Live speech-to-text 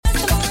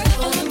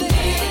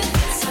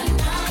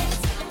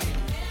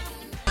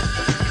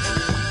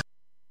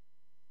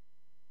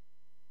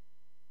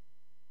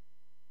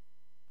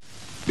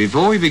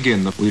Before we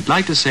begin, we'd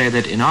like to say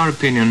that in our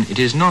opinion it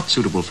is not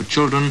suitable for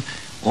children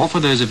or for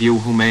those of you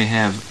who may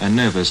have a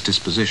nervous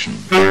disposition.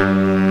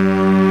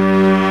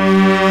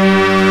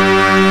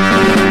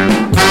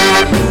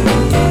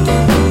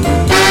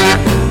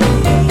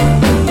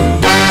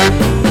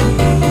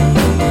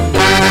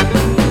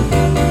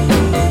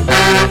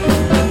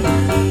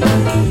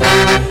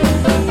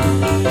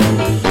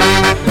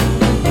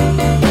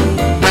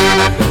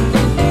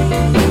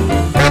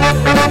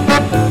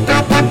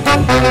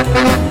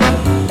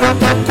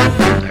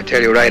 I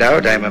tell you right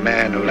out, I'm a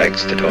man who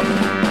likes to talk.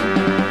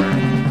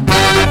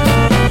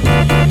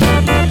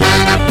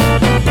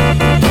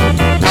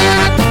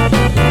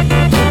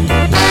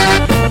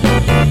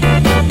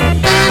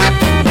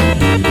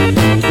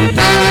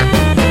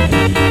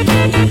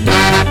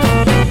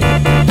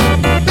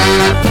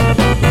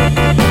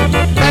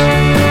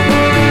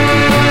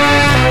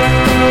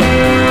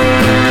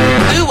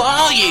 Who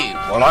are you?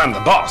 Well, I'm the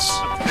boss,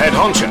 head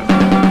honcho.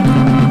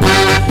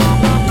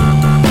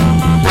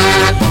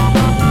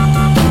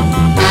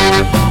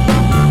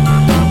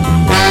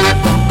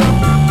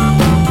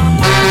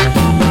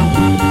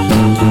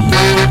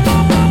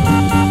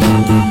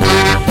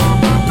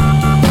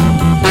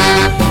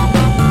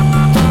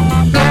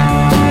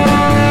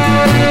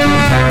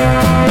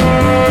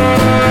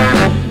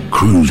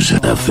 Cruise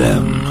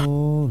FM.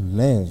 Oh,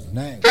 last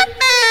night.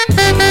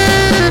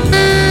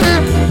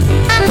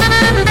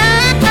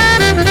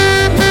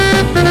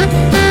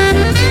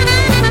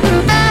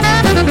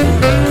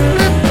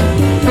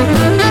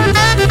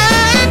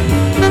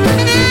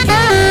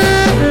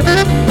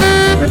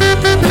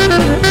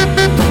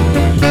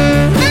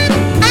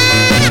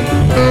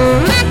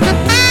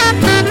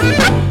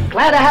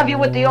 Glad to have you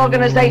with the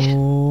organization.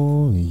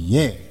 Oh,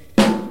 yeah.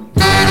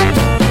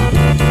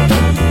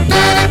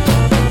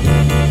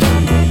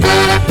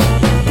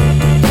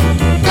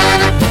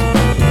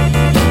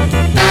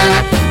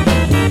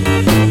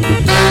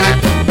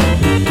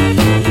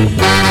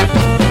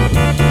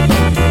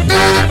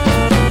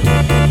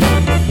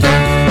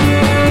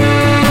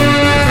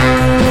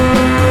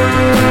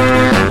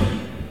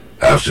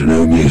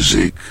 Afternoon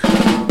music.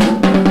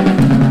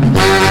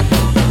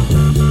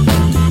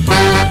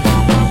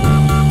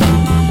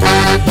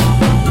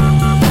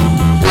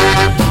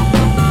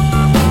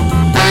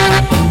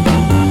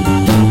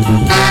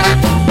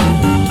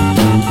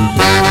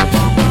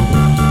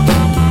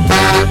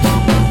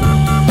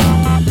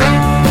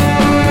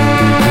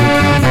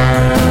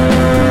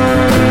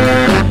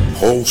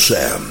 Paul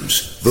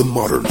Sam's The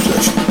Modern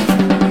Session.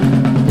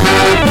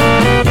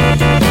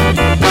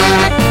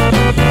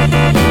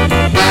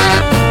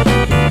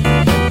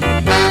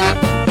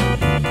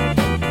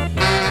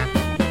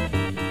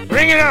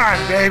 Bring it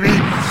on, baby.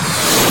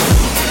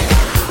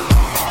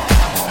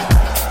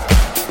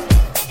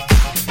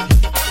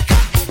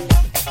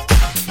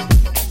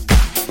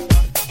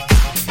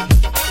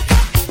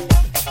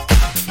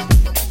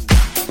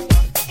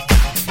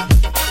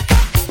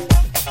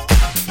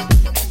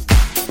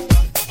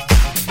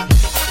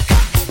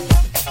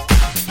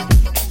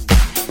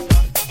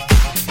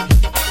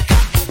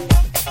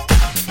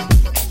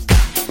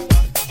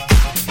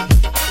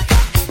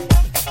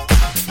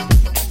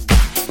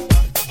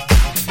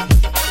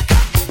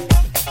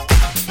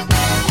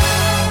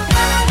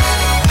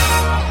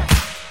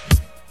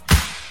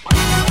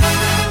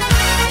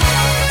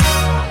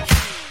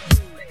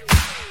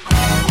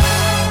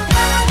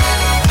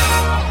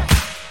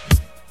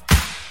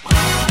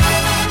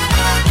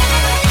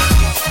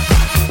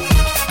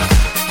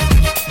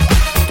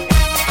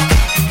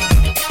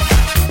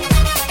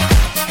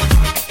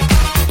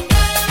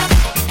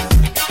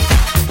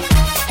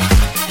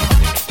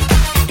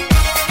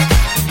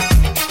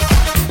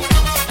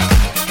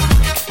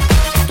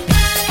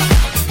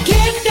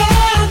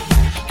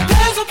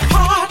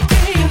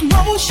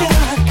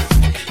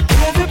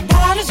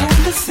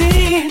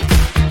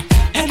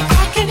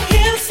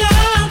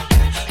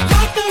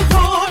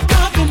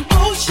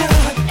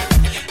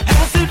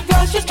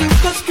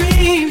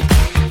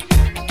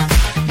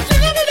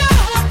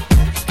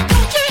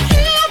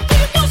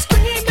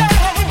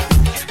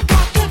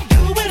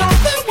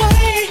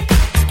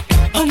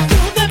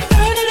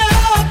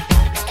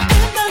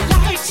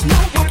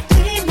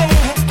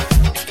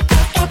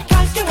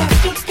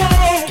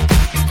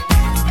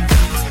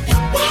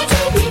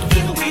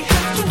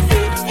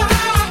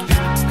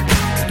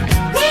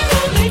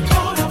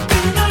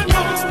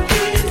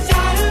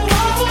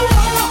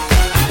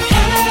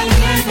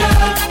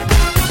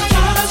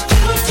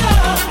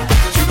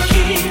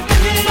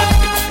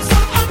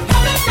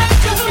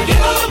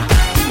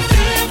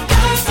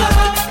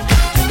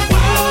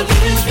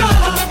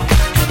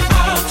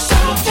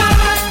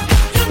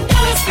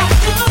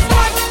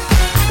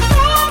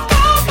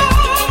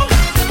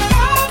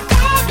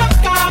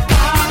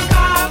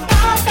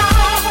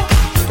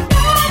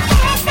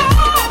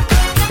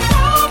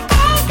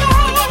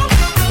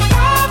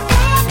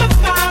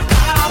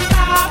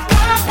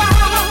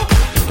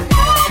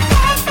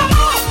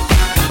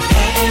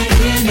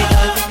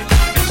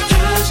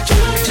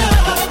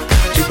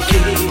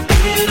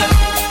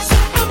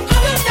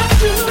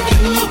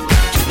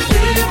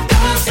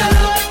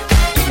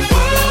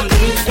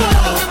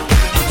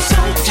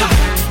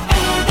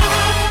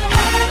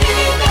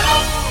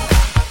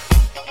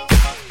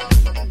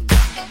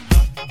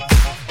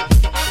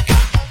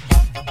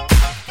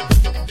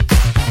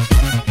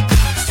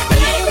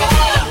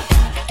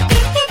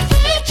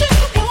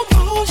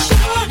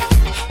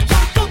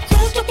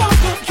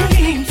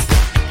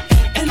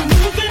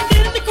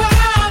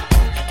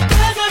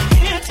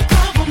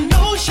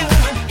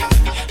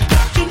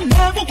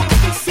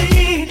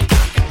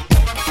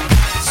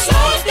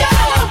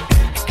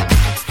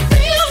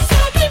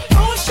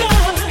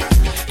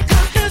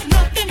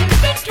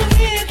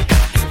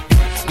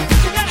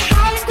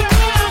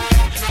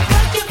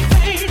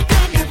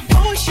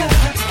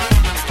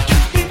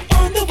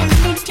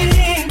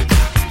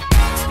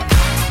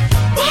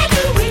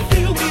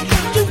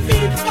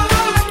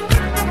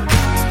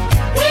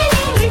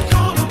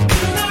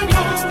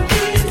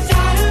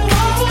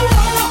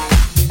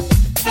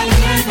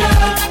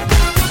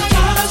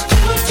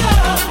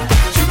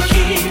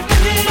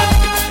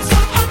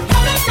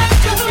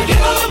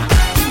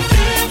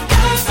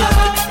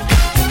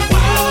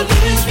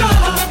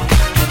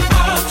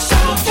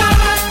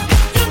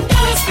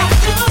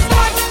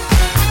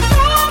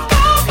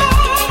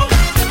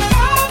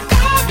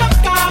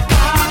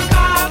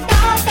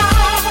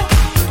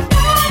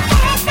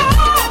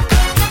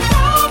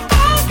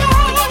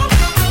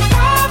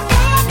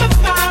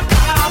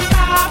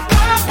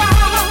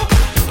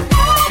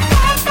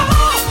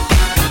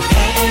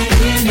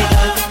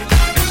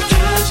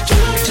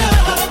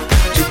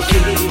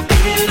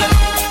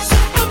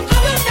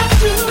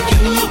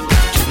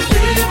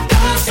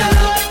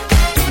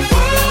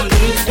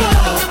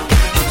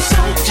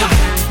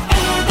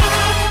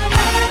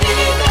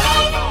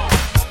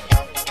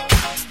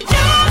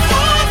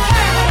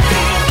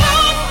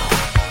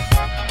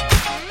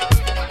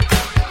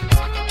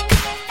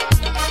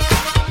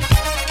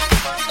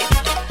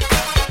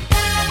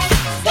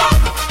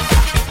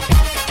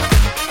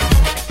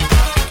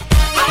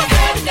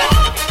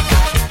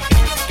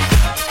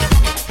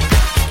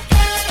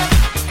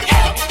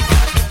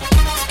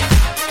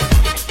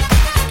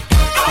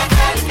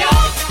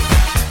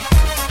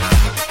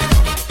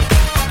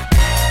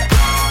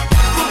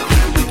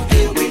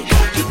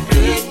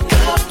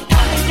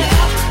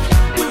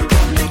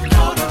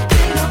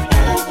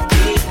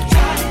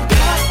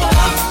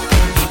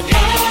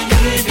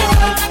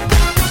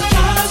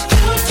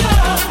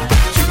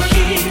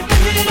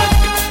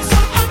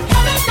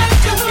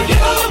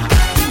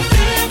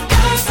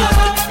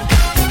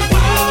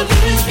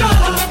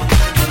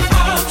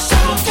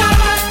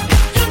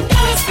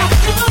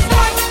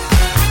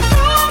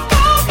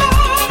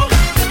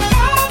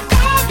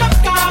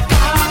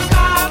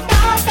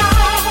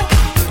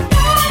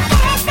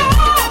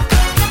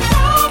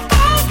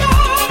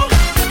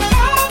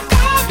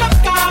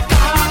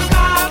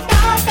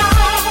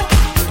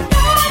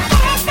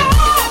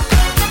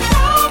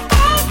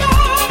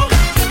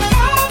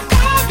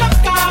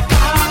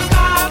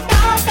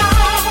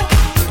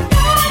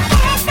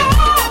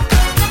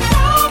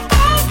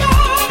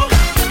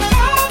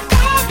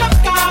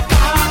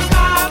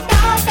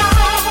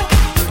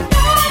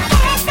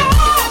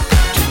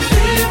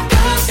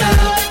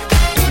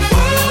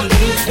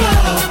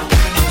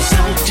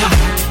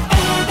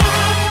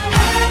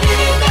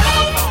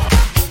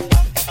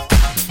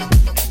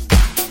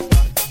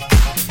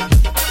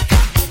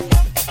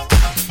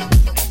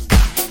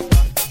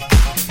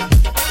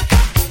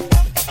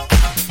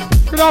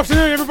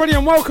 afternoon, everybody,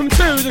 and welcome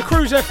to the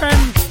Cruise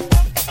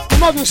FM, the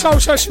Modern Soul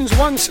Sessions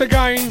once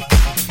again.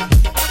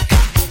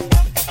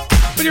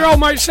 With your old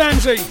mate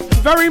Samsy,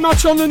 very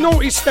much on the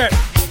naughty step.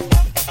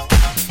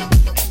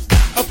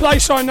 A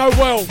place I know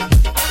well.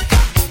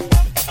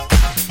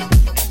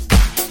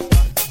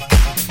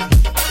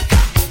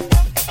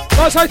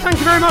 I'd say thank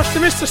you very much to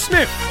Mr.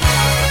 Smith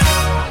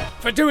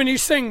for doing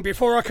his thing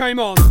before I came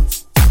on.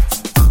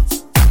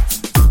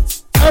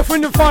 Earth,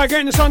 Wind and Fire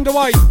getting us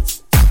underway.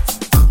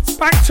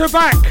 Back to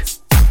back.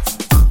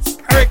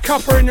 Eric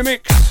Kupper in the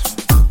mix.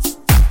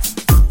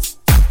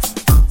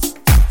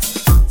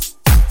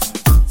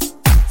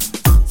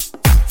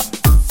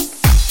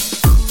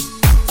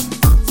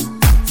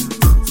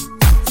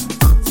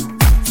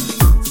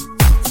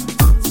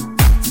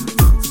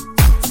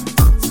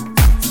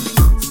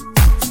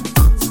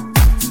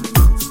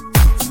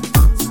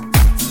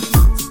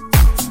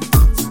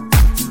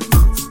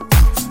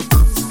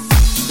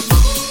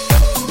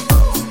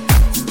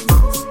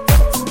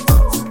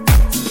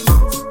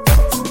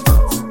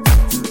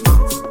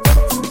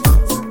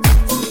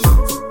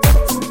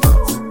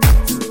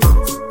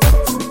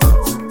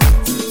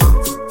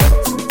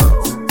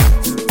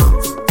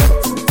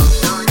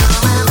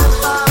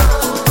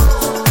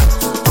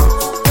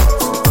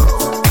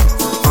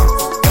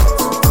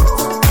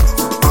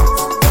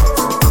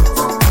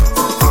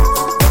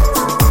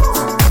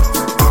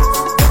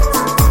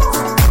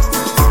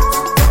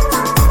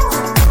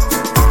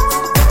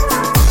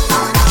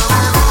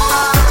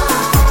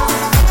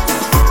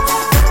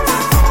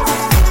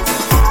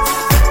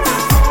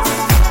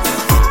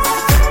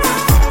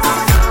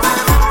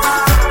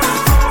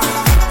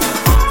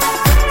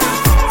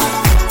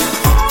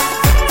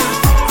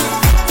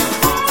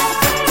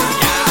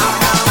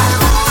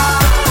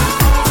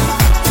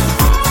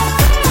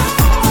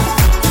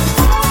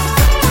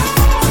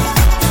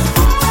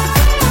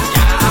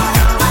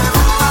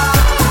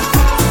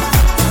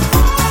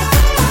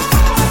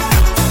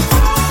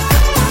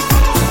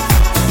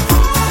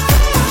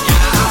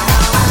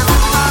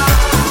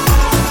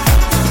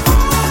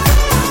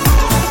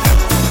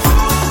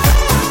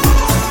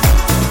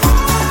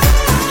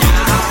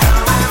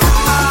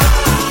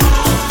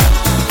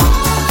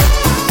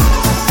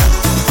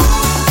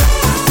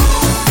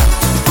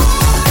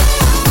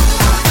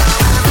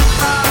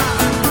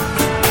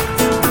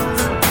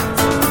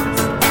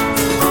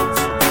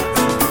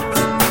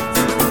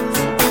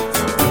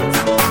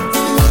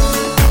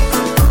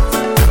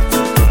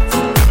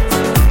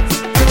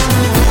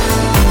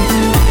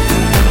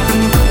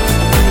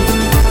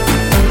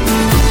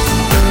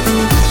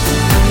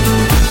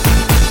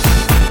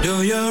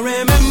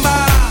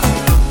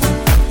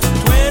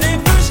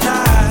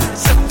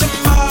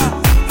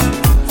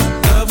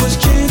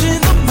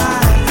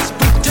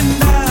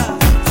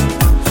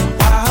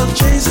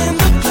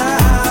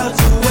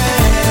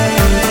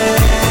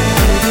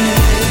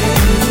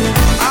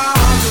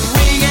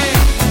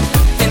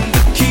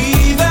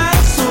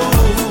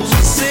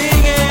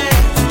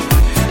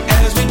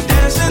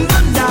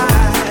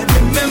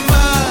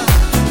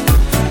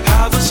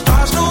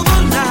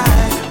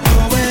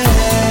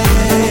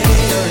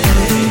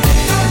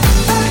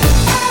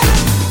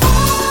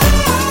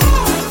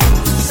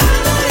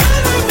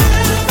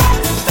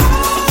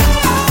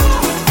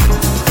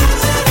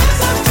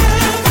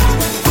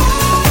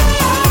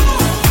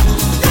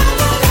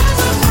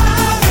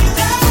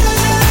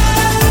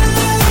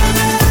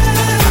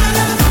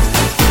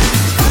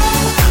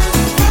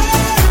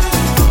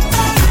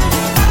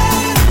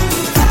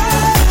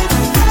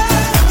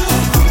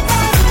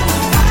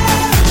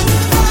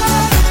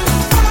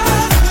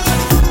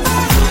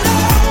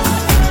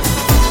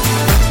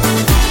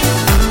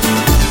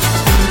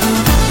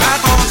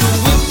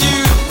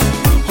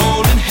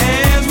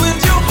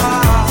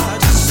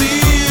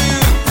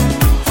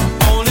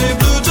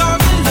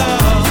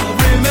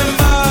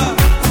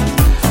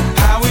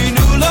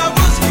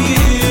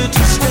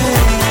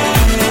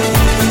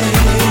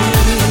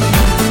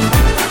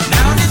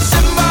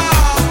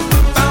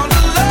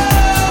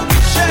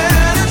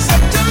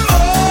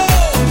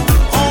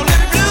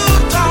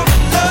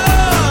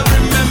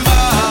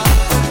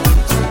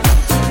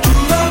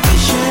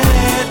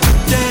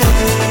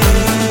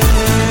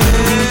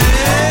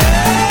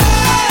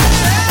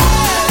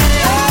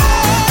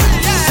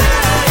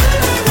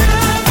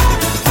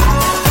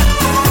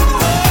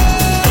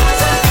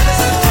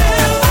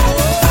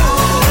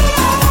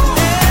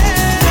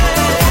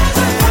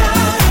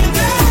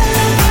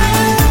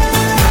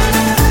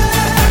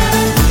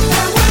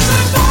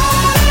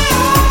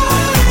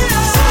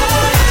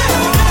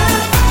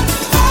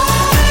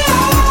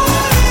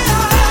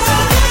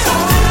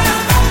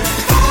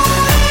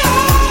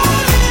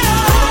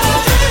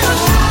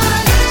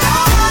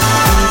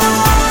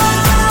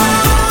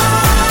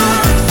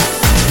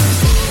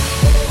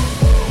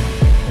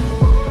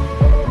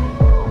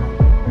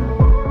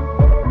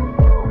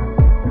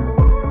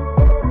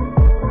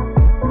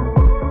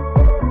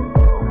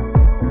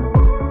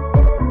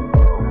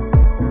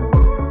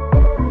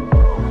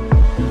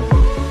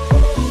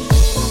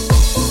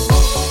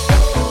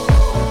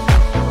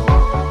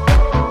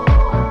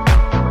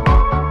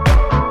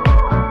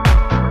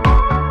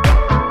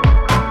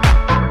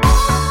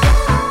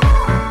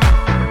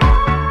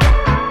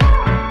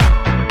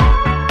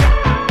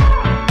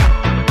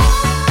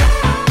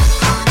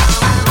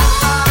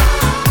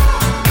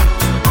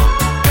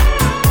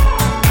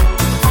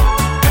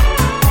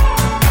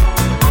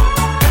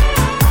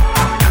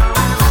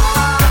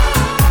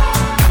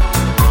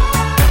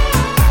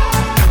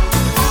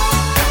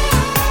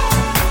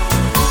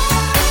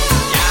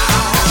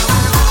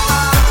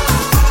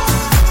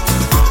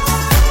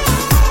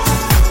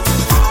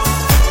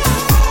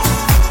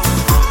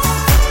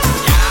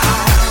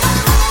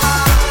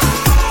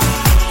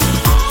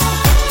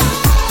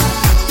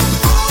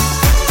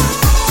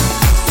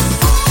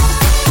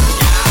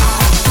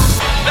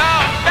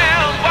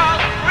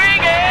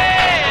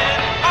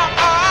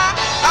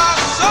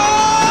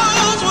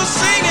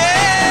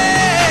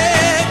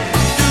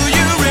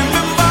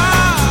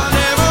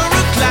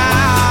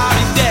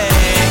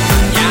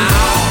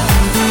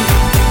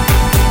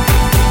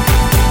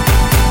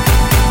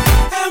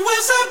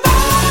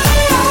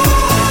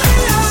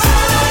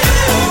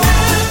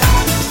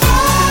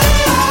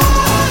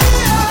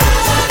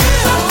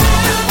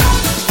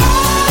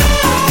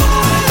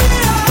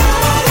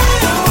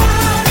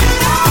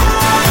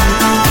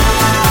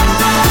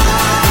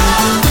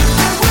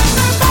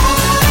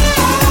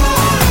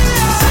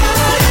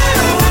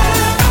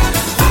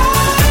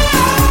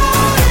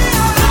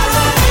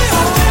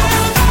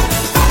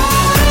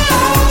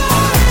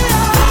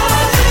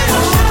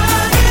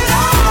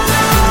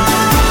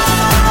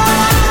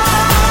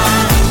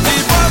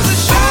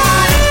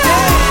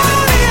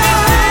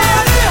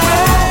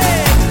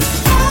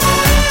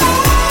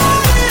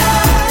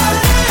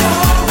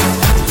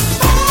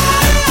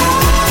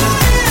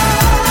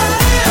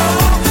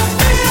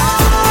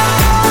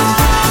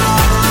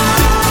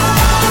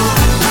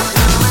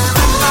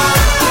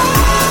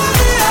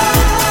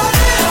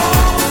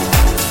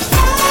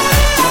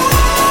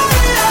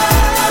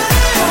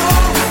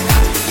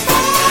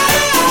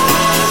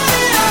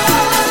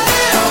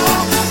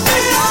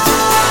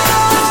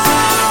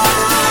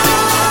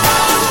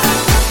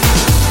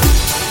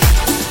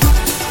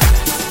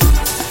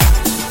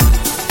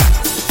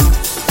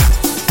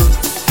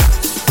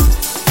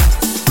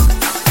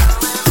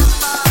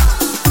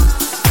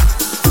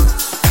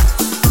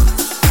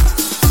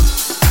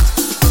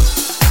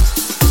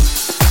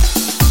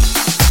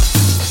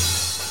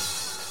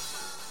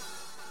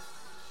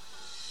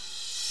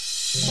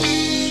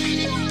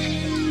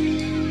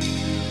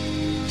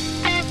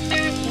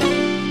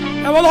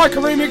 Now, I like a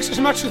remix as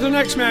much as the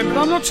next man, but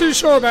I'm not too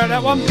sure about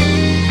that one.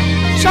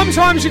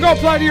 Sometimes you got to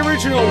play the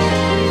original,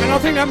 and I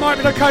think that might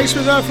be the case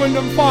with Earth, Wind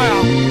and Fire.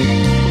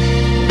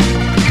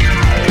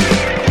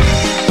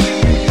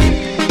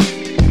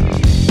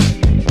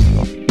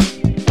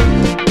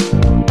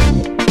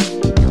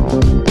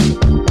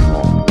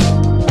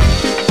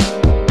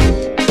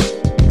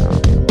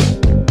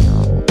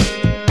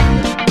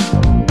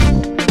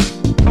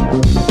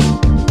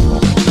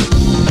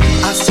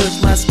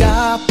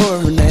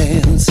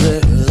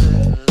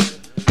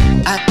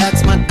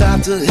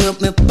 To help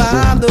me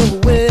find a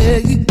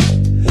way.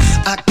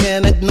 I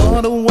can't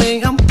ignore the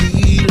way I'm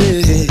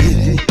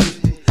feeling.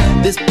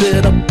 This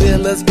bitter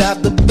pill has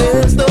got the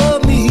best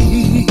of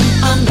me.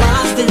 I'm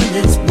lost in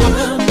this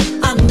world.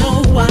 I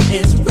know what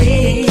is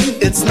real.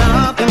 It's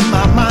not in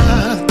my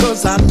mind,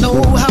 cause I know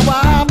how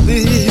I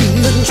feel.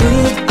 The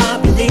truth I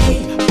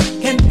believe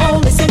can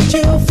only set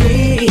you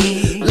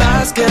free.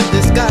 Lies can't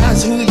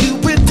disguise who you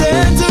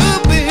pretend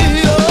to be.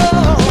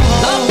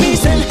 Love,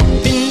 peace, and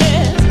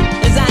happiness.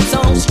 Is that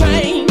so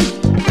strange?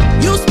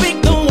 You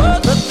speak the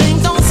word, but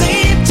things don't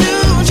seem to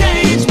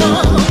change. No,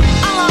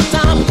 a long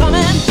time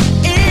coming.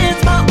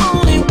 It's my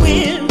only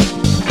win.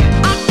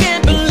 I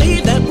can't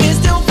believe that we're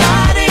still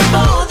fighting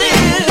for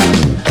this.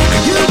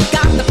 You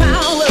got the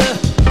power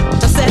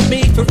to set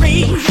me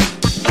free.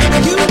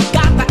 You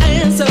got the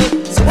answer.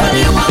 So what do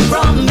you want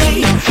from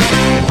me?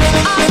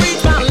 I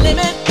reach my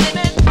limit.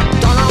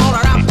 Done all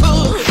that I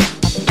could.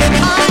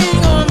 I ain't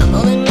gonna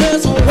nothing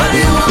less. What do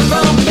you want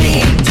from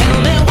me? Tell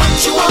me what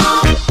you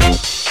want.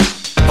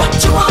 What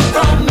you want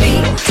from me?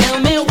 Tell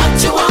me what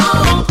you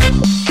want.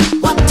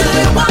 What do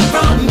you want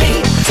from me?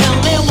 Tell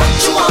me what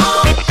you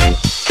want.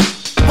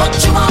 What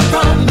you want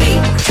from me?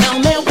 Tell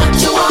me what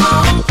you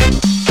want.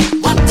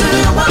 What do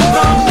you want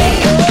from me?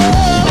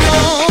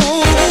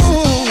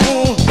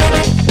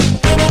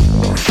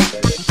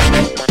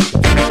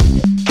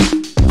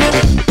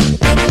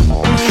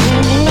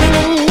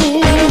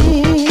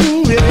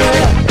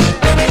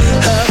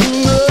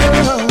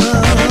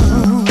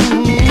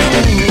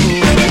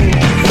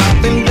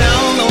 I've been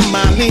down on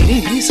my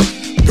knees,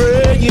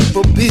 praying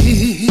for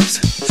peace.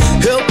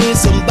 Help me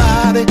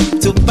somebody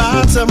to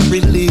find some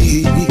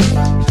relief.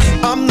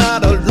 I'm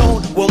not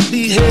alone, won't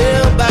be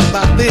held back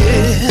by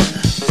fear.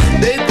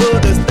 They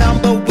put us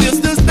down, but we're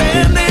still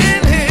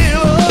standing here.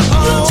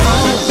 Your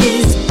time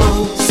is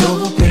oh so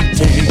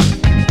pretty.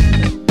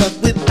 But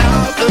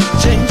without the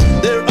change,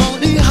 they're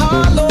only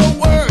hollow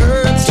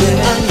words.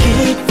 I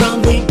hear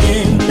from the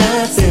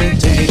inner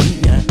city.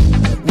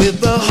 With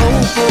the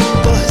hopeful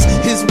voice,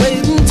 he's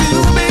waiting to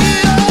be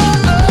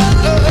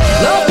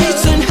Love,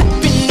 peace, and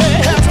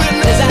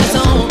happiness. Is that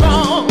so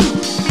wrong?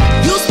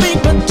 You speak,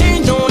 but change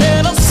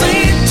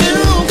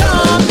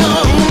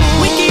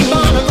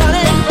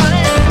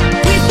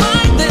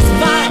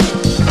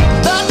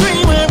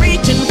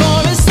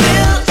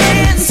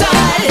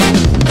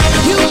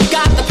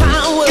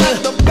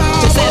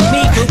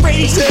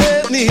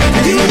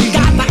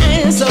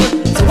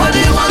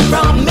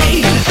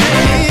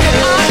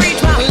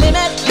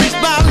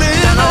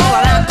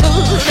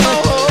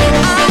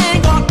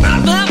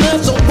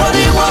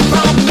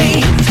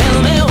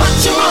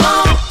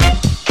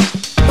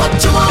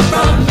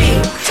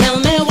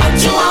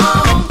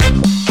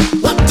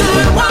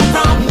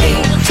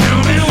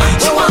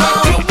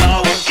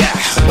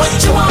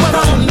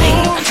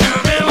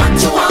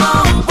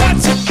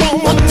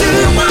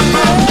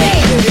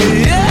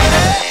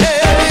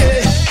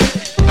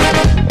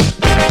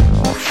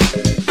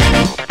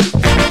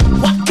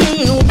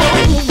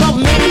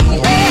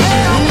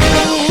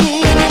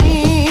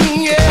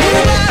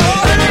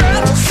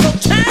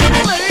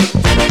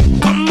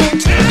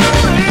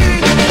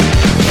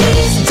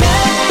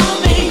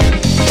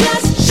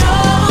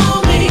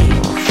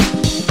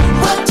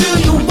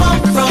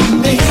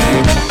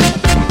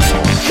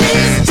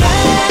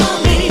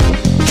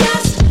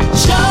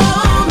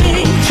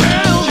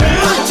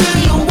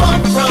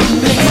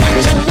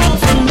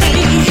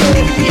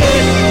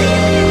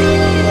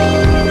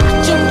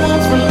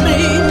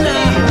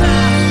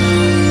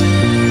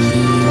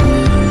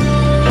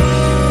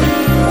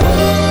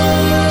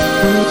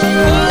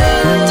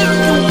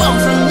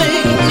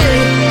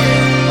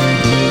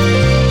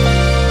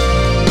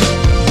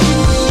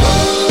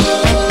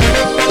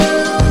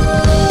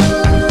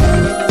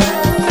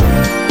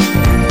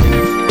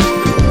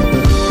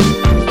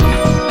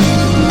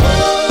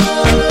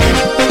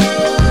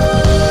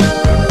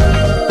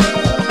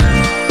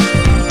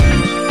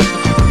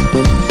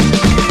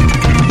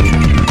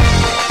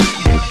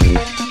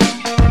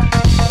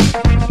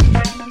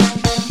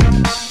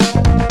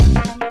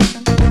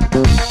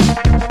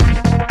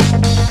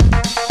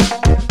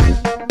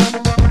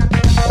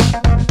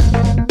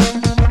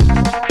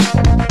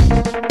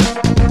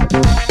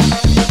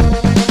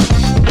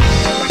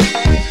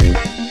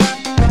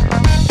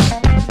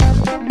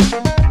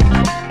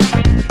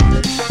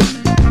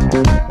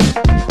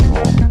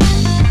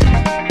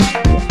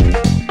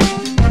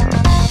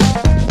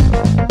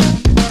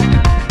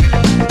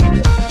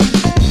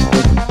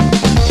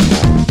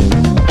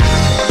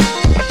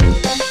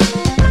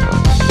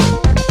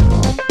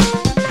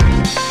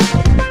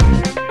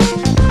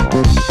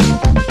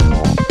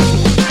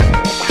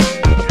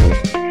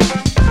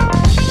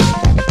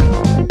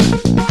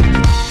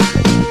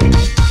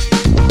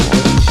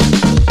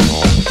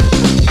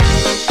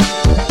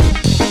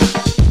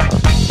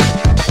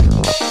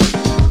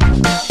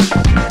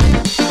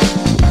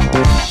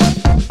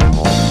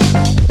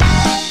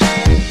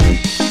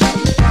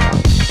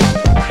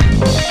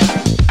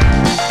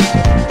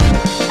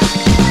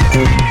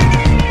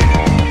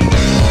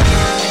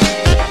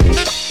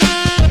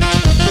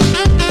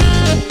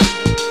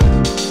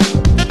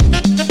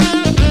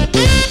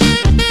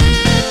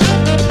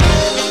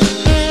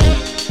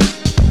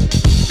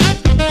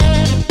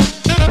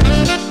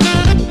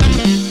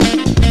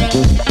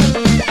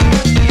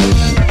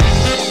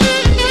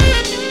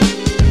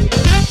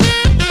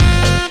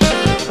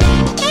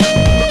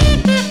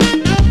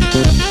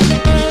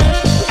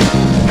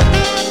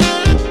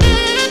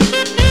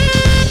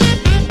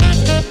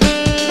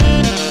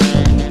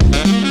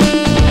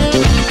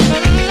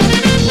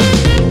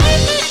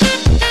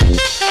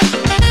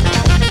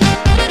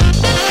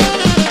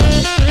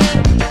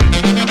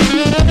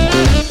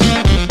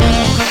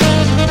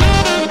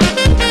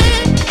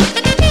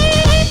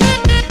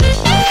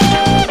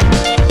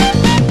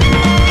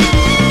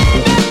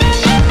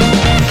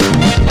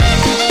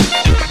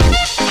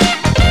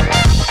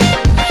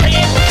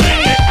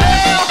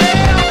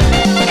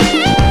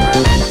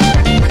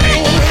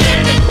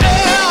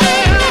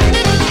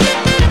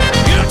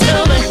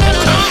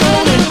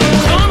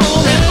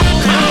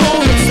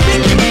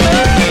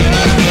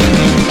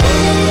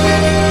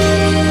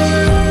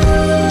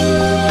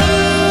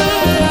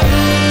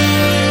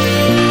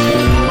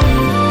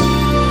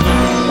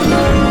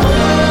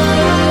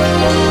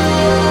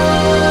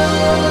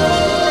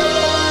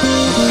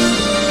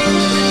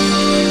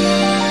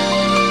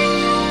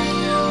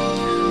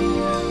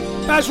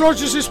Baz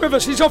Rogers is with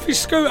us. He's off his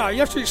scooter. You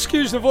have to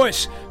excuse the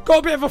voice. Got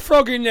a bit of a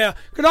frog in there.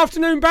 Good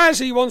afternoon, Baz.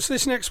 He wants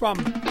this next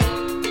one.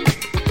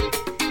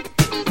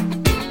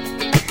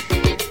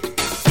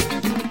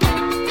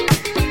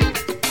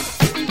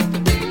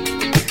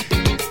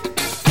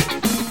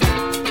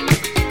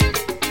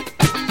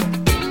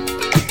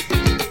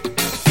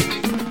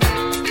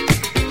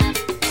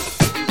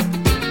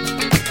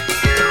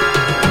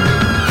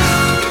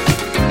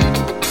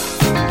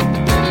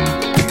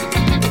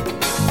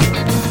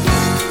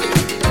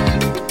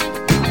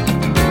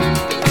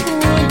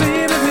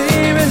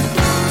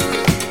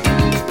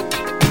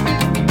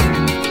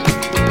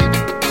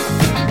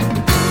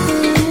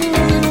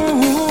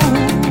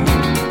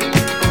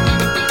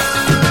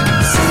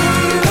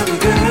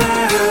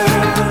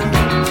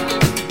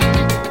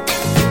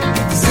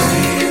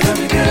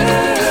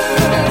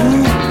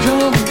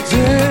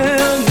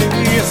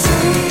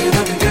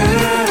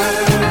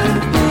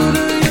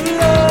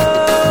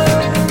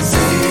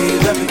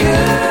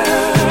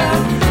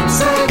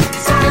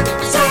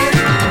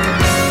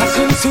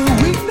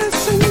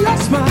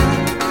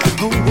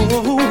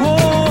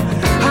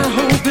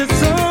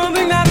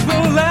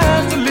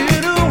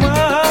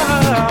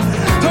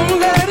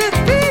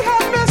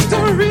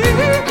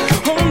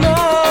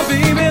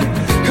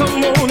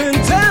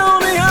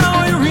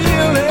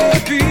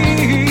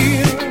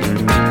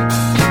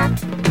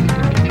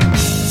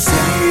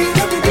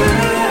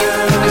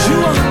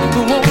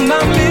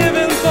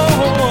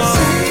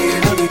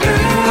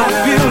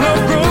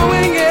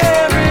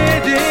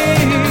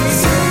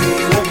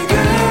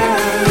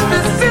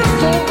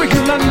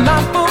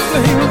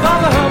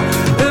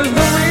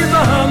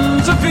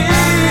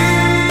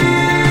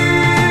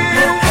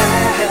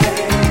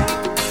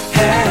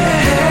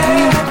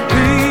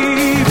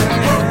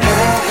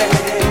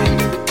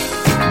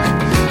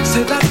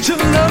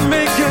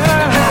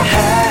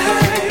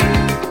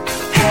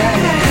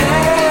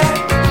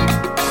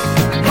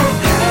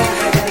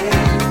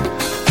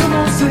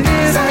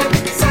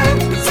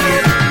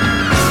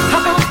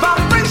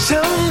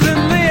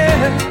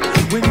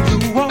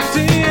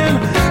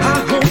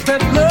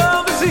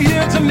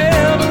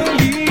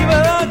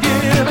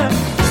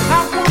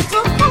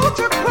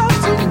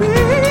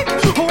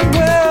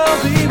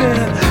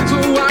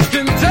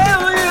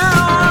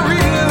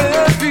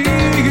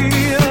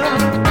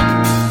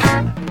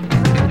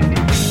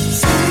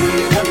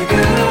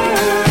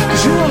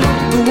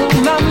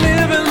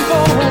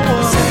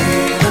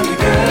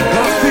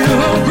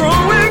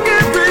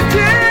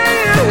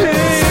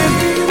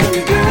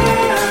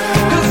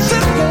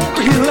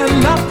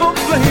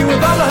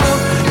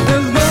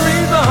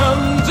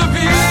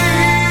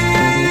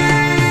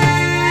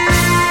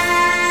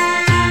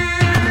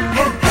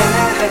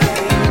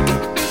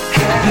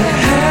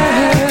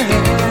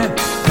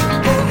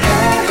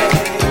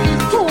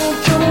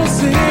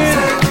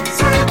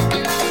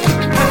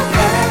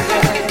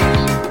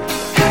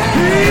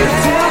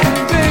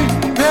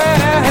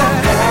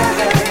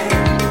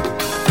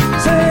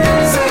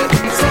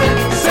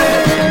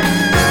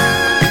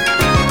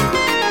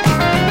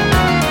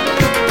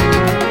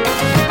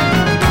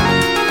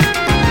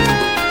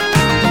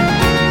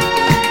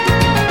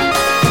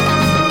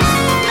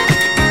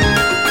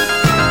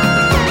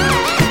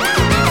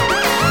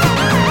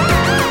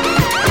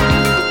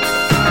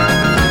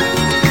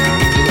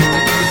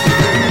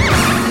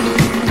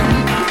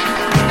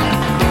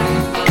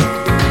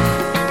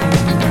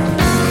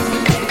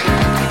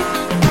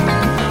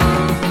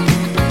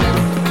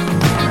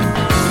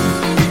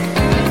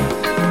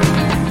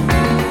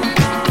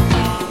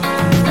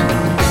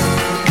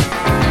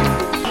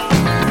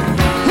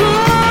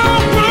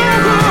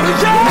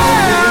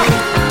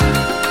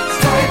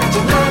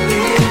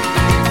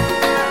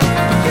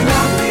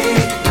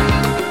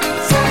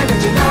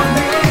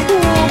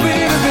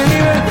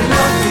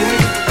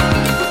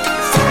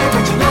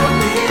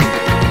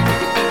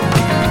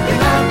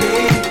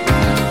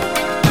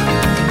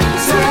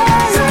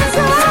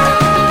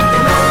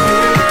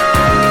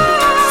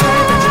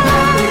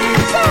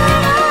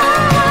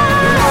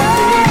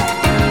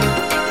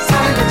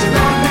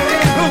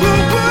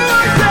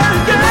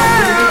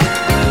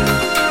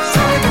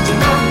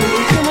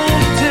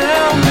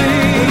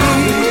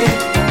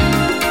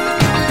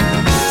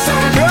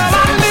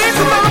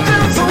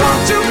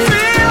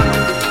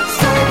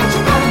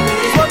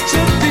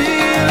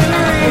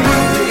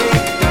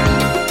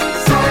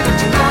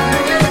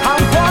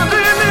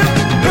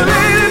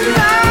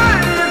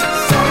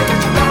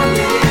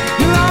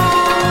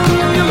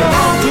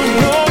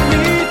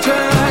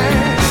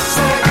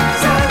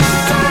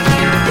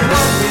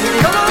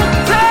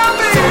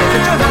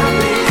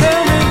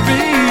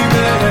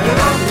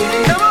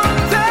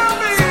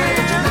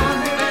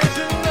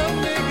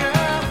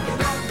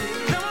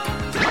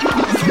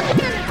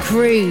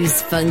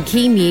 Cruise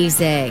funky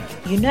music.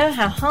 You know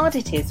how hard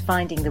it is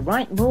finding the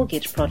right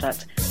mortgage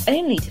product,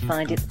 only to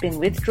find it's been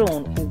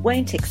withdrawn or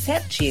won't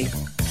accept you?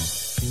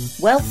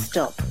 Well,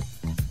 stop.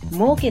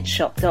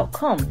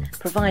 MortgageShop.com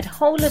provide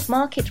whole of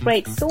market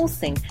rate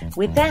sourcing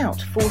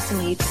without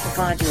forcing you to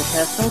provide your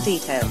personal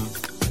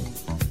details.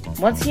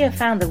 Once you have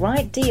found the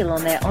right deal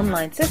on their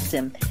online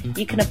system,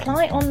 you can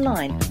apply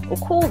online or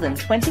call them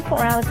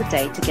 24 hours a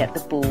day to get the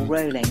ball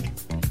rolling.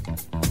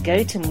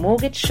 Go to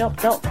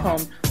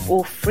mortgageshop.com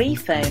or free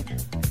phone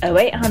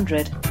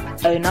 0800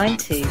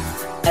 092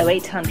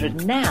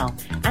 0800 now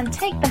and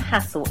take the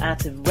hassle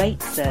out of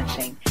rate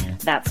searching.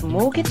 That's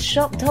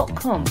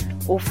mortgageshop.com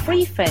or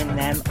free phone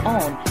them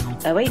on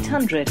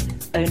 0800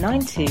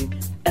 092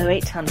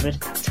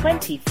 0800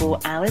 24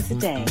 hours a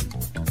day.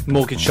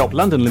 Mortgage Shop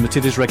London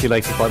Limited is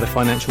regulated by the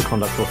Financial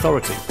Conduct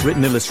Authority.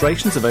 Written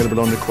illustrations available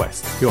on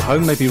request. Your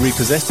home may be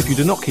repossessed if you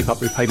do not keep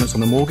up repayments on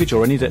the mortgage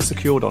or any debt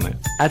secured on it.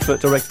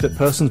 Advert directed at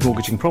persons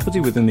mortgaging property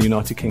within the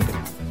United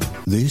Kingdom.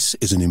 This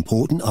is an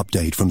important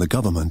update from the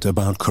government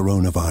about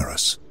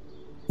coronavirus.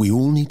 We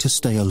all need to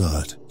stay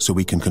alert so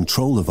we can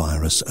control the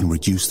virus and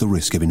reduce the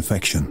risk of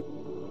infection.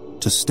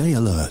 To stay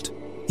alert,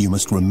 you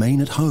must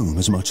remain at home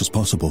as much as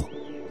possible.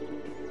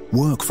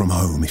 Work from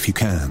home if you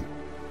can.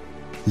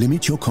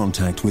 Limit your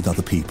contact with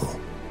other people.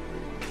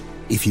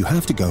 If you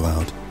have to go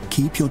out,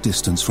 keep your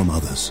distance from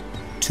others,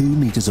 2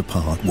 meters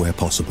apart where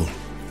possible.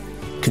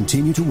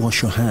 Continue to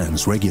wash your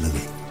hands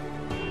regularly.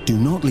 Do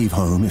not leave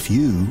home if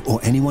you or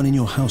anyone in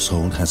your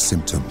household has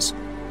symptoms.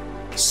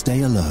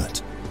 Stay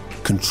alert.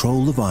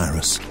 Control the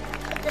virus.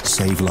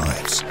 Save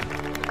lives.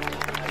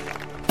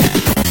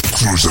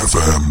 Cruise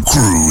FM,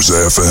 Cruise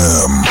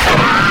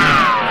FM.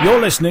 You're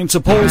listening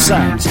to Paul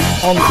Sands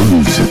on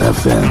Cruise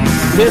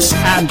FM. This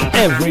and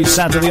every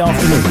Saturday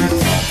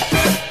afternoon.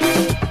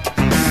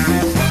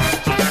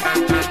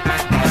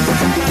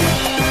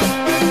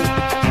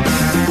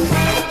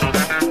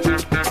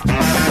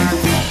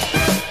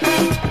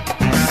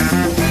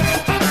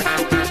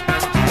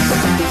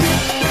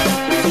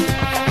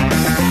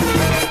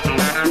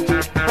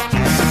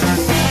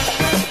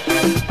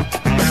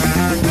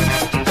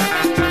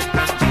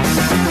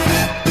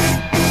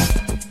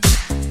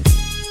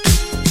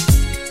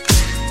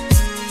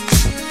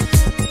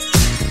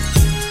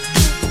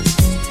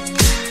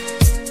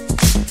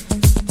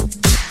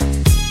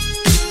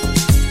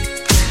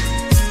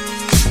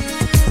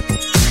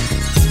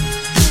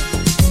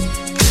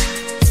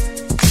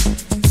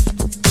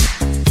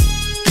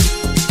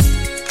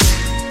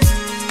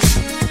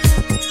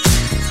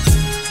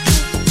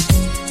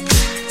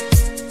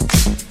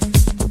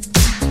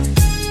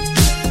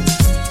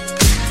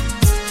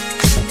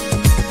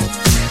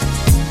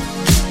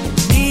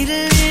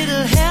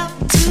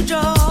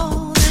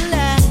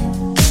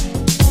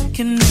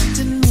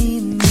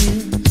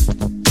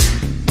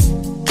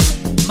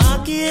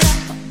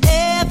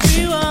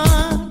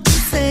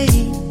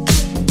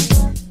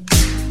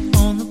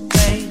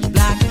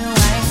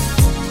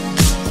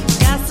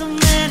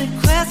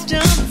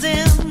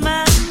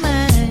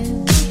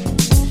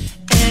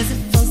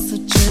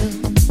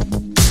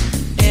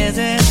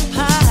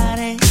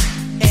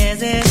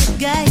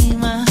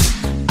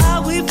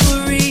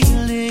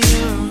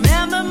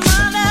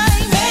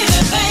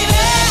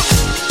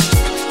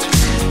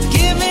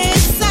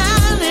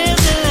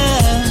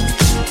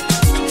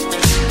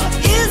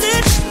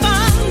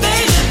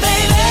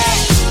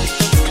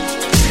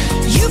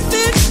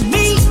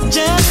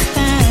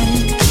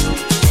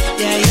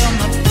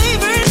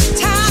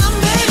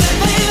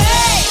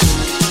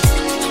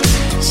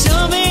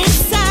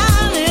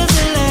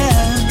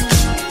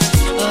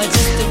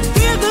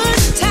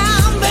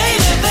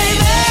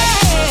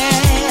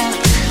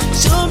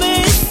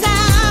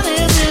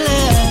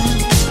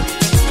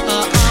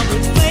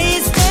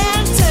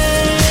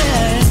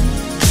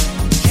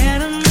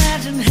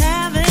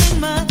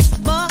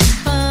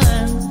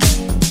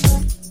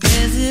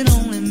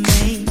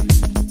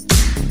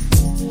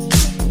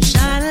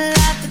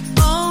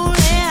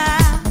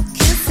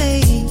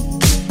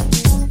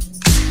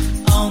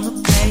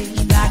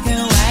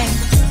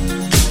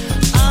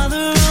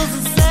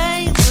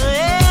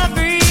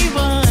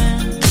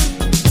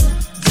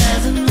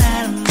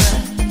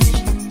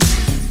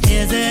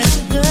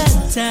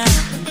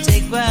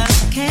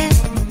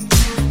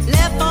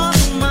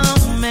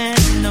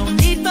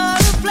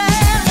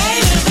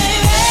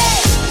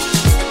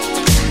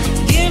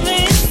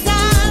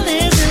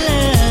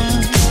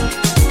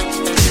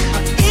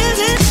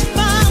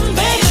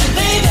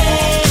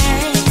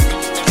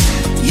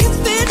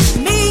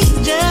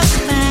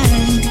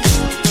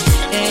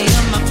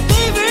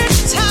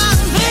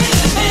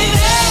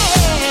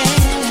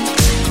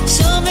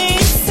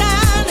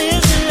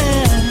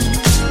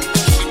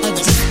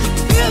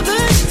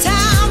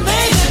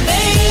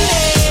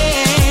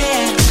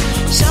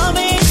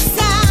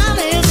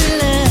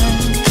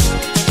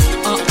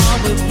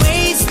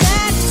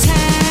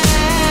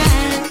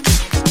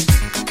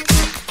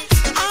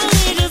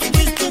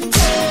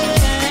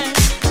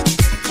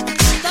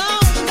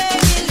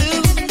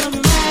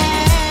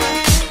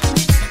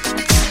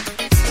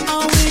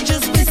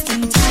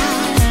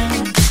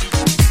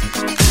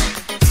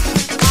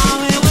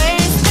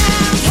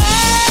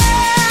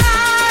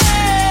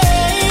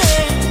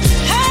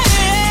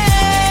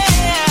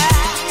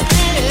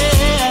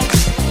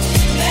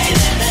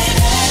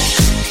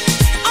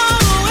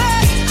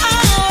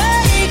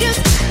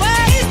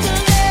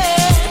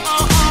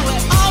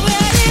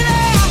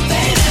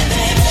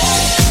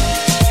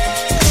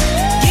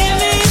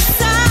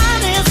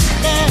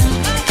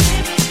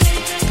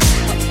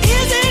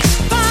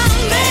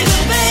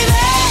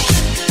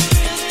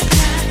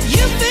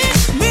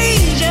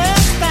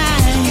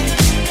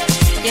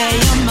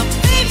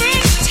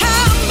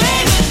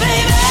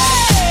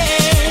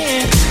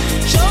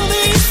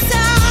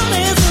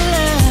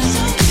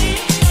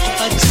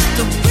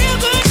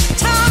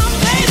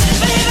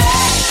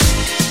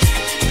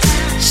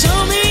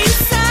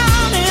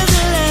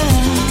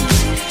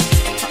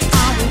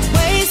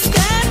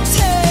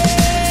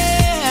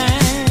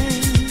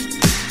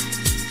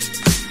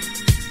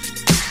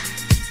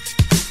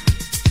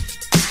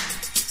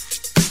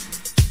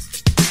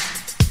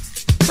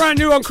 Brand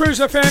new on Cruise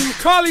FM,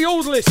 Kylie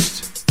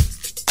Auldist.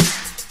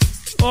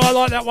 Oh, I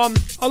like that one.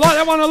 I like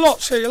that one a lot,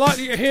 so you're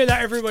likely to hear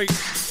that every week.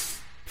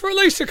 For at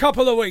least a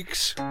couple of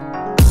weeks.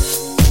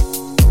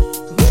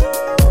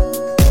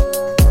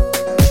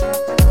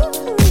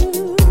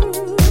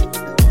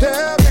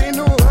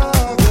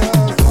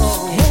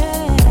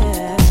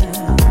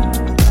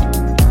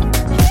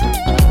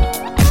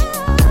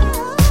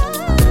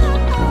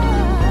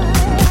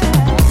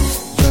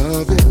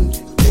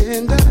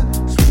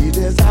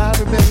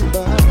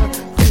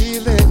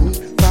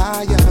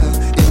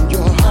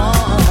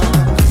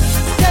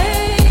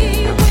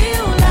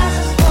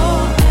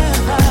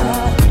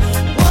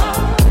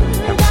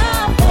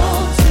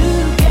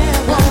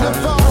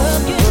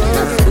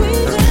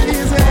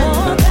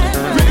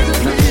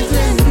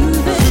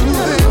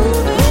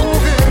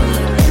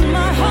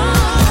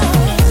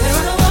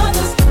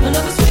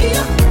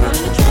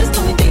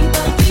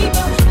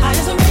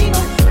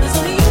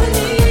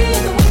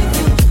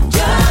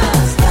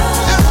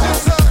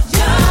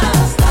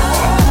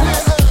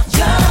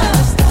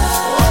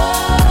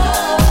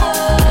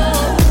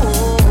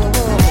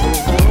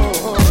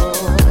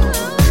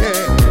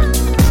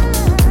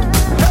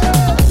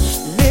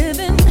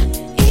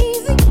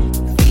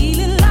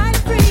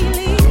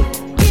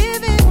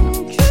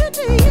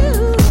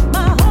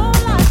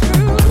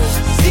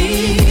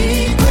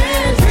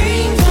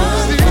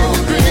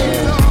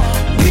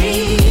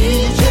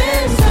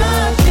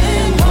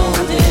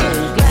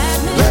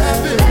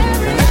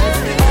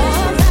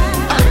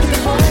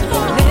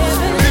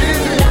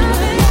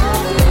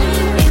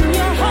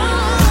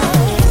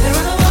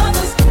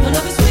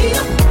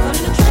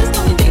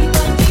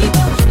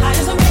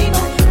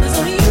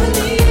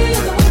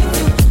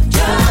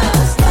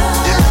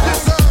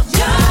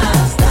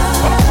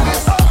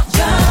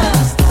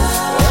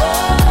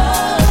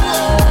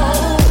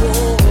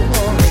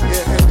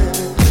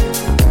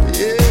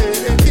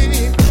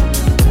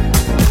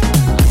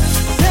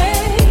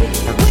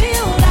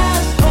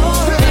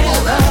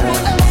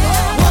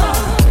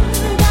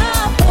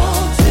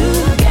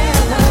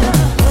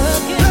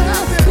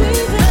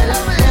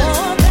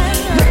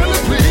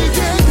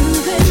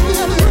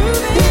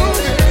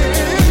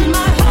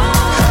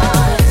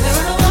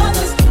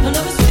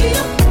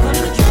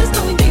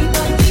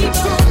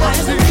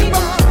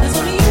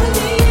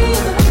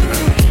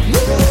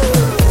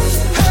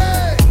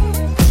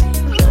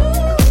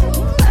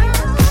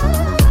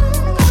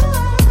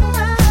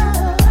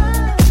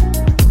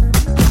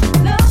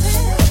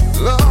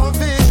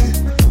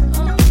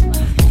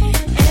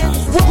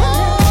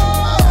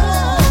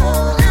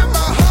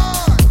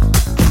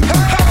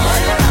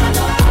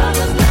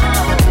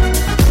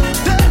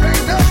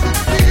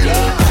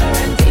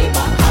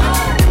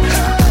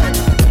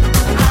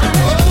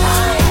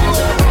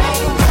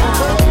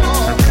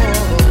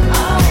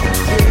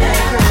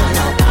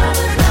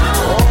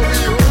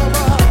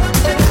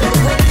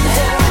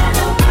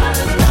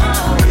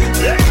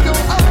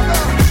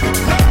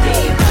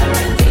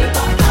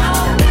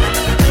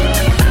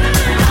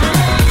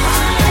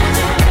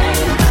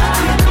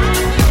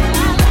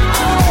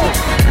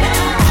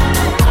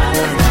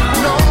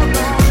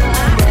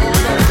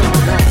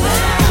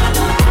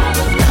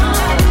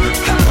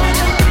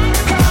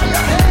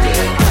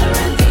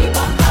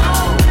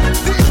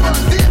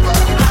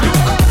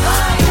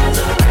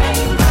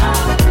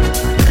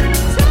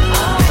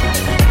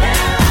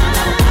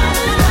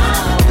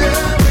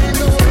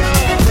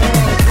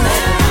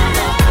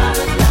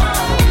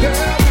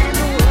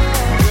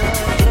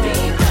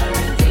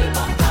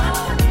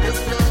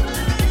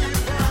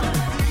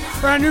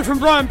 From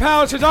Brian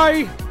Power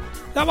today.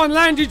 That one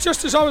landed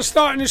just as I was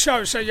starting the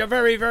show, so you're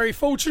very, very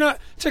fortunate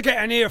to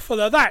get an earful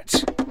of that.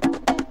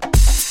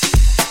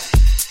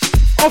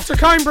 Off to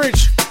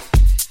Cambridge.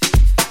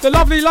 The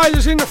lovely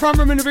Layla's in the front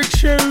room in the big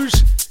shoes.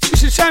 She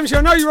said, Samsy,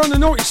 I know you're on the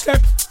naughty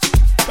step,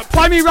 but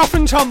play me Rough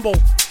and Tumble.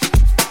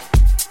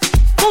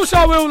 Of course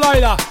I will,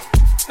 Layla.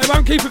 They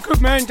won't keep a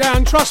good man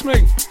down, trust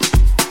me.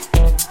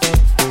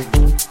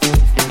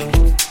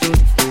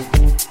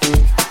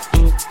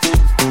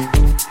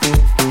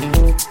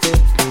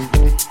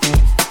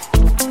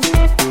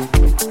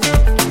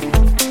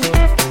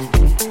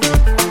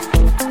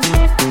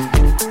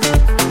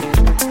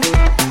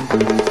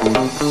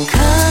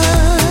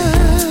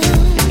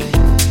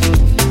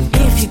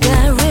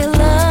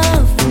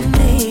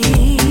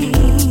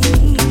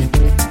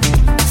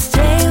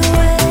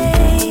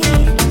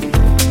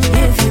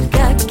 If you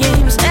got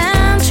games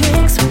and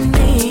tricks with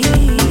me,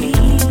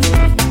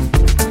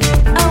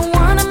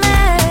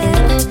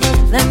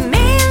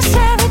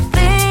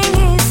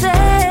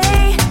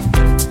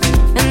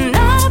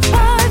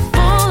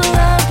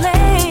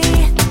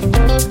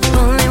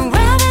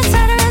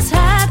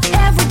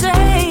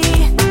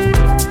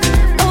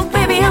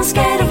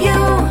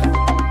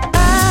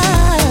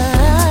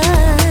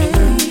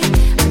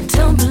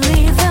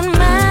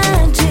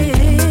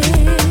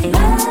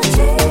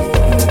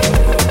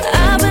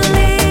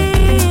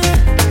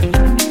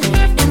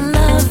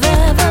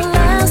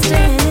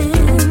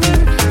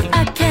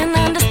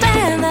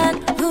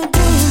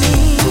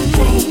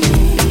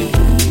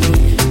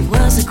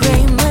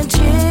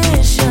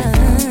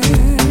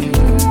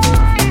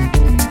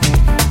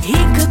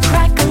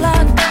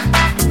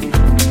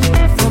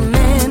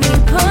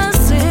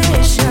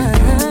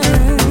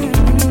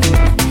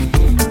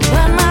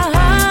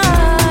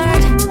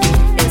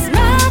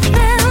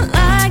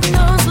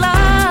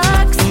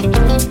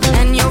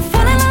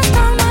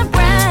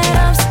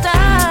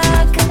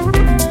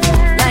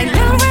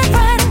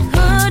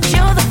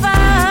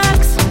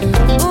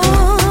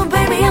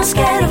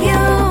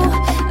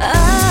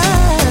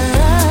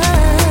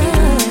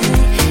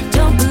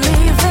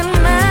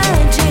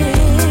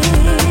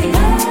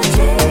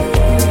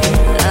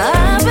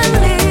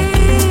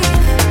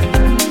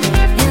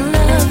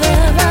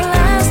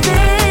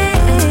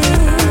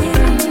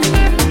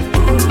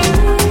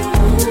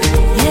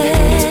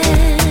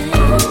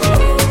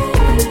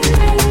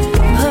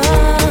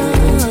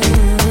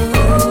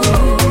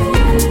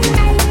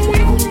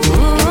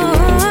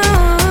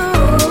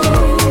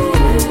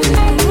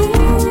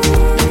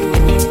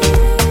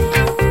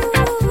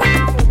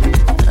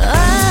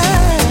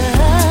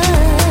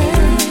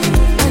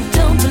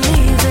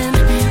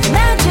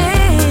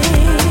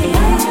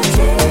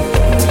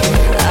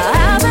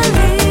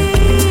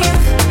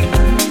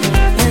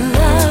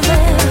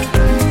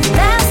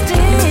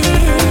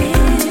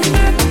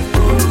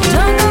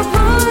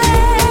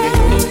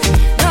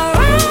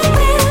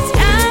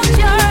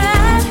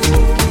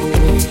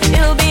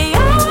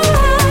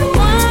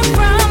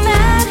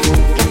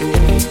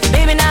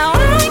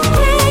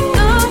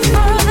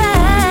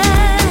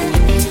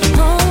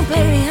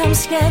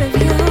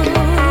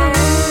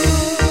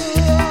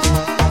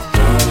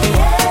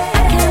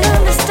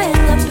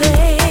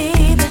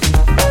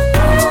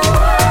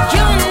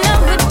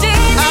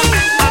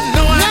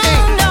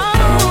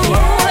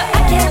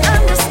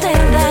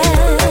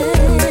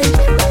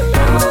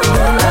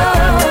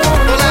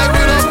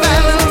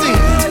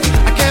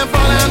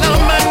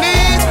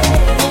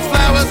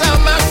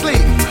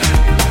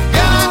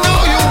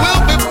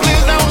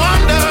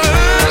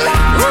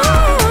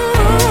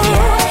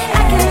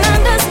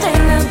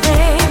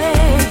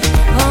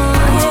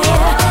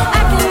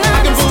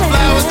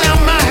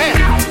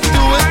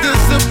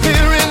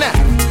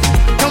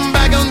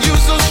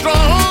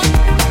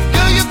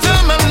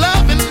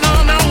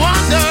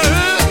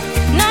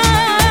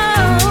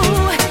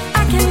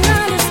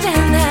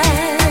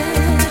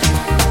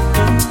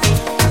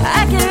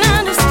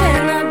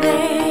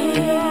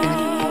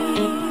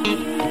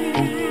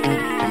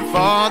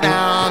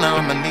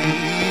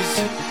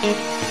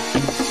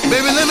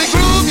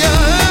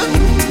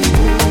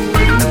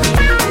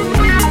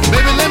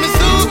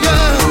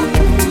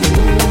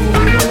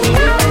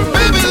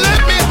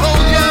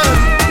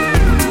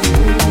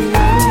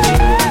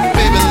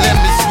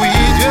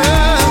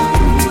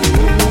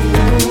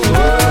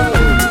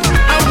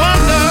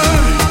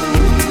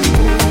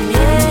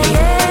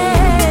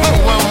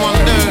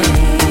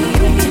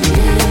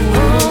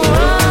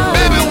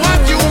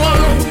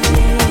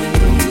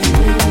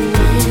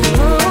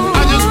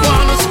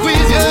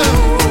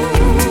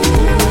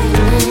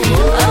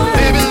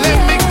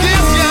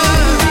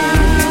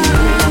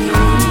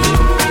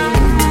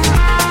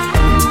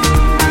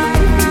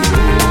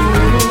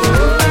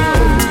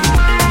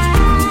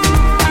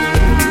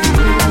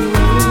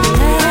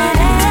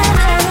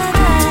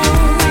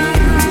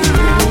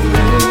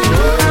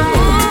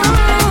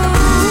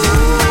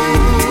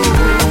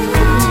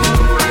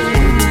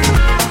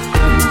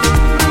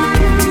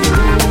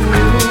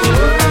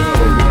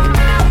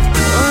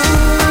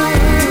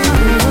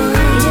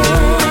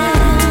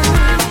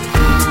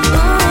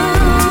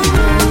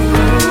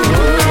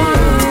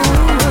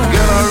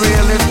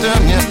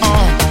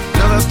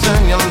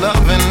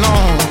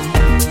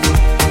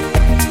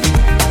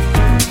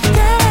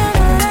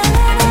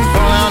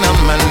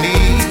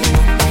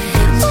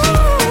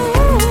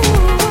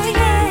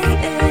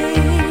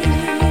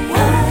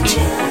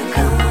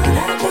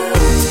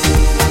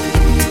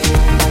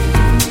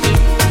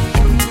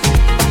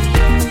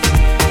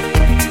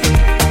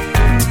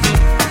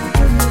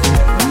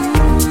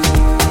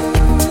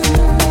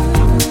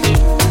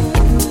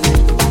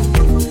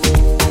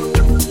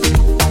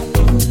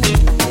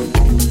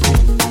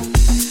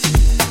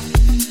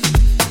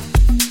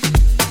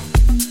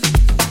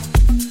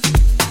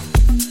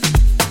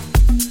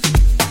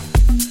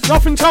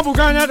 Ruff and Tumble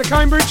going out to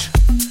Cambridge.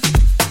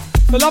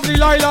 The lovely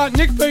Layla,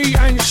 Nick B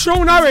and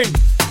Sean Owen.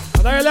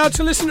 Are they allowed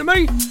to listen to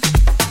me?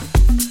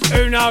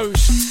 Who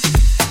knows?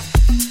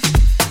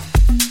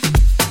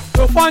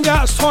 We'll find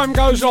out as time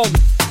goes on.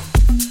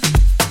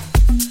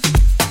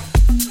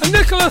 And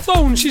Nicola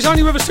Thorne, she's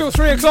only with us till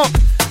 3 o'clock.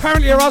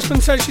 Apparently her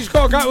husband says she's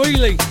got to go to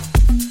Ely.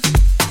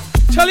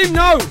 Tell him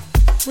no.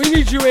 We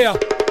need you here.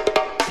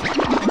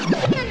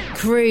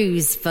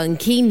 Cruise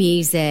funky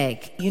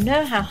music. You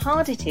know how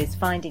hard it is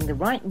finding the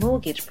right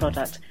mortgage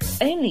product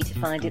only to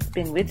find it's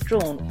been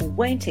withdrawn or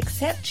won't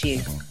accept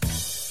you?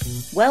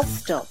 Well,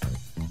 stop.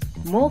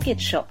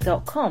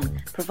 MortgageShop.com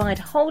provide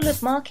whole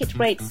of market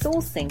rate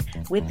sourcing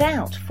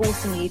without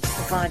forcing you to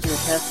provide your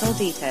personal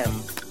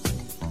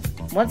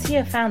details. Once you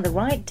have found the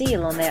right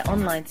deal on their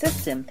online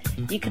system,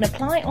 you can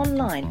apply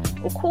online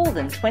or call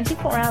them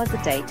 24 hours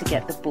a day to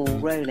get the ball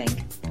rolling.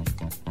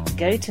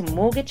 Go to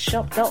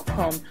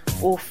mortgageshop.com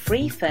or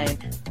free phone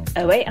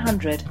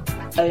 0800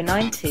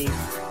 092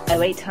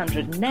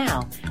 0800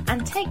 now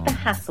and take the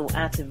hassle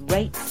out of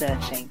rate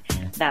searching.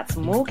 That's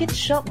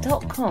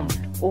mortgageshop.com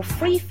or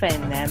free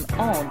phone them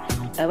on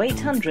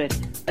 0800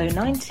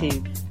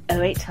 092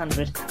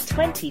 0800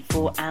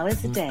 24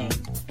 hours a day.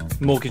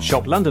 Mortgage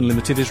Shop London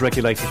Limited is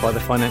regulated by the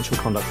Financial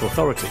Conduct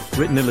Authority.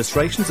 Written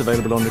illustrations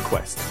available on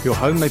request. Your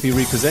home may be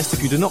repossessed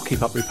if you do not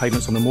keep up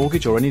repayments on the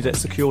mortgage or any debt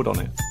secured on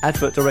it.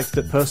 Advert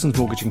directed at persons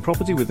mortgaging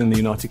property within the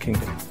United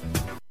Kingdom.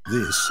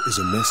 This is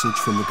a message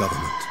from the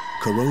government.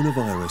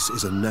 Coronavirus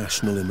is a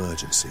national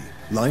emergency,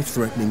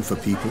 life-threatening for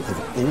people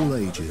of all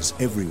ages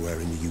everywhere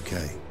in the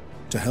UK.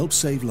 To help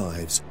save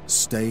lives,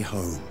 stay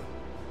home.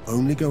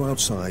 Only go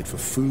outside for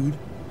food,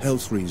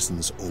 health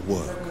reasons or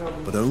work,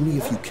 but only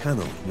if you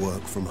cannot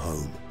work from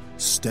home.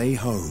 Stay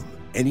home.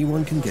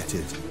 Anyone can get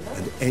it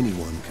and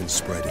anyone can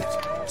spread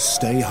it.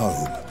 Stay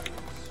home.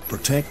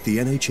 Protect the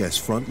NHS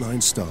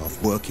frontline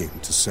staff working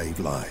to save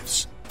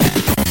lives.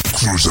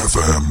 Cruise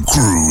FM,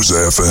 Cruise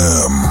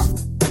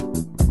FM.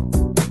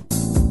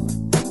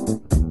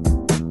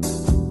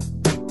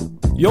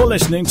 You're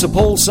listening to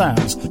Paul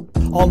Sams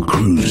on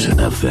Cruise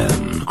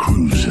FM,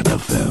 Cruise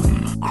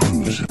FM,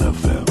 Cruise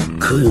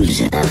FM,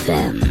 Cruise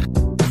FM.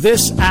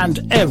 This and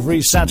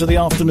every Saturday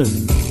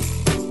afternoon.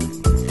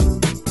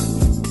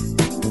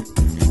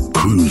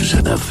 Cruise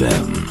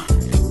FM,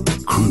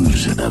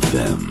 Cruise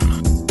FM,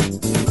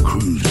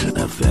 Cruise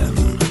FM,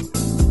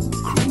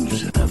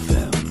 Cruise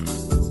FM.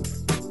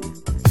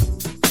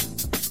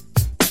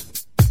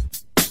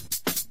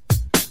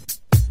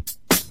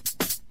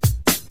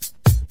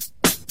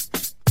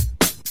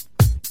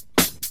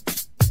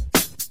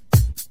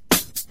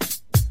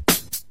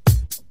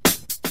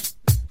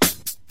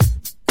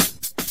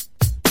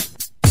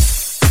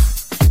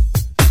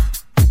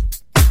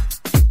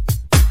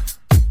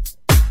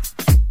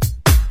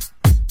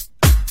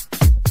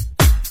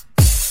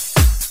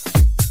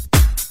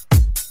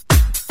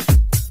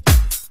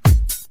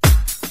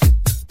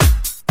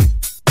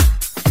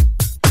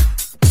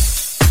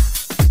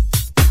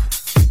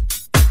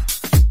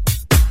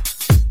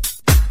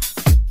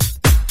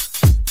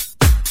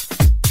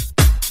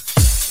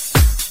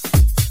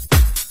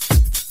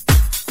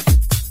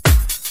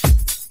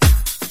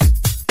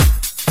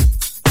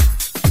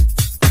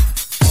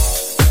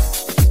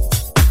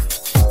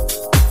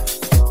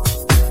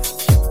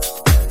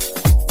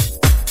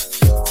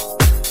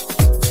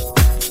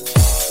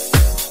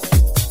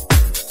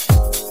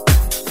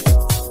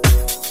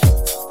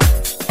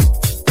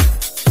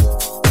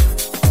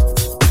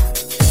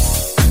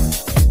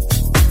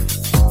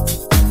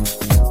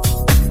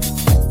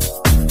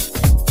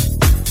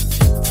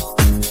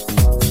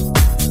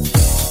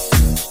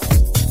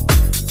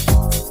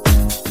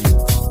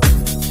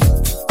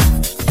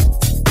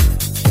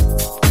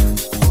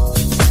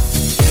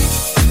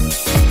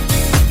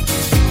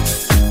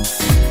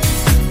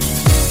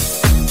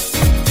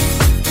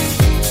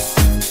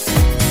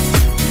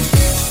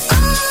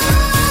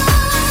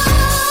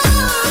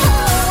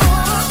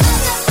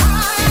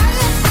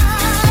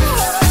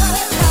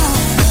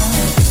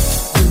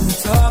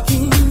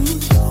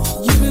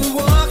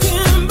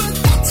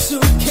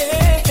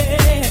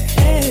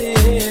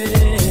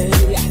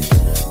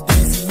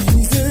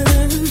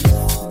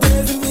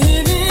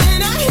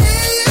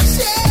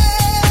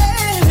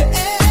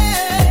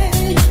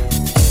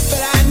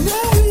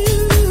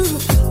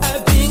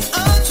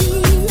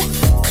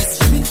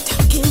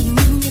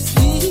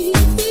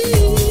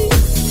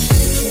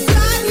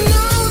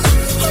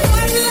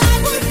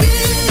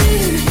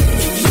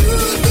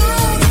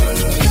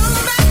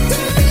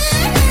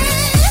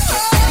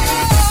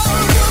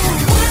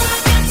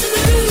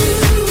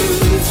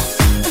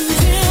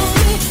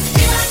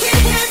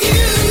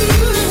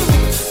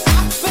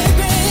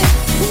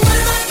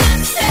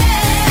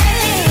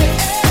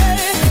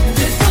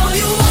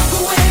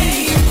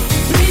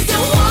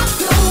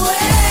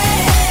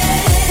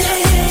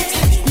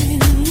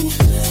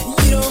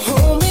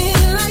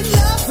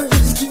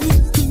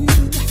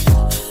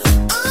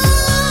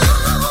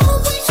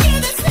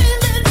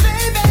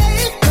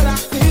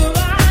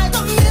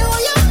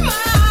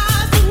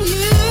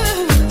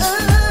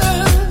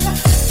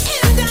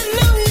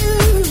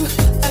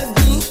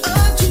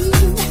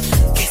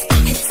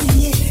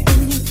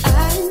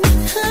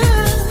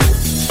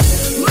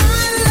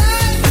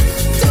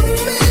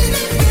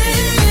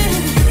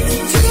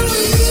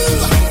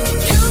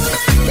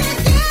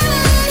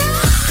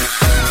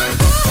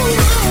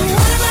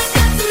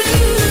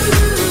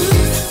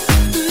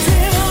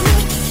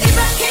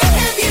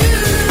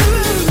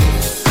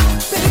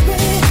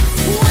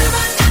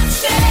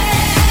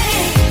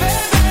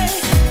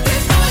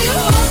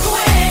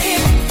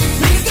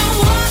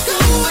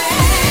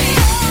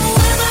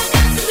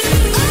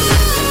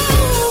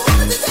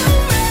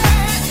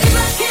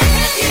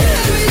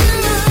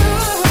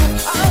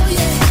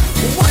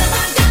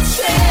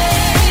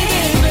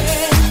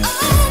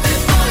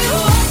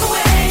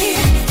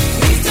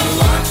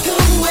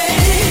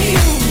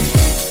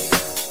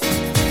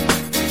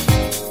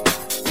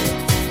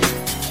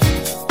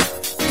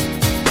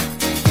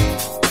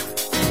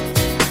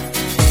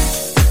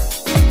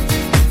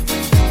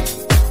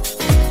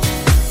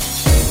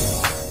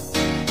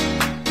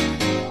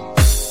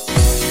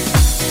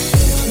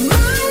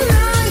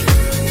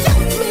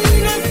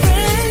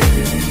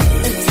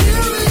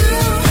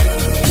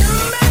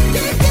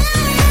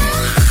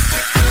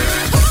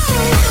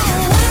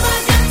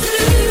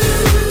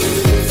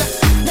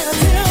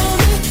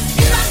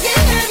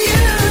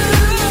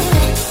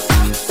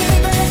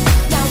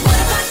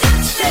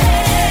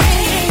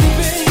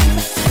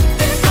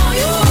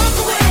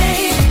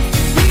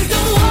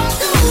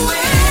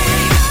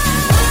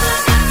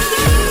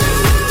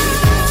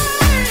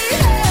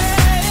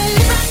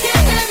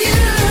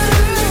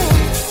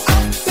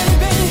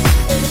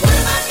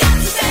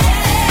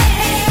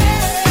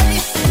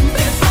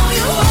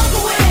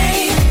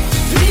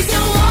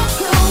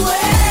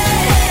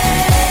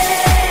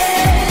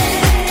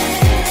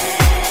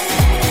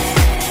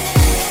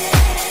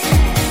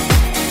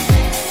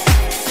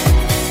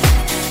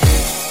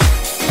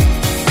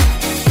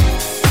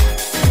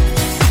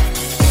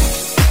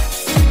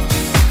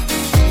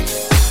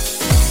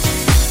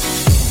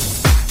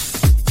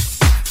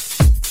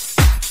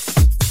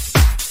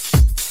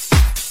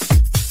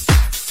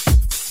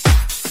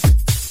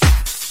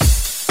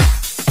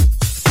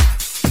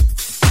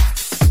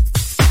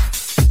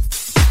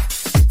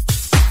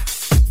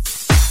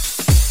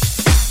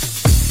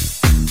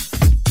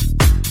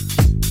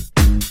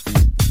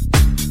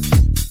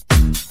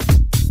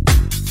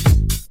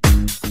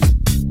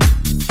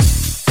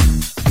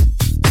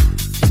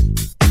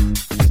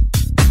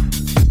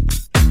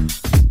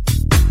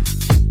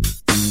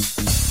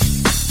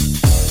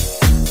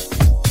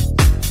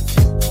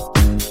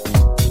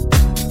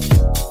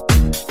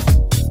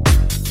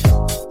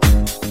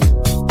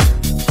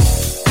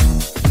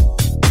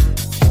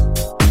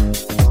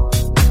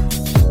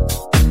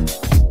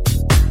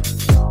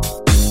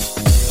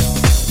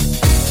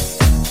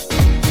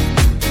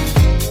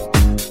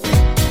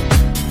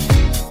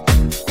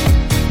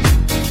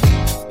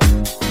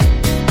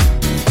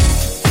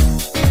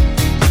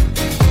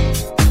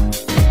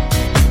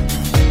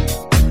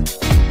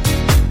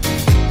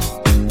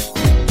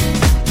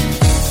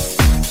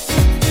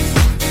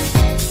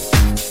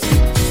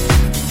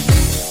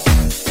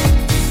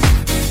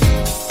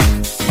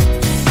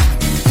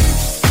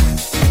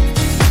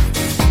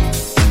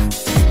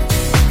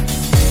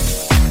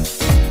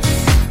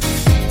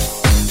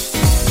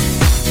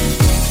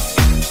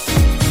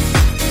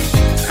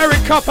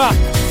 Kupper.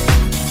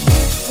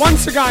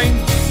 Once again.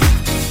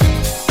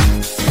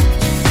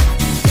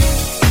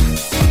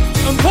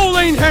 And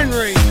Pauline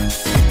Henry.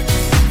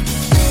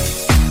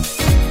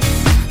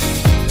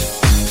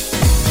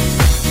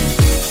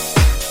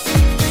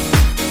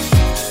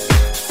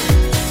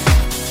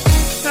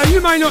 Now you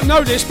may not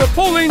know this, but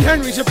Pauline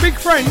Henry's a big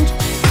friend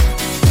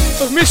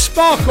of Miss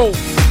Sparkle.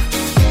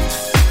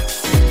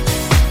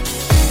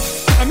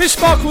 And Miss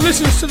Sparkle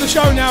listens to the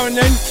show now and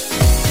then.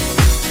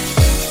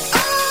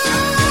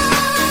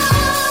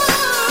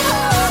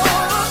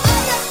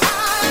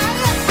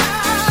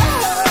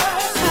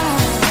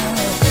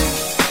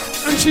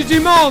 And she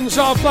demands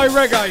that I play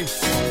reggae.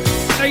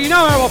 Now you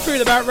know how I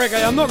feel about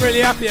reggae, I'm not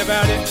really happy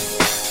about it.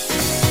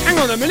 Hang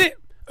on a minute,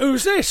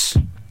 who's this?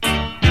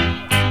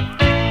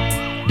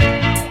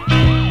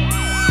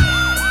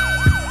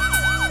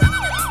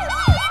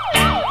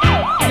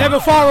 Never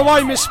far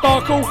away, Miss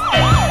Sparkle.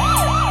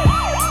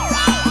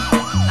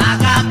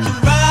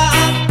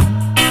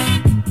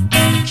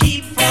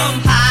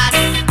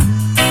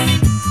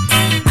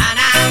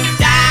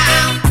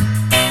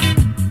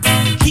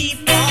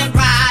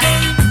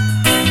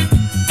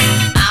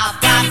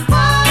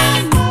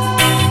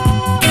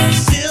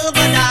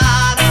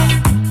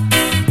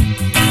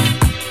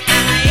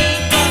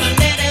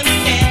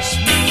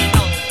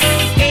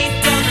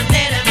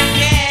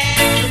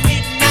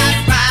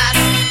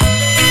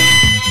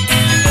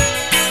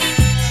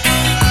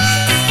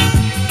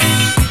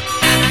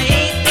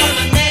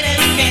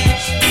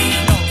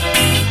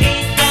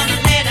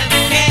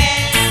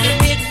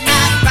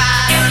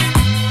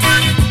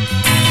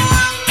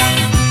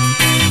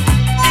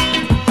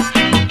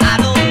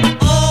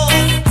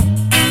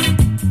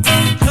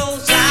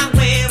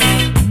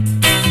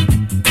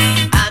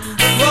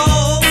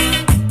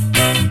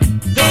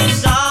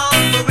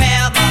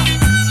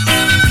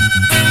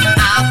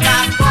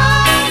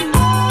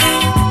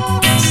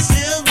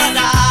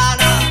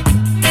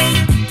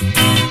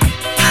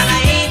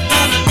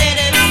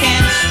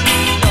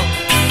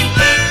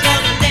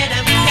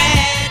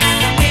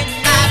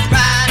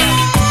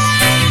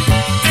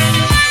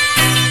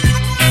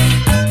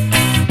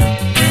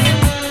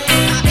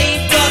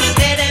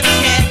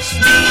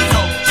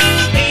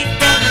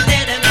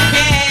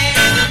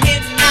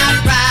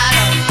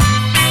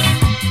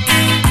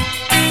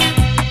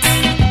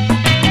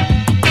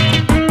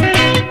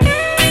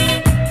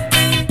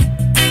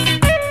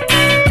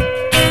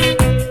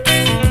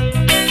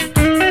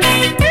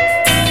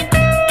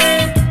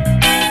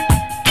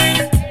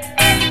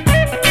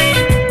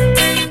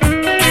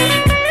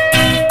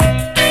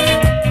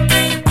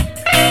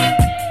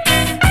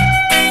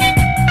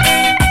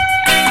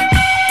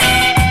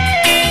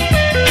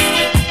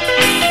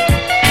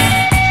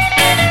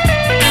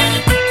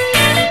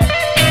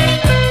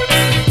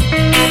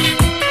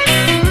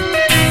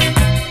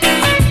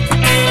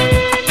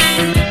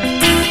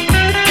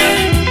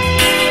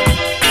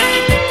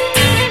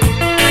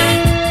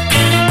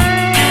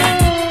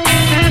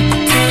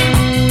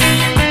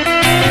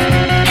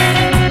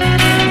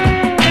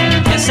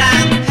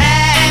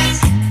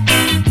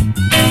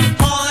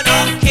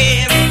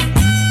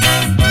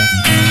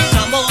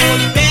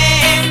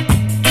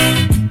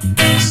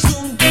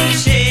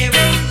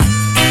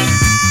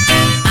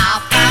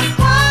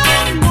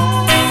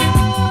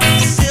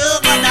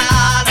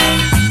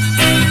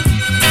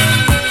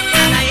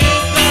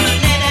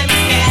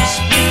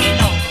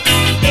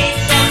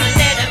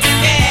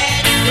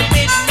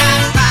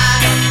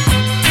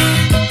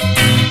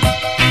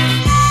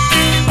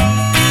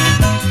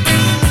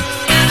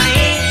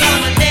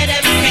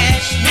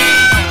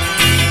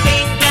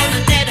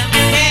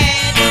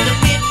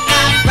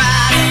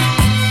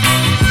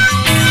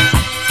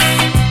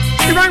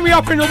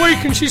 In a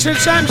week and she said,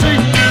 Samsy,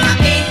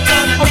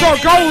 I've got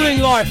a goal in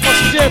life. I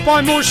said, yeah,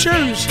 buy more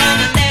shoes. She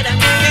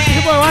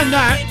said, well, and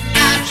that.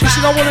 She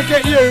said, I want to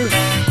get you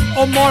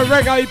on my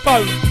reggae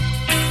boat.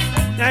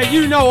 Now,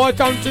 you know I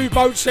don't do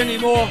boats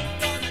anymore,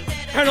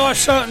 and I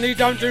certainly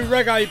don't do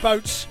reggae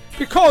boats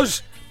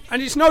because,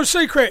 and it's no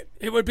secret,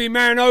 it would be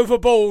man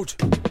overboard.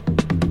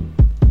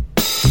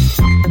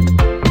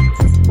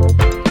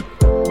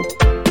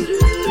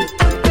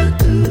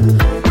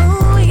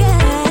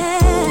 Yeah.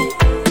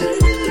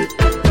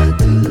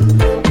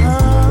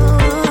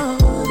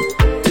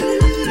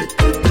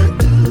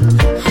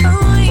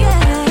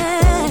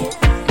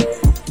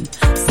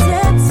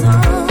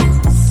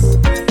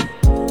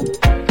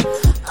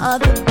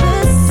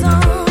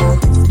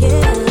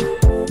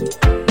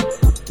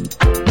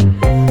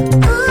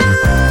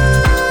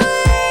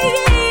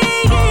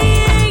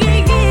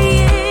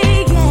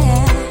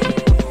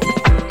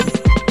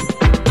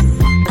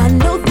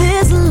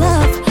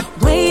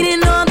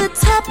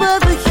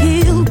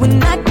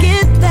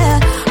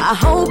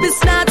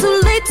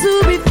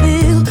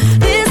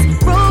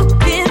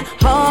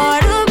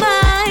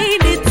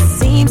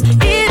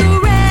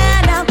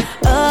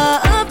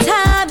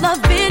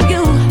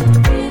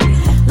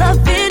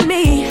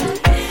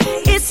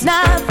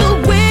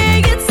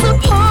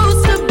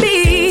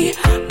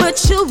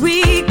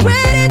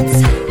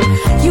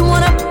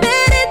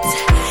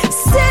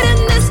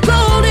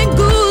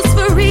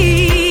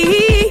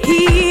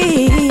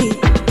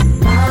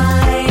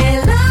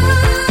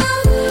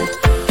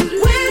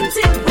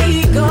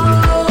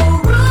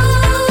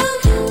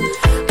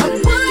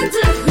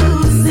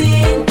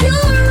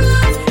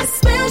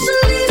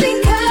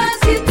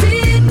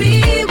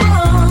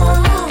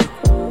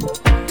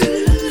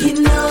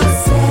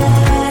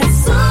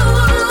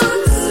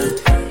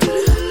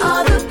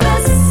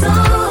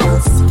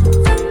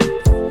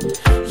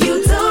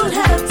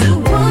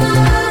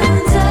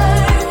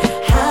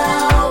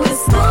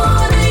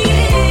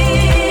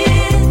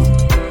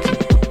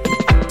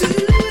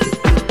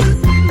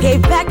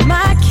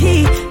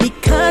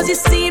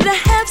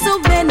 so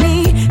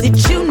many. Did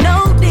you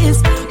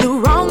notice the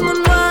wrong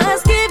one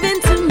was given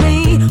to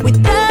me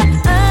with the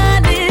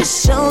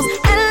initials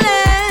and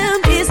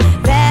lamb? Is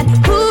that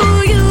who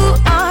you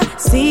are?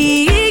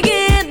 Seeing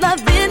it,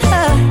 loving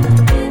her,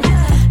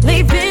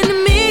 leaving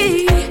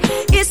me.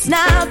 It's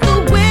not the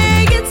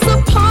way it's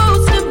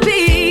supposed to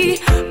be,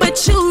 but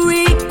you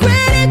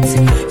regret it.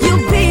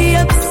 You'll be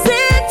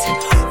upset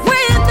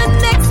when the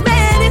next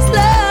man is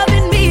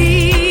loving me.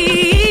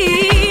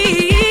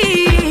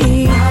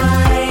 My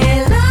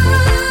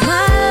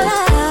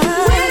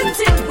love, where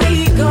did we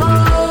go?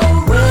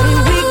 Where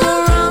did we go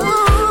wrong?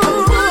 I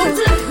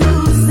wonder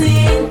who's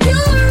in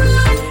your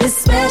right,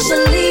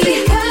 especially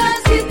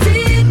because you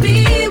did me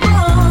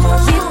wrong.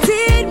 You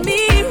did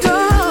me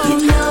wrong. You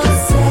know,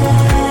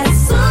 sad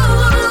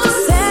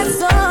songs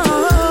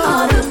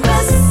are the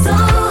best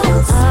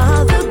songs.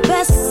 Are the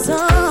best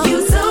songs. You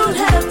don't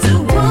have to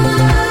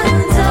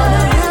wonder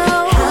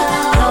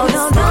how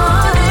it's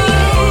gonna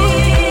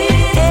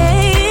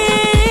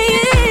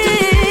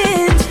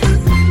end.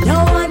 No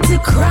one to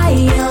cry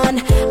on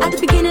at the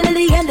beginning and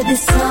the end of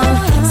this song.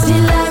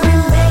 Still I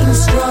remain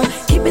strong,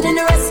 keeping in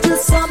the rest till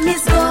some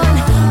is gone.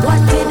 What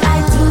did I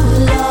do,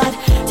 Lord,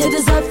 to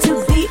deserve to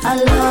be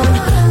alone?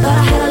 Thought I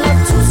had a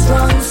love too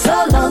strong, so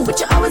long, but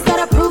you always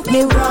gotta prove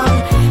me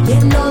wrong. You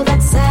know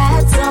that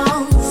sad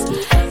songs,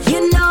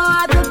 you know,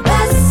 are the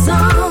best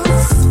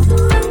songs,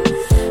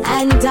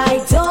 and I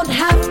don't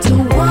have to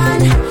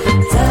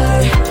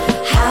wonder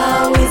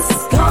how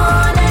it's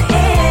gonna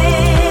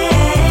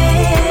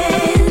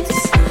end.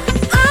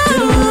 Oh,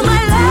 my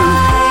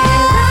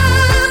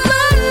love,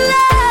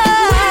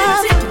 where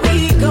did we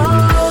go?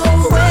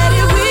 Where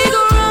did we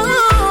go wrong?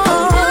 I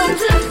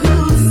wonder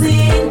who's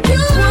in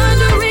your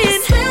wondering.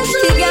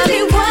 You got me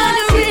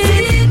wondering. You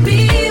did me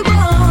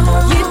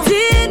wrong. You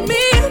did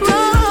me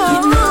wrong.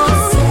 You know,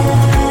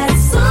 sad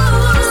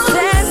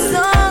songs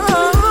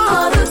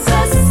are the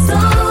best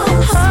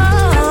songs.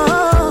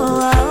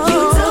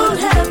 You don't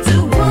have to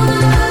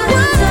wonder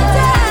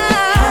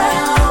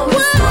how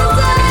it's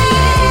gonna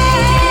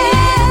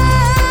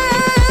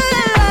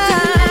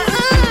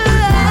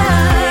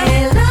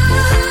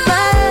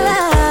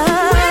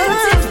where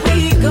did we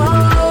go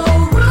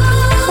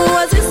wrong?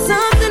 Was it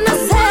something I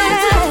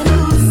said?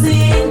 Who's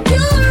in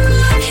your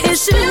right? Is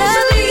she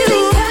loving you?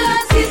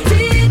 Because you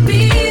did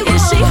me wrong.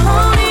 Is she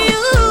holding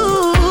you,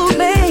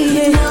 baby?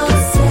 You know,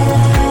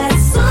 sad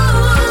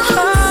songs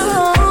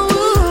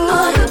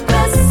are the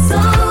best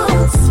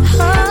songs.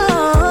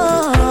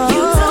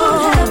 You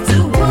don't have to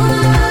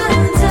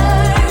wonder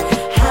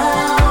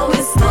how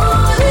it's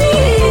gonna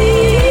end.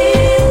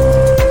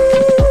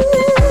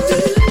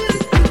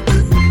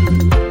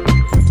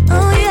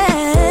 Oh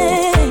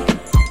yeah.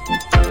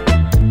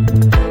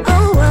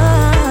 Oh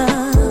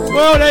wow.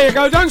 Well, there you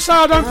go. Don't say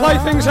I don't play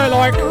things I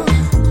like.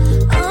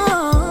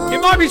 It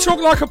might be talk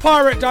like a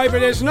pirate day, but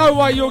there's no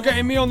way you're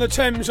getting me on the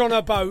Thames on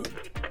a boat.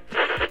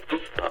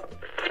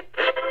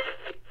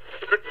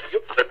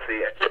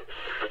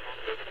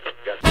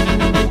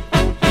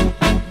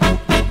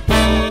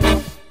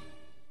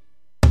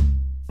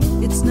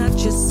 It's not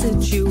your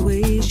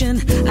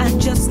situation. I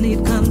just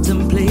need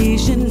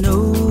contemplation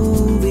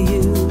over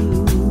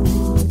you.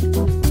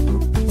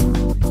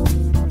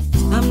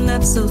 I'm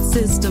not so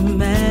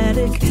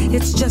systematic.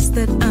 It's just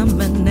that I'm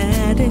an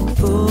addict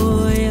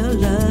for your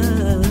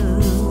love.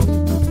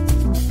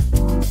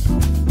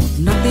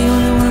 Not the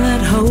only one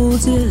that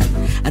holds it.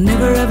 I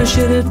never ever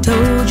should have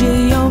told you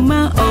you're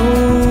my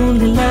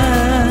only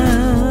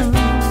love.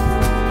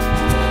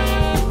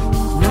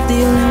 Not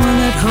the only one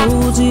that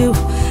holds you.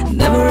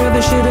 Never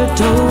ever should have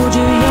told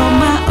you you're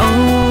my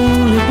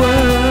only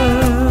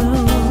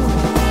world.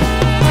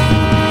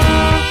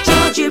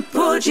 Georgy,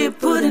 porgy,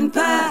 pudding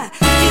pie.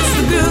 It's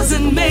the girls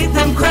that made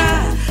them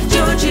cry.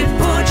 Georgy,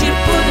 porgy,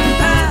 pudding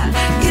pie.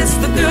 Kiss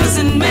the girls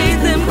and made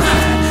them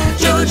cry.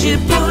 Georgy,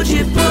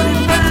 porgy,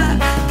 pudding pie.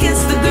 Kiss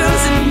the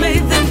girls and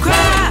made them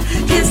cry.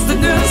 Kiss the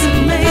girls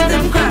and made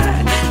them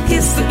cry.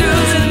 Kiss the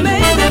girls and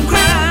made them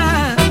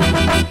cry.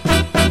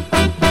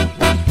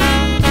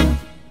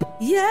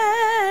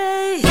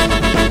 Yay!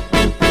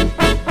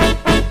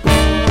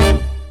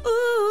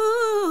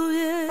 Ooh,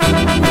 yeah.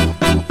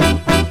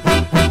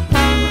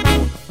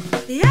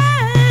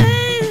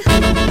 Yay!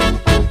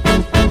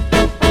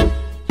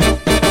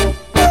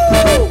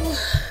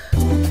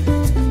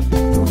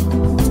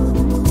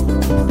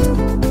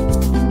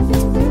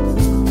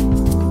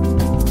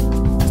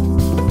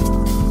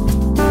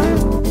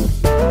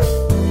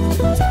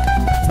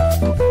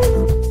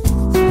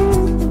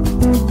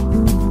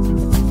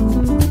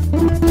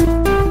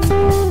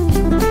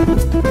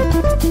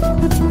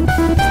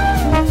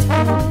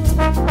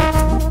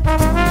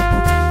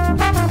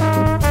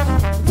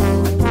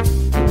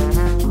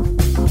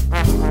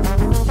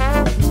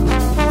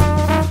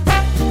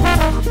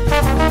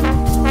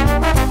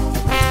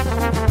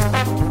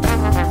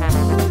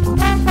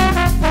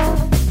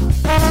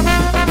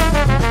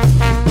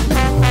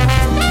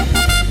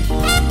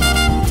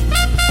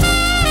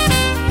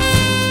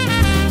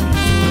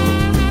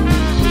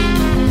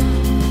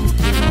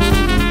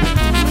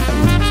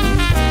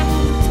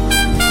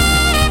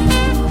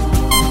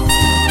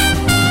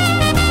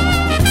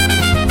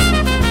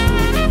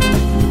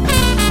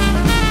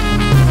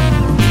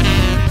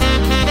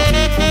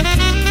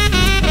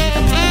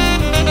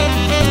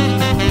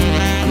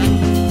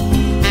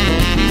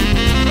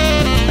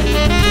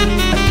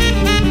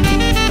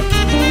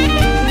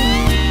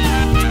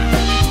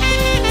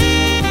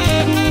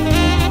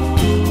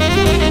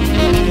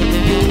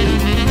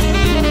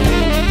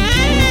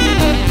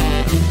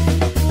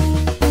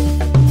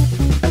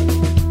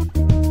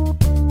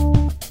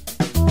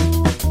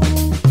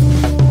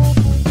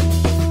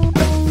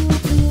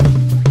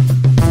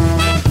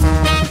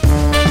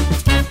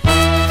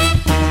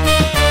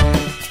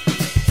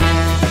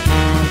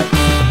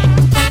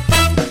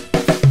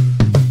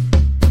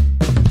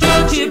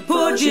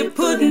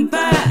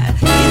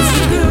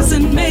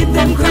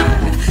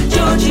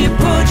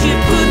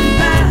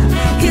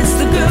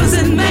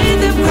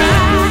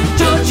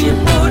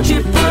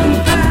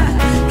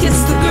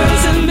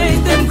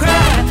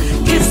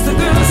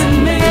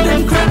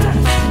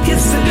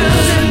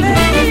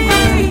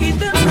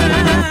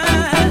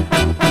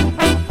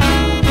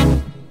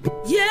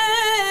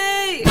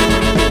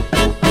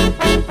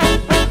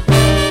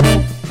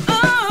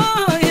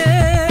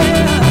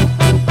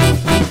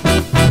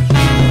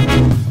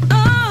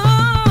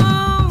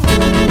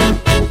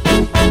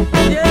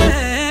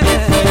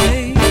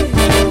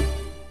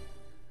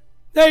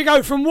 you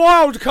go, from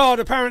Wildcard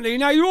apparently.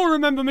 Now you all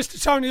remember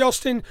Mr. Tony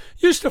Austin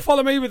used to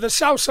follow me with the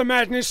salsa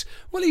madness.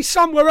 Well, he's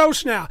somewhere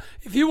else now.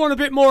 If you want a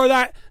bit more of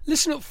that,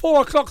 listen at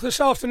 4 o'clock this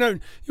afternoon.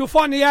 You'll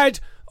find the ad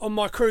on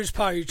my cruise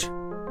page.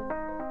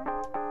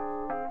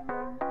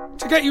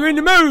 To get you in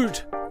the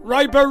mood,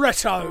 Ray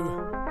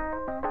Barreto.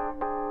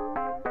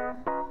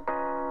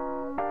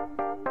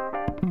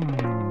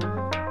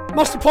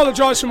 Must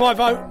apologise for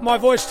my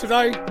voice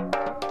today.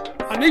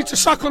 I need to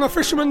suck on a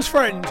fisherman's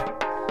friend.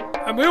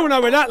 And we all know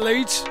where that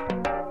leads.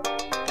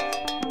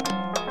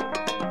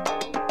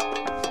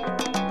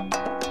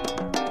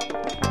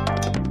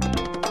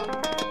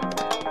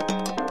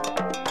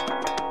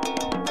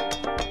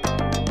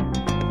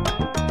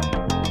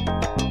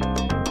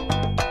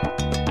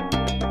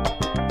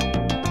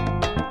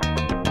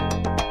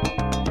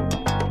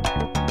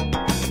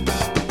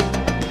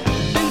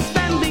 Been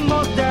spending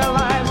most their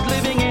lives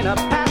living in a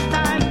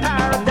pastime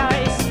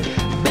paradise.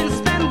 Been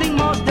spending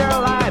most their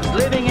lives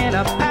living in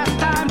a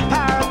pastime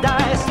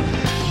paradise.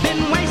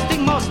 Been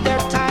wasting most their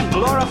time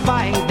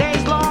glorifying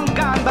days long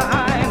gone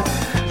behind.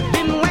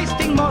 Been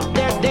wasting most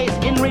their days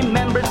in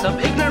remembrance of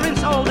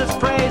ignorance oldest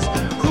praise.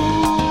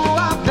 Who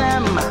of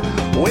them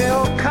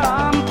will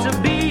come to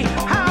be?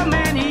 How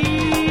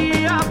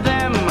many of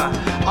them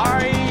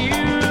are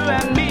you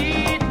and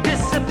me?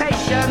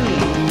 Dissipation,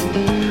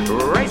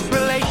 race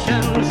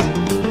relations,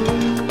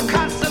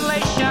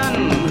 consolation,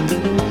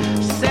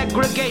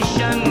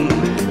 segregation,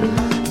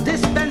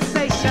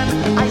 dispensation,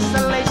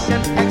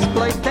 isolation,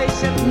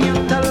 exploitation,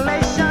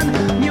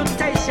 mutilation,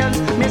 mutations,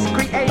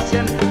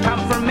 miscreation,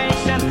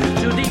 confirmation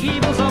to the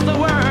evils of the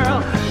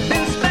world.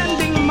 Been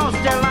spending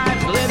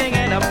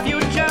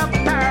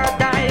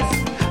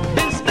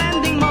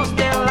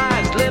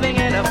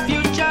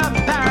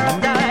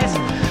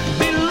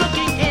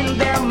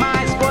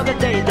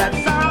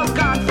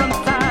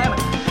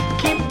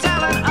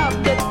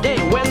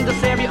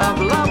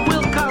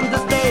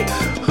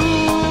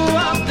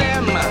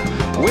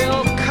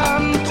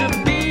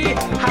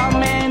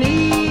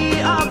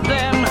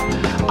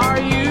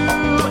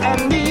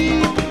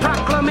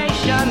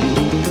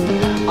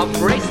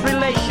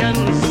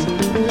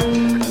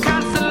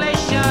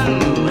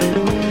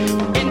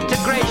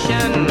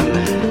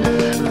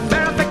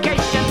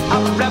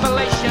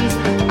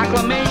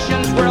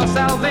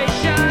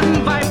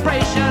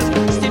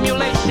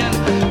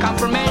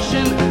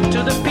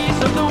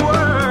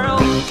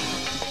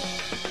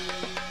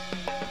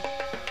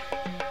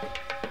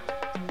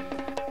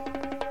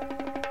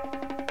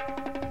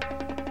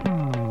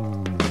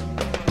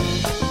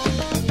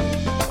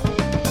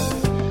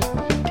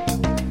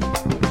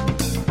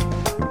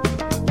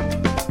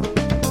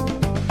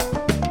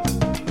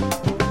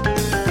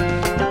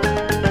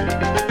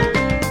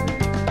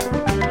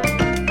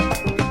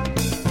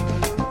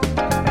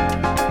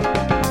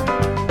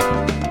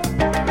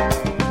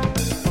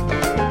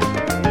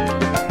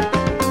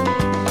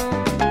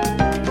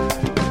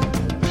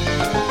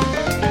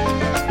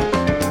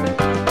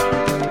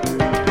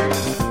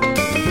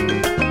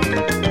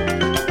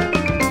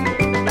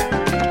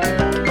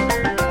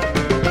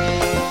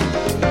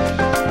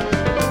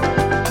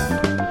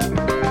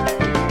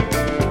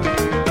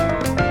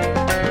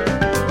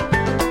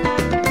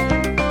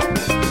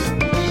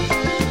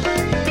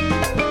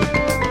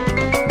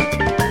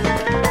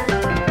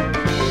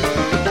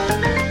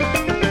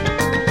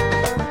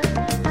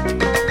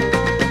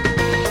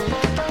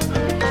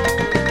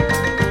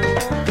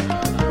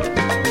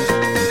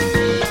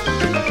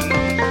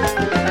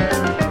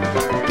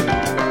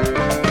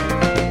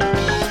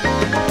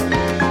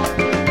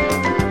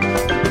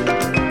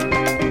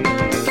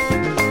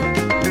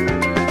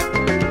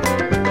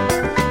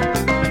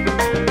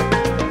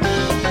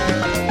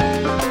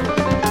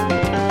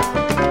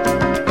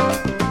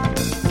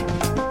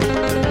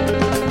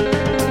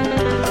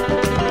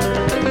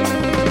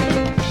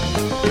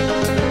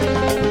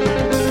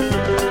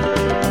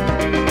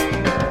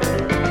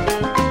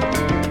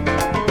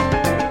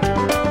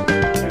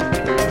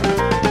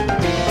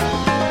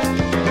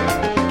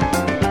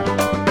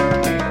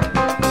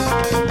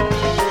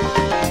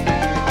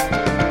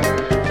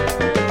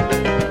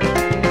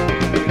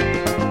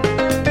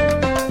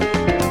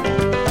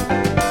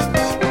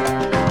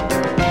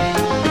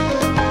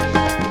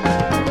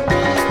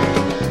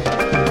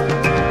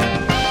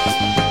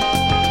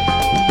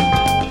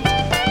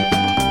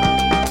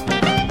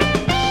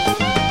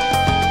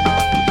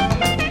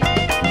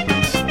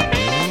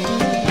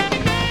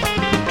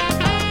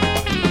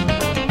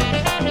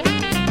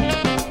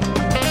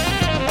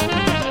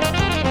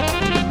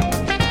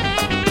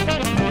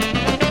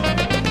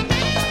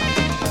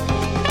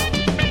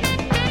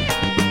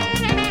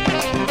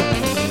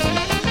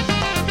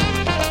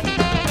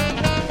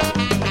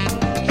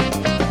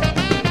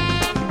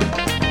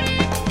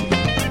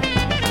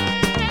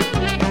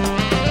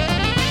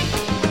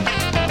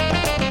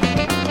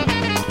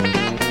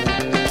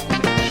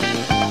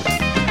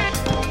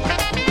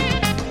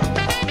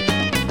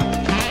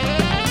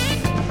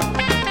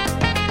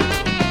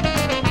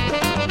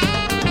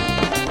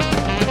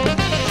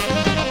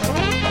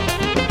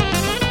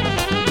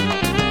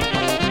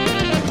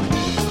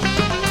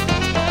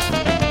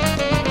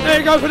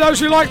go for those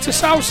who like to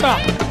salsa.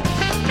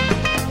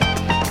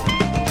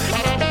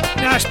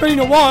 Now, it's been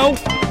a while.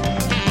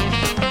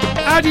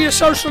 How do you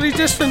socially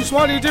distance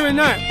while you're doing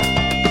that?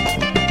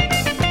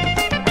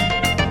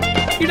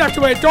 You'd have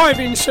to wear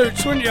diving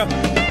suits, wouldn't you?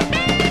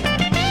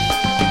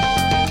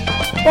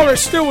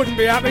 Boris still wouldn't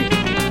be happy.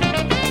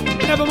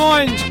 Never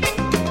mind.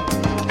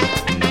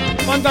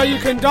 One day you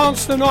can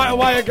dance the night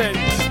away again.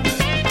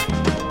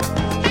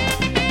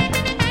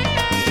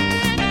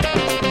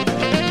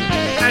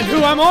 And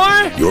who am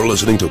I? You're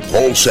listening to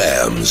Paul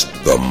Sam's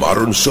The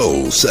Modern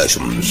Soul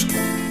Sessions.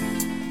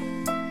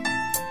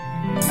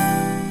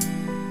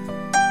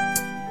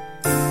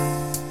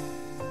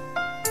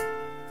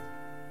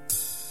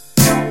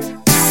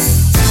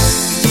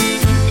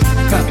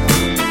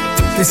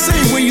 They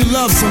say when you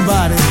love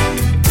somebody,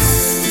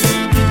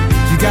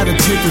 you gotta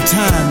take your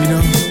time, you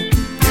know.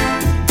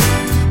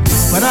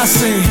 But I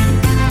say,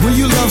 when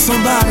you love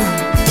somebody,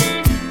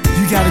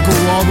 you gotta go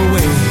all the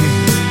way,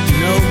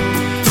 you know.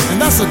 And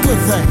that's a good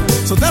thing.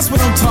 So that's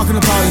what I'm talking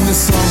about in this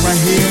song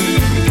right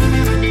here.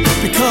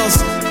 Because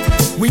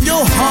when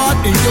your heart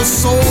and your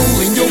soul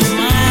and your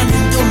mind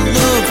and your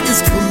love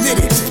is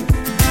committed,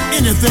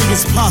 anything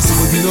is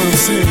possible, you know what I'm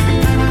saying?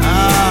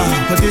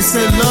 But they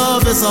say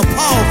love is a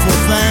powerful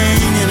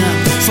thing, and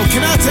so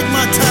can I take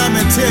my time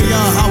and tell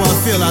y'all how I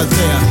feel out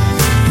there?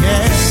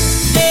 Yeah.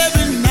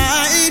 Every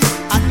night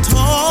I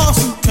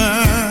toss and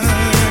turn.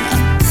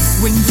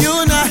 When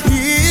you're not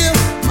here,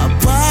 my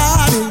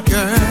body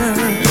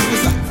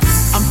yearns.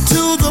 I'm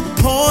to the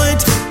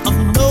point of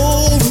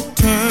no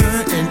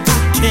return, and I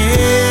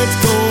can't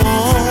go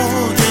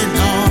on and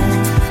on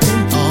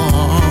and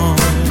on.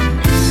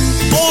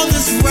 On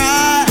this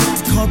ride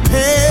called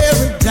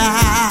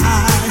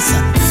paradise,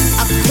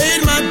 I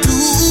paid my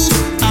dues,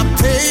 I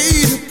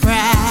paid the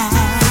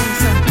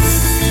price.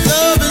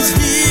 Love is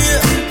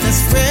here,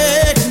 let's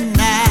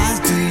recognize.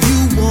 Do you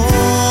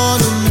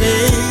wanna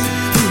make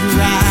it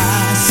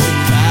right? So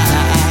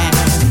right,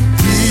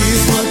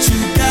 here's what you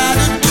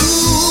gotta do.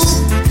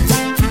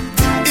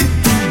 If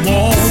you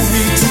want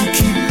me to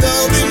keep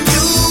loving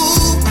you,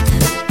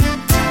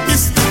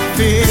 it's not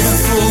fair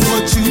for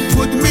what you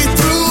put me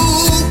through.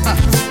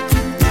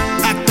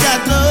 I got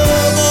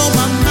love on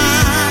my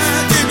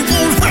mind, it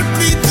won't hurt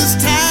me this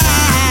time.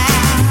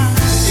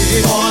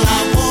 All I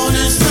want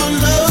is your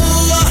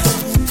love,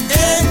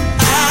 and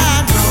I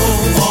know.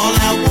 All I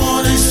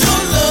want is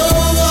your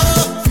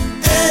love,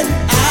 and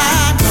I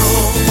know.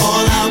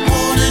 All I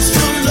want is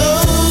your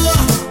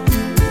love,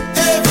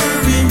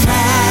 every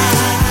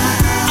night.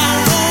 I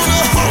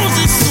wanna hold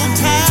you so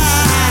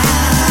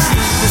tight.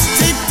 Let's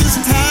take this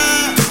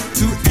time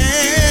to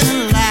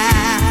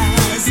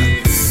analyze.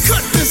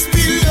 Could this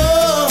be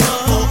love,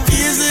 or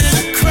is it a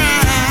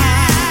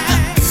crime?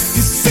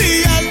 You see,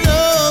 I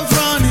love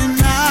running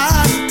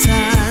out of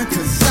time,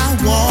 'cause I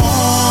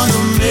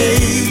wanna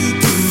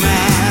make you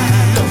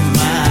mine.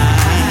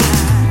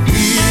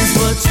 Here's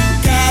what you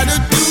gotta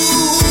do.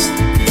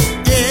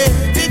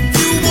 Yeah, if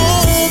you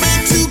want me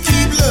to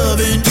keep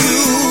loving you,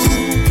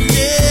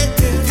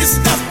 yeah, it's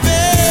not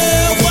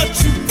fair what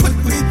you put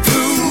me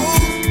through.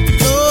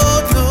 No,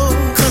 no,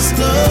 'cause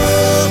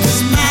love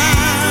is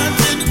mine,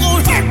 and it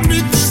won't hurt me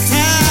this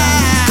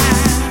time.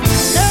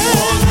 Yeah.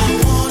 All I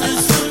want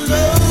is your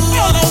love.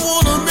 All I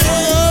wanna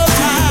make love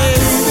to you,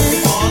 baby.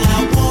 All I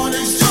want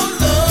is your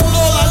love.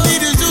 All I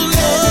need is your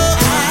love.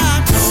 I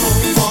know.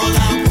 All I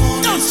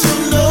want is your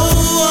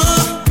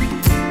love,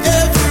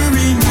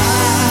 every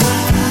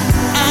night.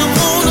 I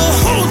wanna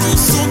hold you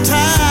so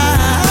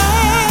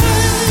tight.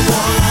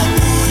 All I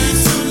want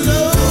is your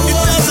love. It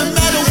doesn't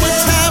matter what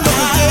time of the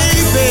day,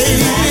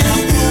 baby.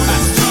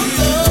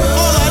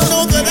 All I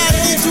know that I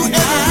need you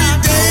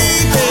every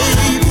day, baby.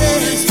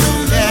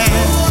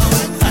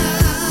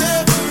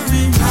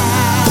 Every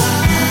night,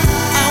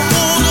 I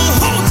wanna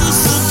hold you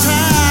so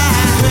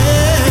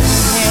tight.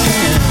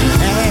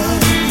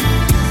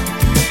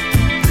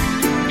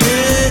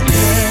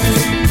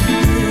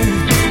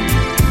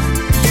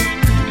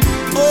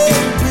 Oh,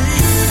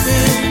 baby,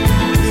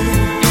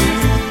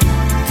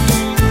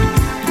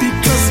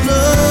 because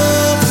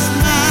love is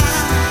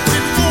mine,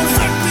 it won't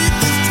hurt me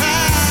this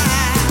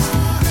time.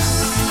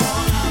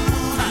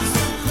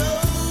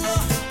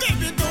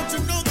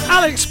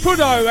 Alex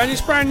Puddo, and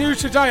it's brand new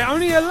today.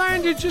 Only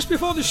landed just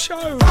before the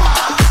show.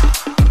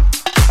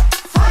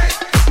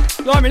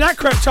 Blimey, that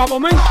crept up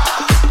on me.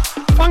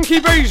 Funky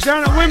Bees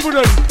down at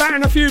Wimbledon,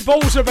 batting a few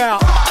balls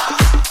about.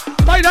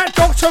 Play that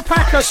Dr.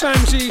 Packer,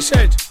 Samsy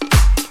said.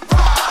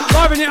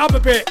 Liven it up a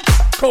bit.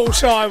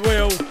 Course I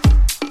will.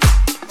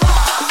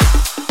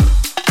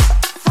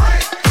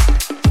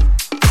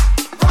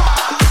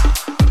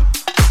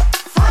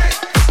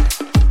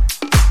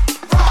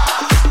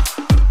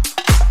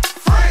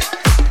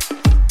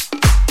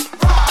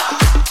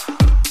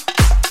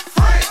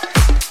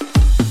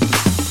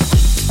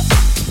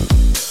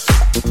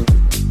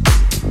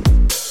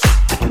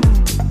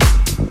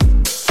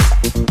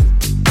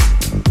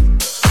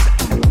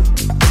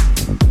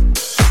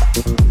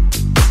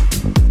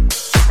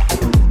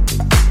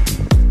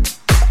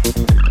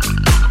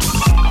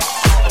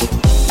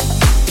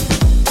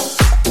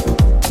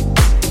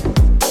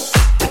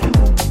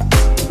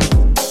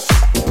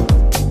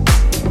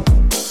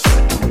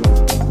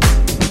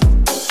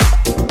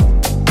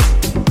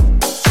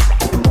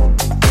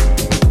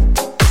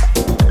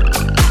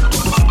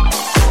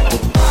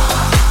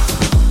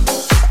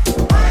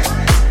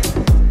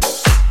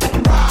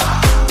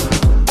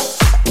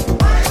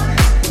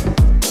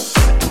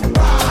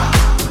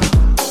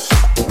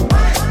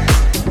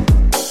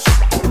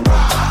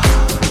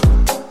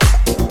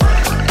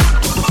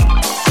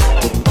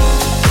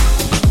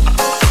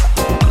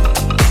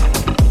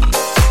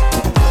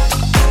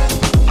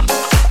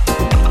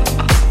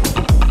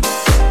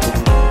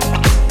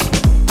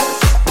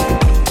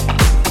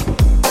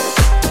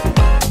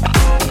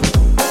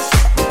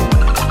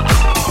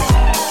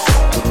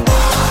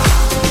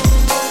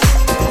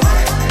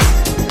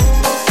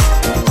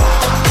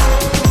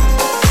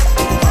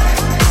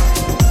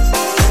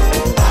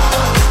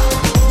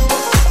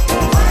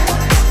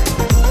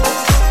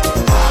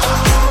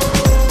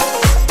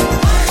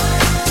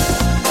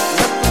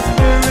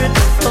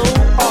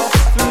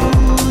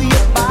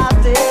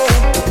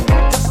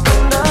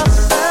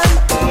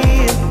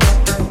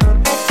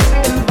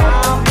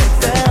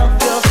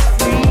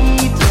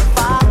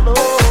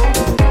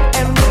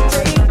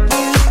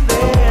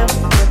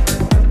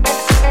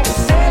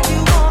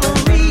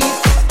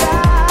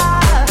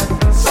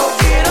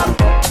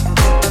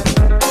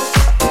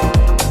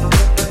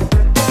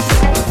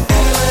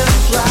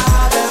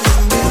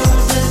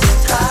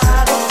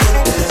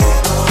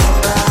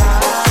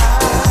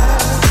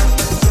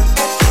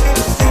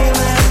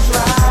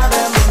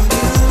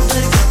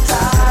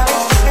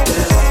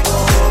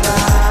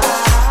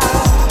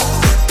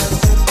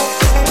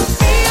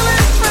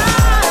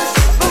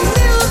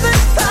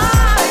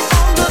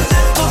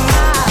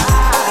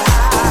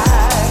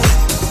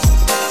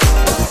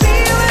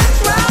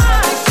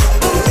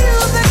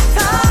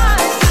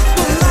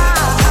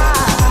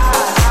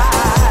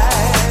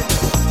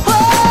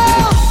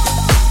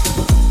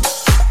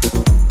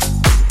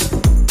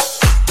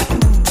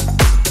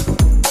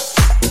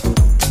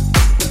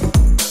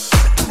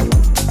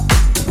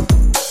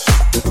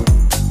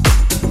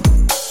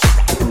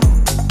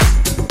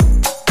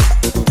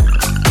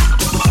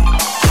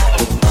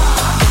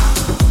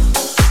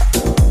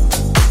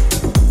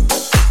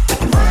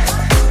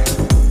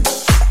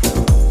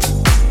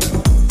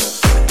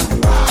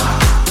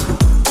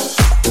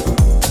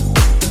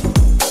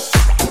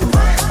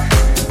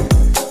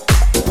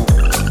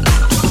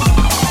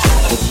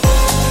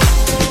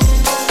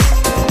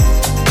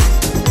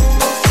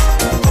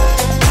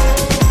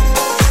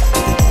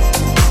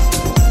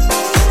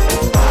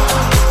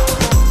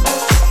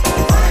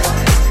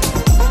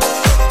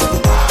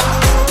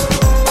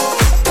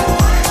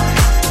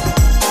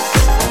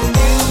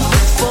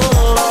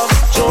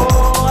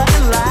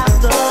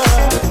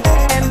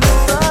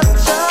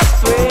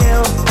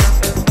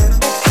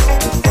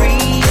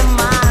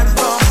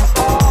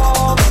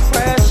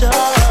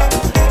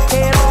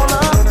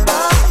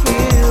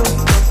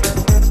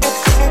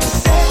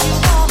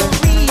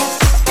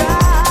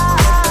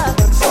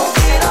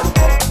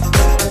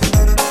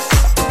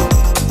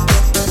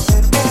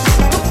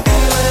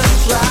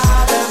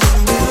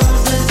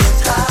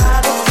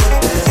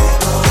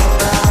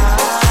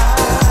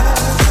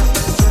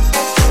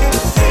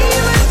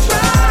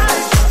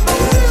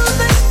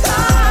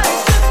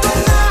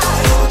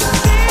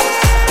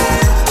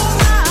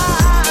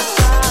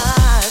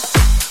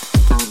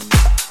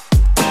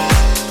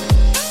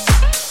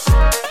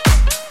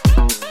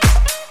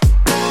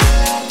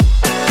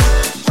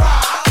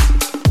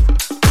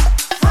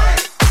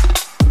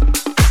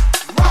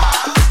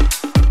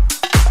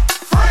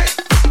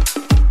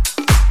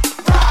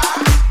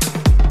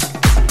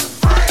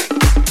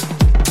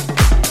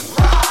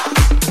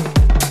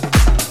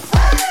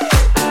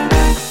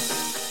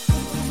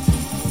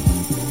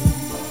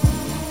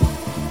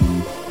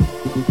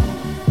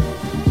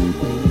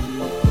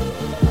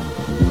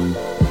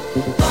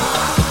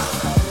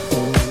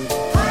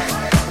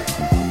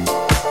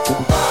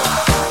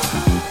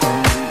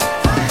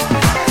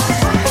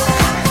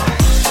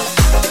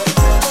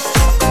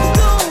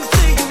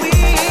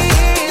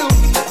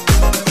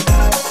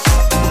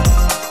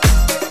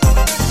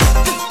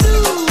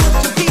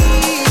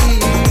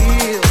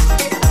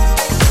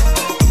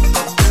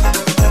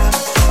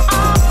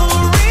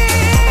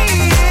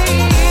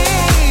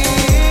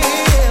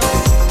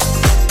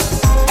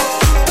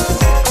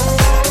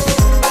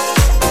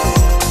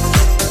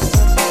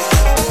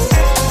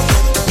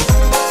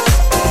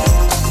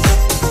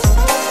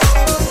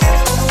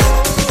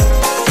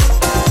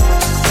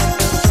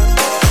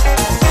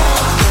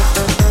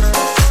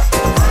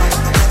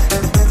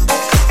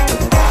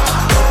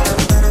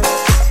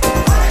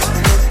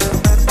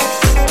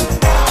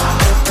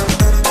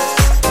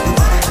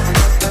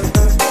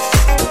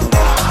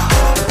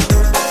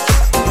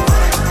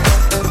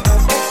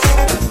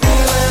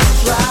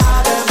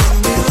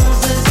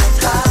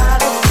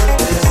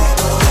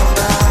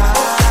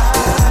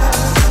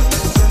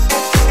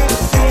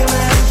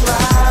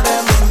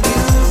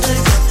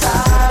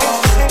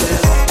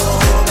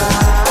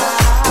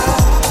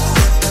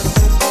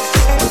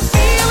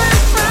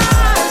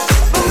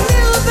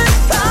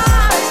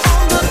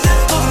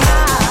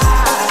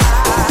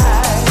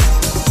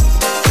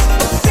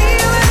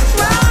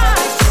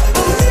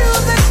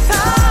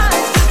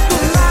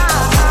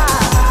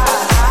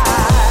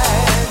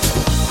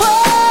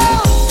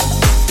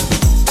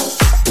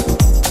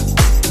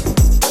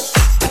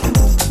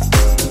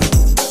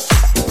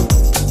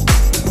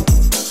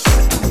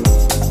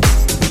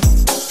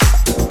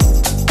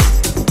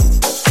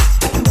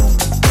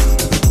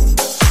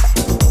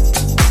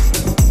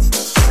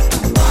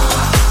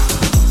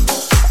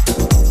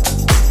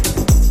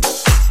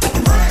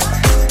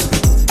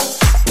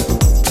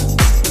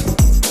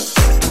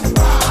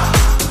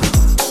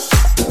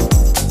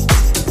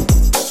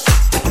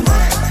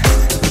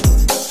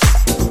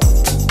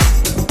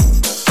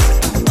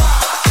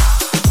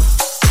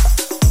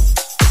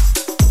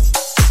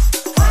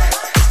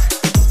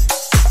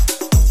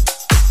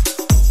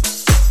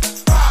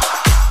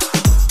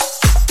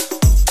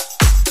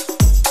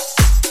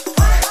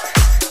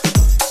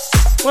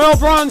 Well,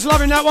 Brian's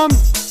loving that one.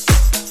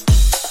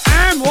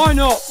 And why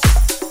not?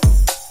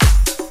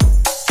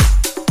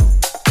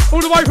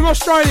 All the way from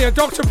Australia,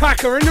 Dr.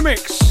 Packer in the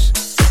mix.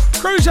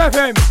 Cruise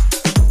FM.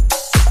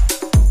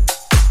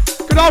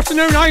 Good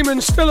afternoon,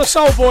 Eamon, still a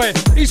soul boy.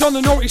 He's on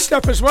the naughty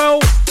step as well.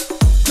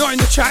 Not in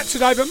the chat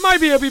today, but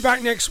maybe he'll be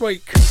back next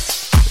week.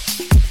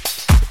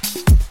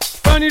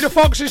 Bernie the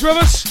Fox is with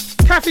us.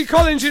 Kathy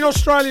Collins in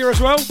Australia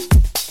as well.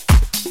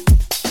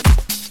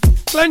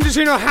 Glenda's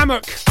in her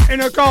hammock in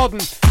her garden,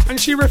 and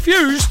she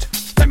refused,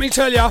 let me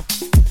tell you,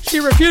 she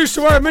refused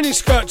to wear a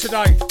miniskirt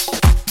today.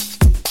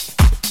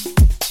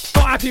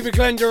 Not happy with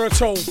Glenda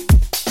at all.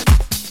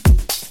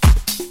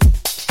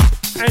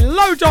 And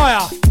Low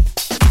Dyer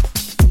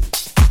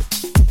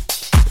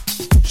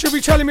should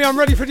be telling me I'm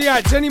ready for the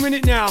ads any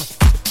minute now.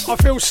 I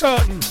feel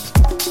certain.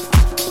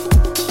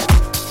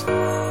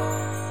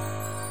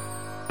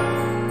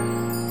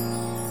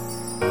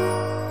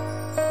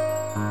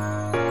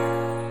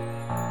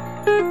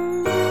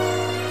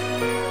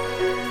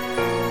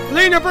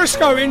 Lena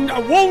Briscoe in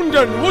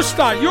Walden,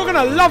 Worcester. You're going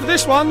to love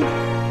this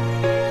one.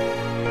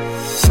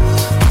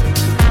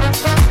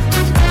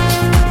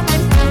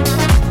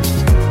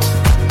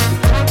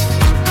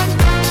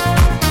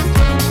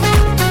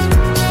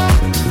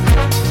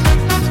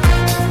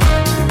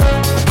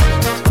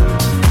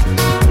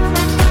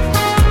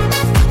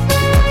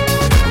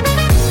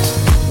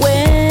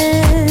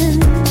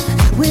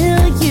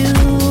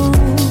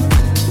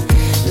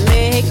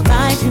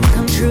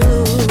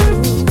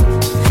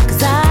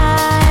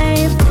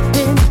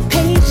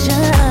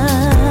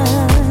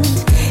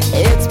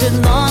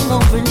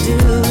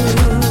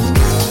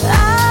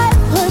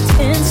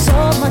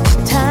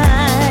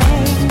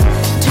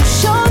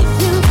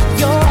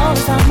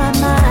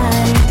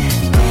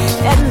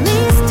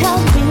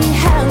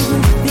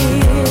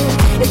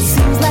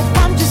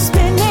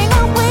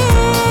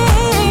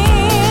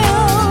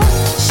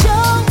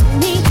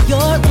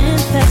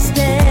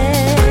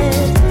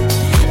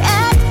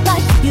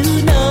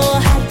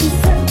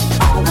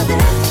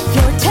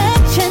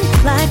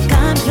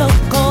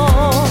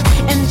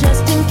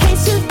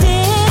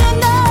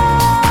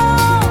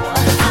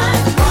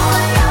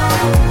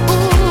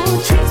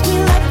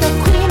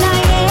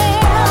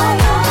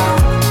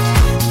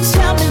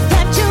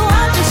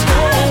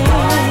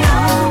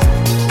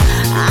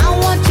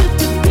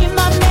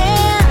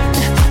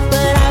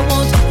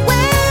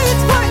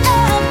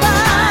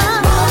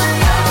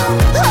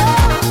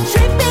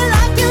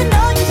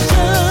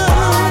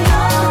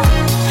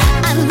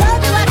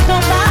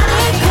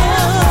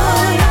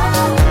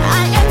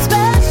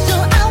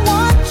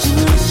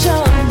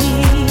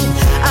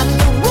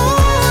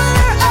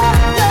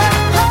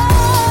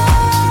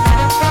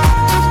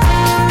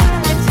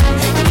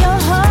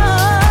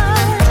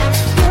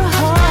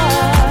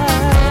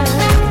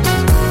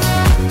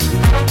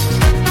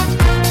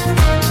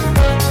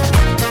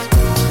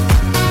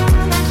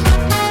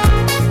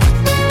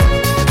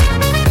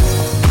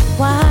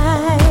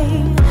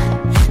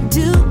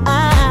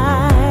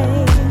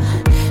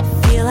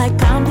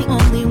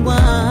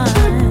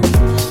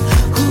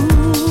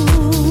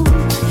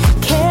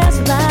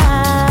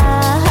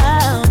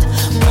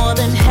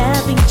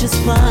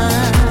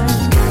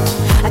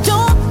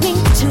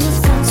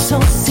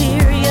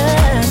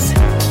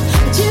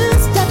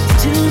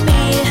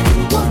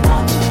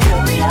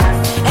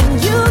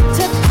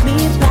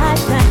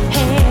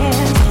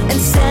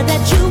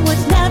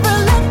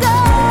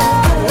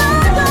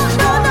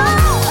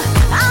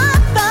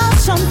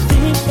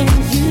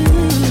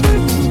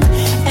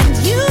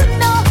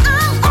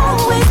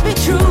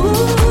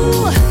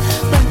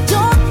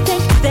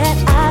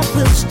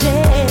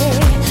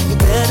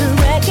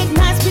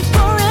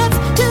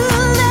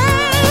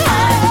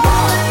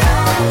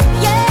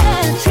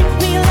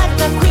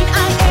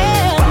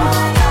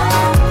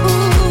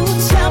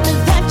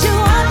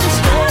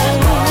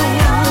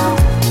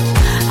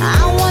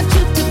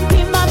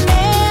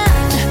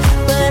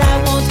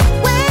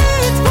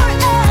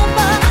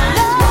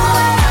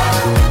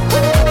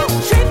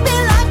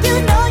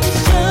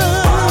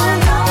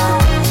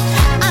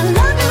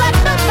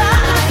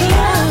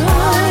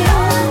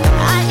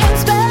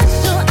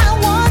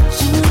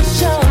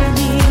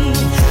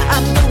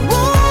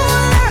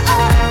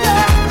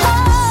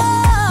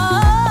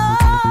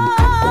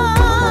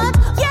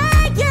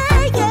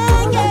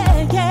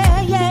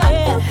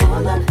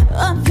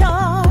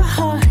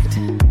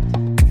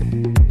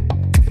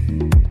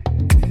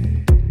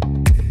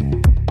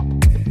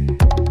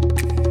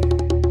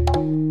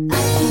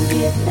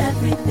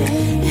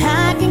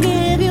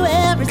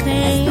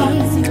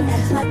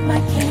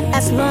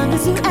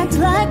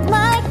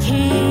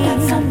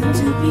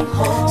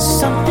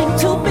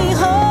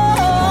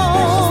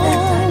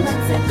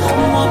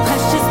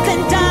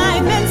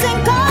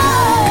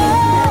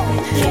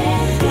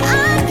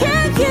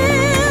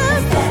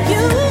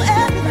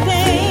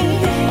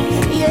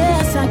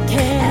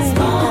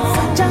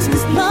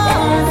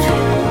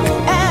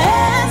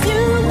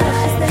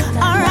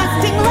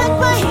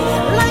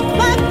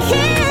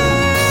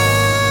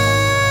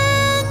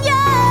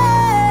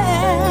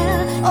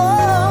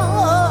 Oh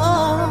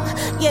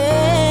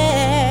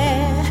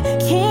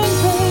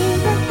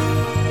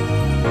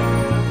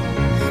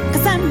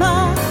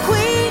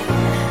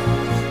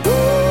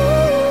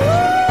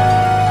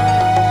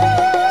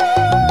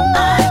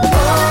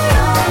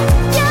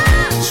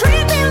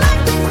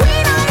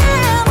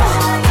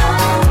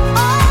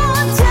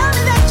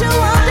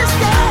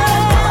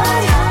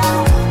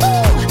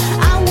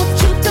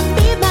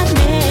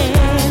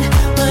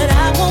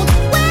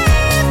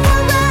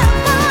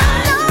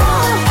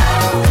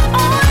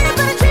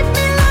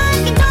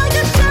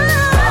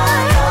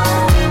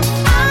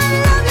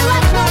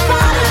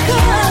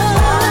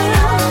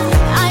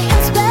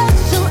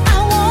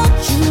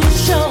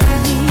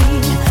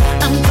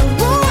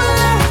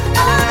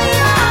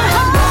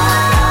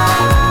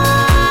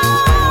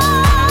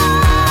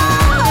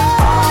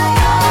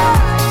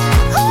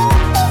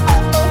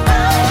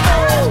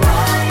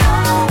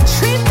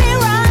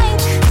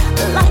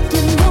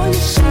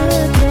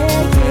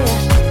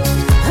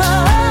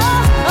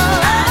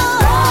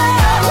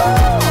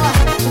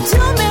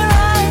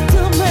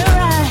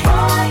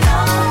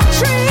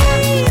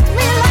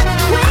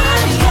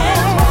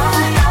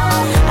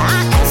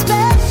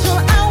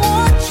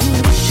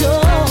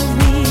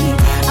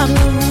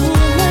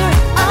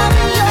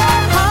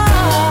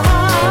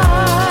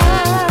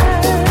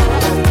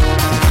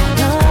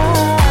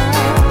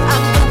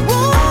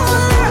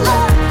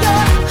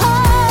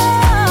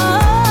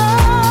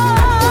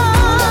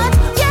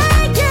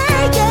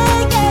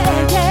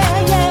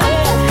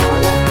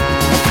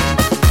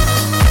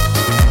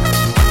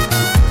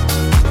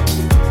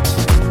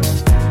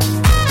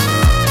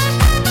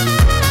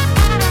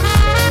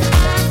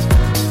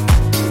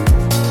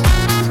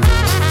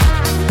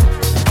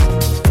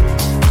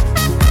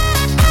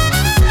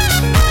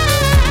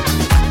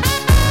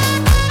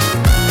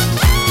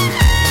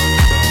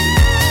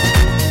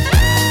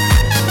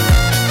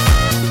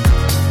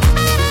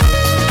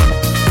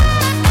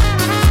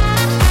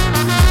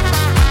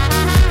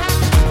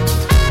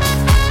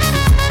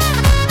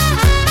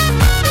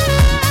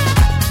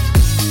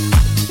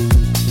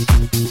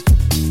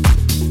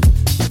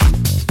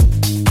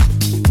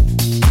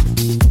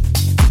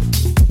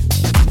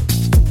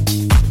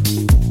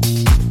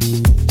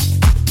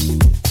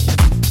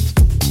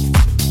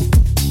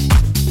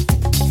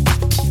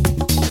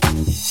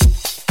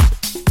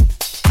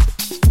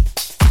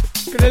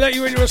let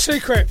you into a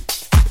secret.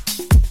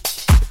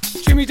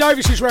 Jimmy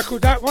Davis's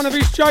record, that one of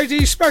his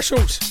JD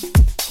specials.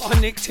 I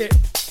nicked it.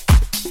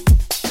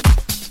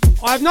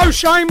 I have no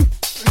shame,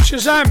 and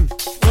Shazam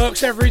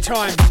works every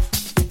time.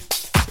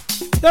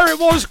 There it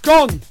was,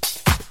 gone.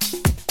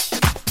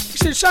 He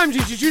said,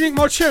 Samsy, did you nick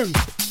my tune?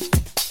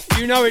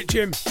 You know it,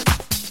 Jim.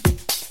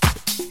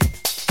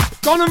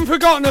 Gone and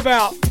forgotten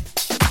about.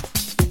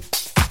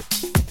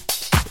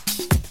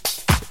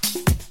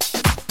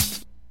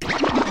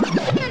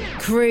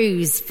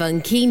 Cruise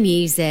funky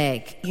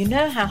music. You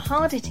know how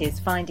hard it is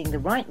finding the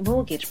right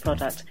mortgage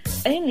product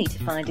only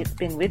to find it's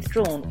been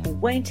withdrawn or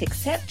won't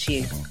accept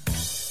you?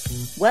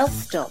 Well,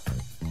 stop.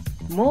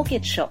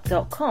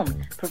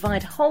 MortgageShop.com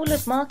provide whole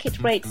of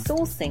market rate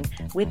sourcing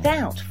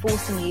without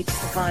forcing you to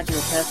provide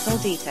your personal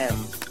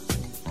details.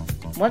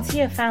 Once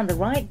you have found the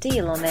right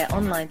deal on their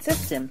online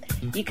system,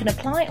 you can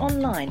apply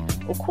online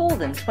or call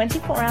them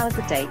 24 hours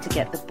a day to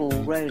get the ball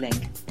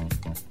rolling.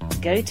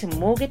 Go to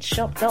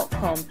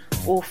MortgageShop.com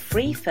or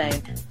free phone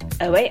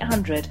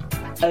 0800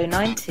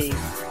 092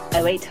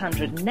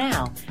 0800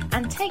 now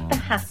and take the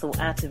hassle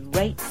out of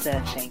rate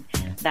searching.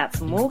 That's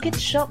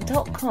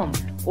MortgageShop.com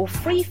or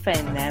free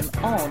phone them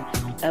on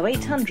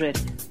 0800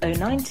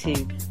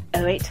 092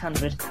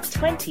 0800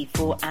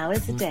 24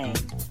 hours a day.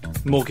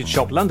 Mortgage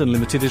Shop London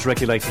Limited is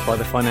regulated by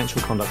the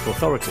Financial Conduct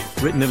Authority.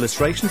 Written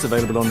illustrations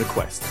available on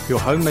request. Your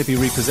home may be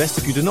repossessed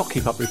if you do not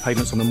keep up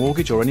repayments on the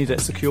mortgage or any debt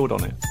secured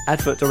on it.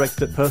 Advert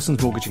directed at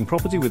persons mortgaging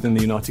property within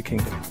the United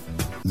Kingdom.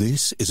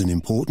 This is an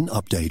important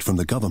update from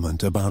the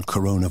government about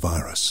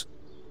coronavirus.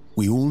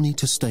 We all need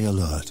to stay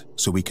alert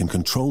so we can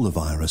control the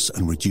virus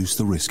and reduce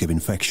the risk of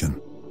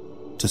infection.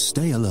 To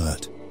stay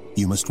alert,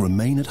 you must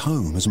remain at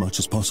home as much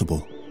as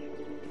possible.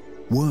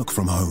 Work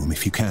from home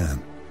if you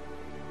can.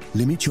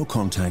 Limit your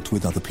contact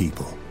with other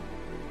people.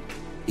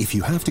 If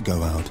you have to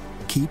go out,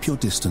 keep your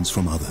distance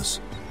from others,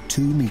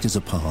 2 meters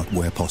apart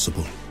where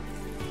possible.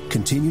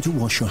 Continue to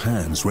wash your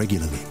hands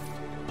regularly.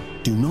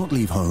 Do not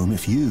leave home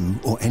if you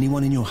or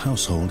anyone in your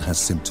household has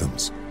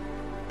symptoms.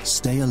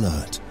 Stay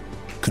alert.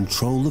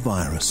 Control the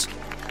virus.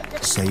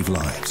 Save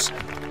lives.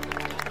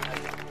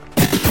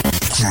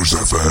 Cruise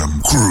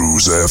FM,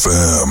 Cruise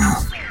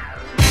FM.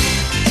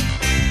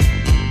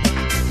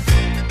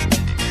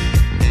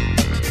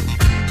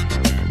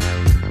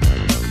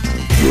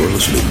 You're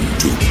listening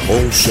to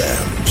Paul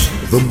Sam's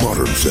The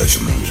Modern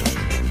Sessions.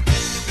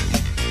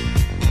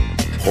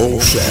 Paul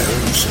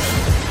Sam's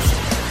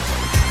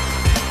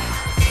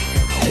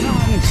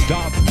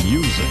Non-stop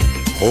music.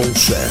 Paul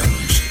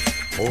Sam's.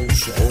 Paul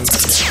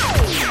Sam's.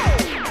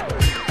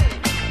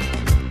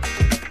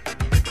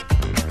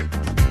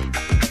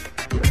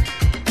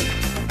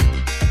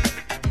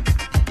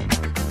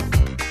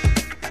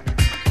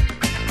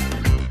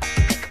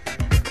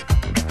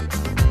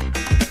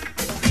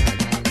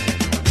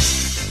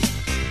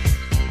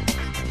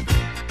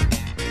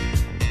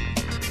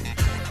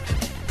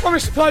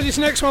 Promised to play this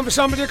next one for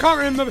somebody. I can't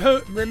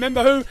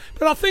remember who,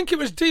 but I think it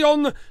was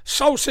Dion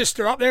Soul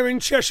Sister up there in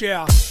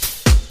Cheshire.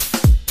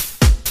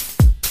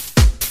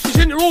 She's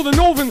into all the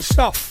northern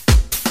stuff.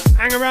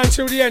 Hang around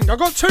till the end. I've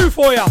got 2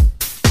 for you.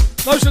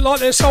 Those that like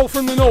their soul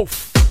from the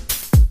north.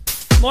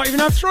 Might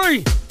even have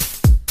 3.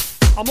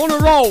 I'm on a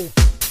roll.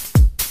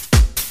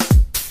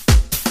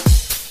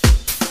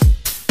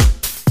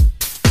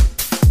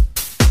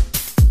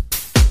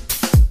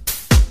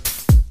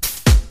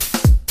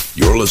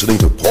 You're listening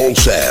to Paul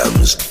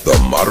Sam's The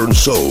Modern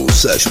Soul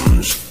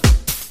Sessions.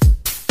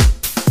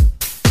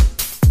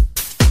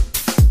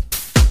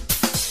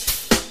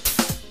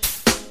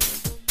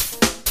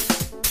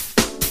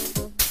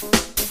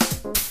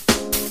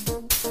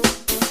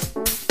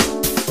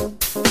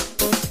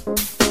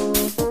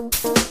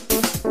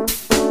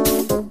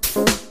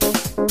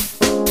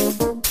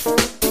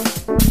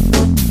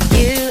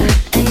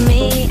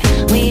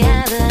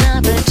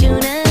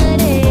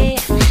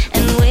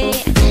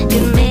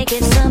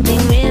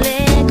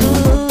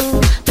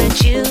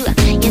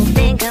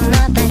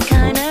 Not that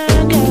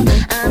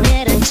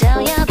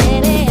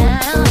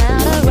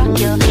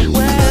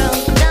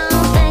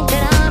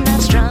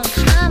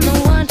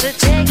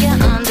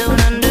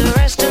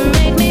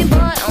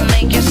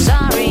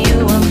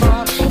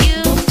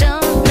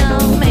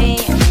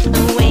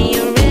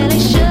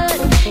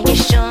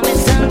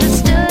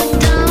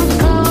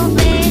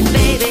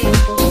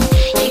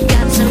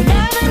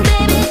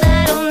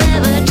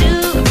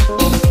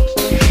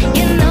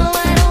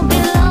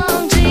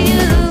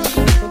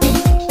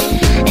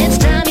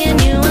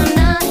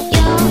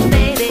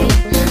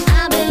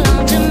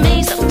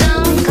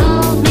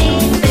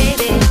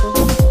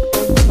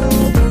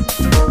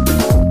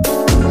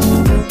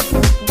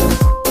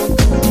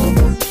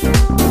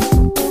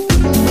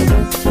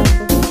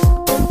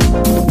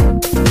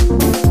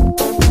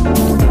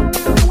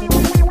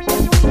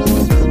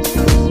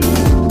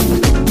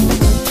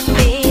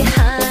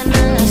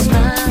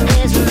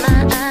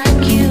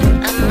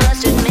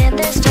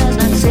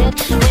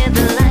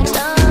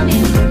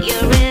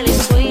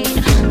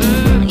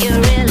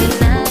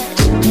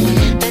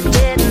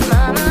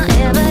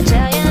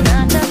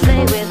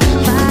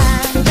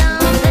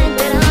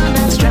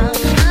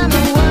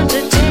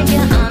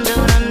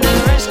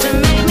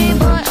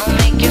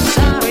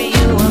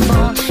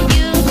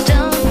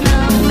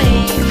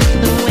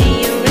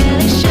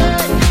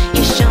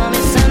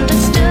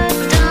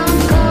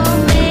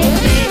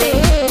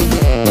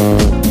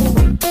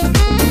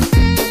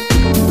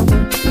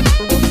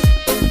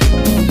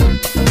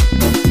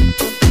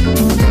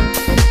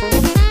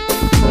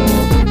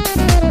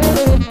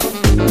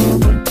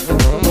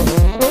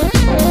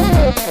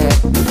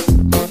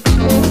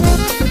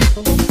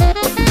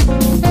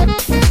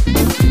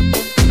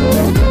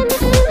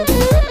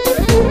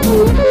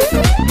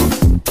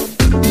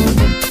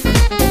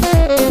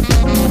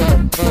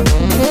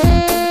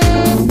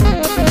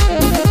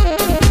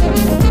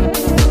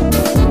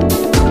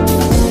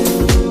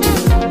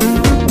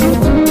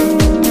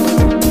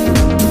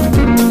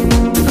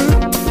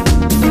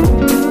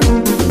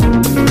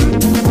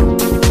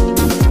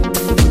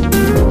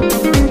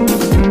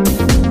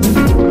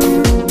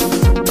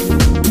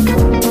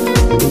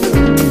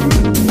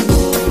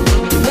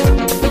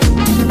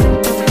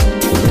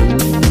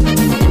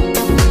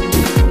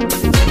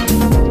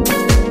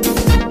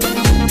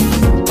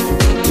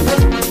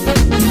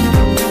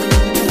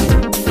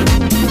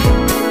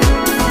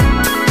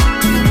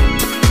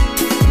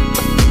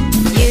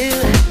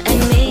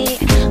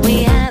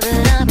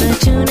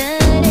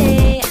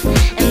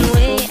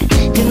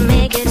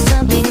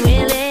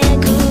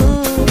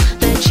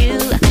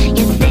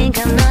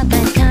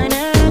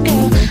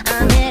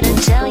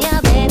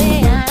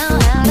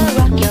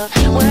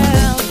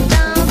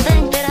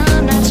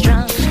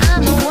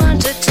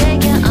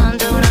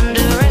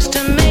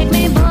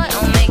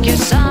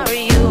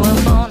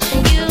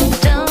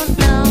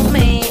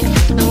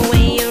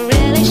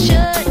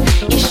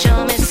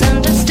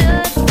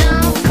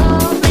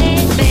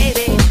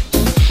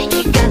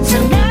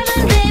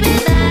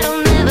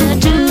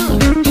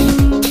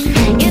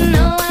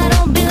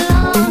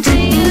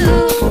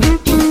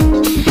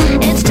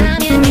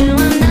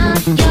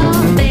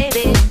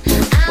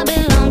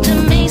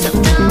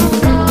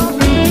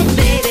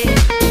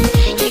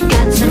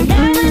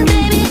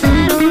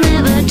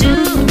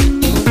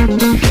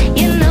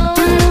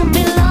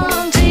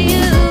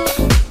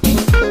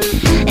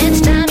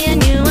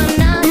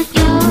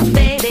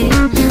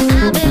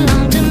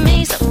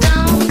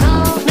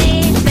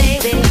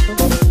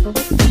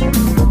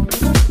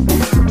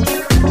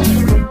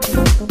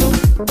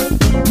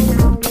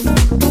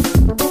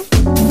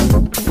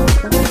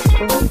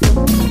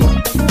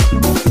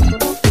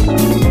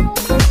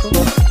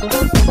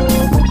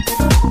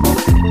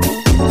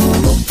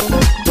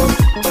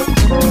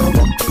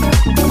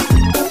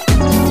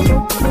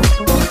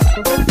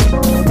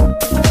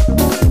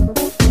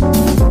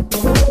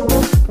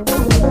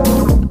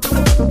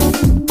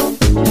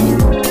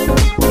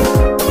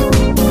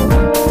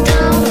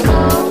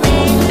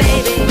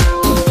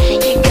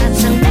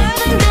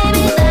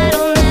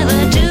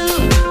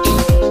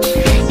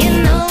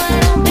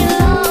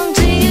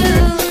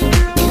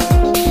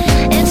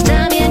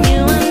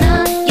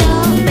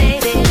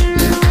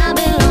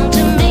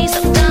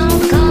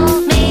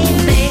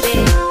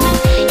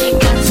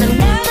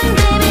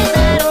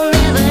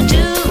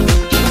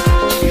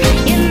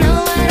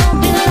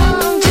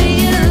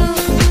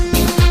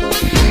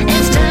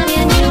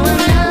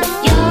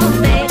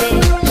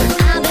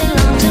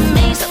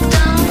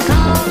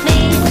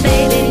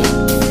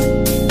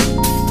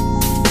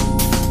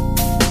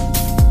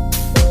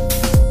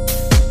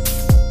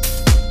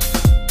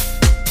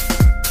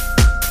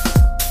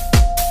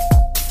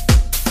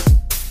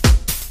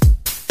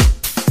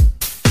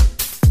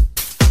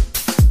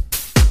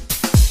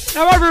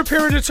a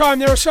period of time,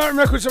 there are certain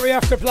records that we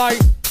have to play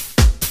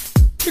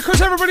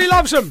because everybody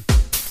loves them,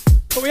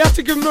 but we have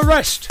to give them a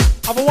rest,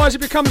 otherwise it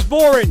becomes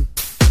boring.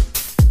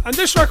 And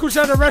this record's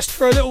had a rest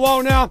for a little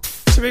while now,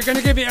 so we're going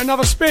to give it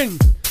another spin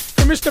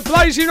for Mr.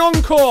 Blazing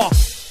Encore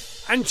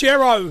and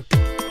Gero.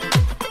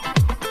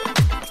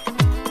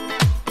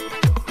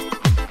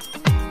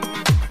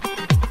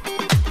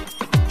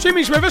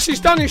 Jimmy's with us, he's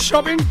done his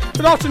shopping.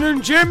 Good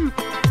afternoon, Jim.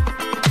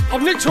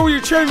 I've nicked all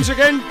your tunes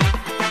again.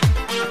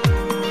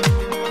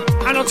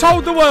 And I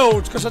told the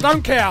world, because I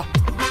don't care.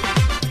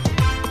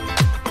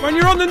 When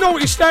you're on the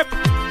naughty step,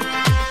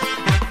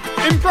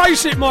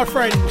 embrace it, my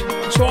friend.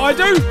 That's what I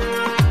do.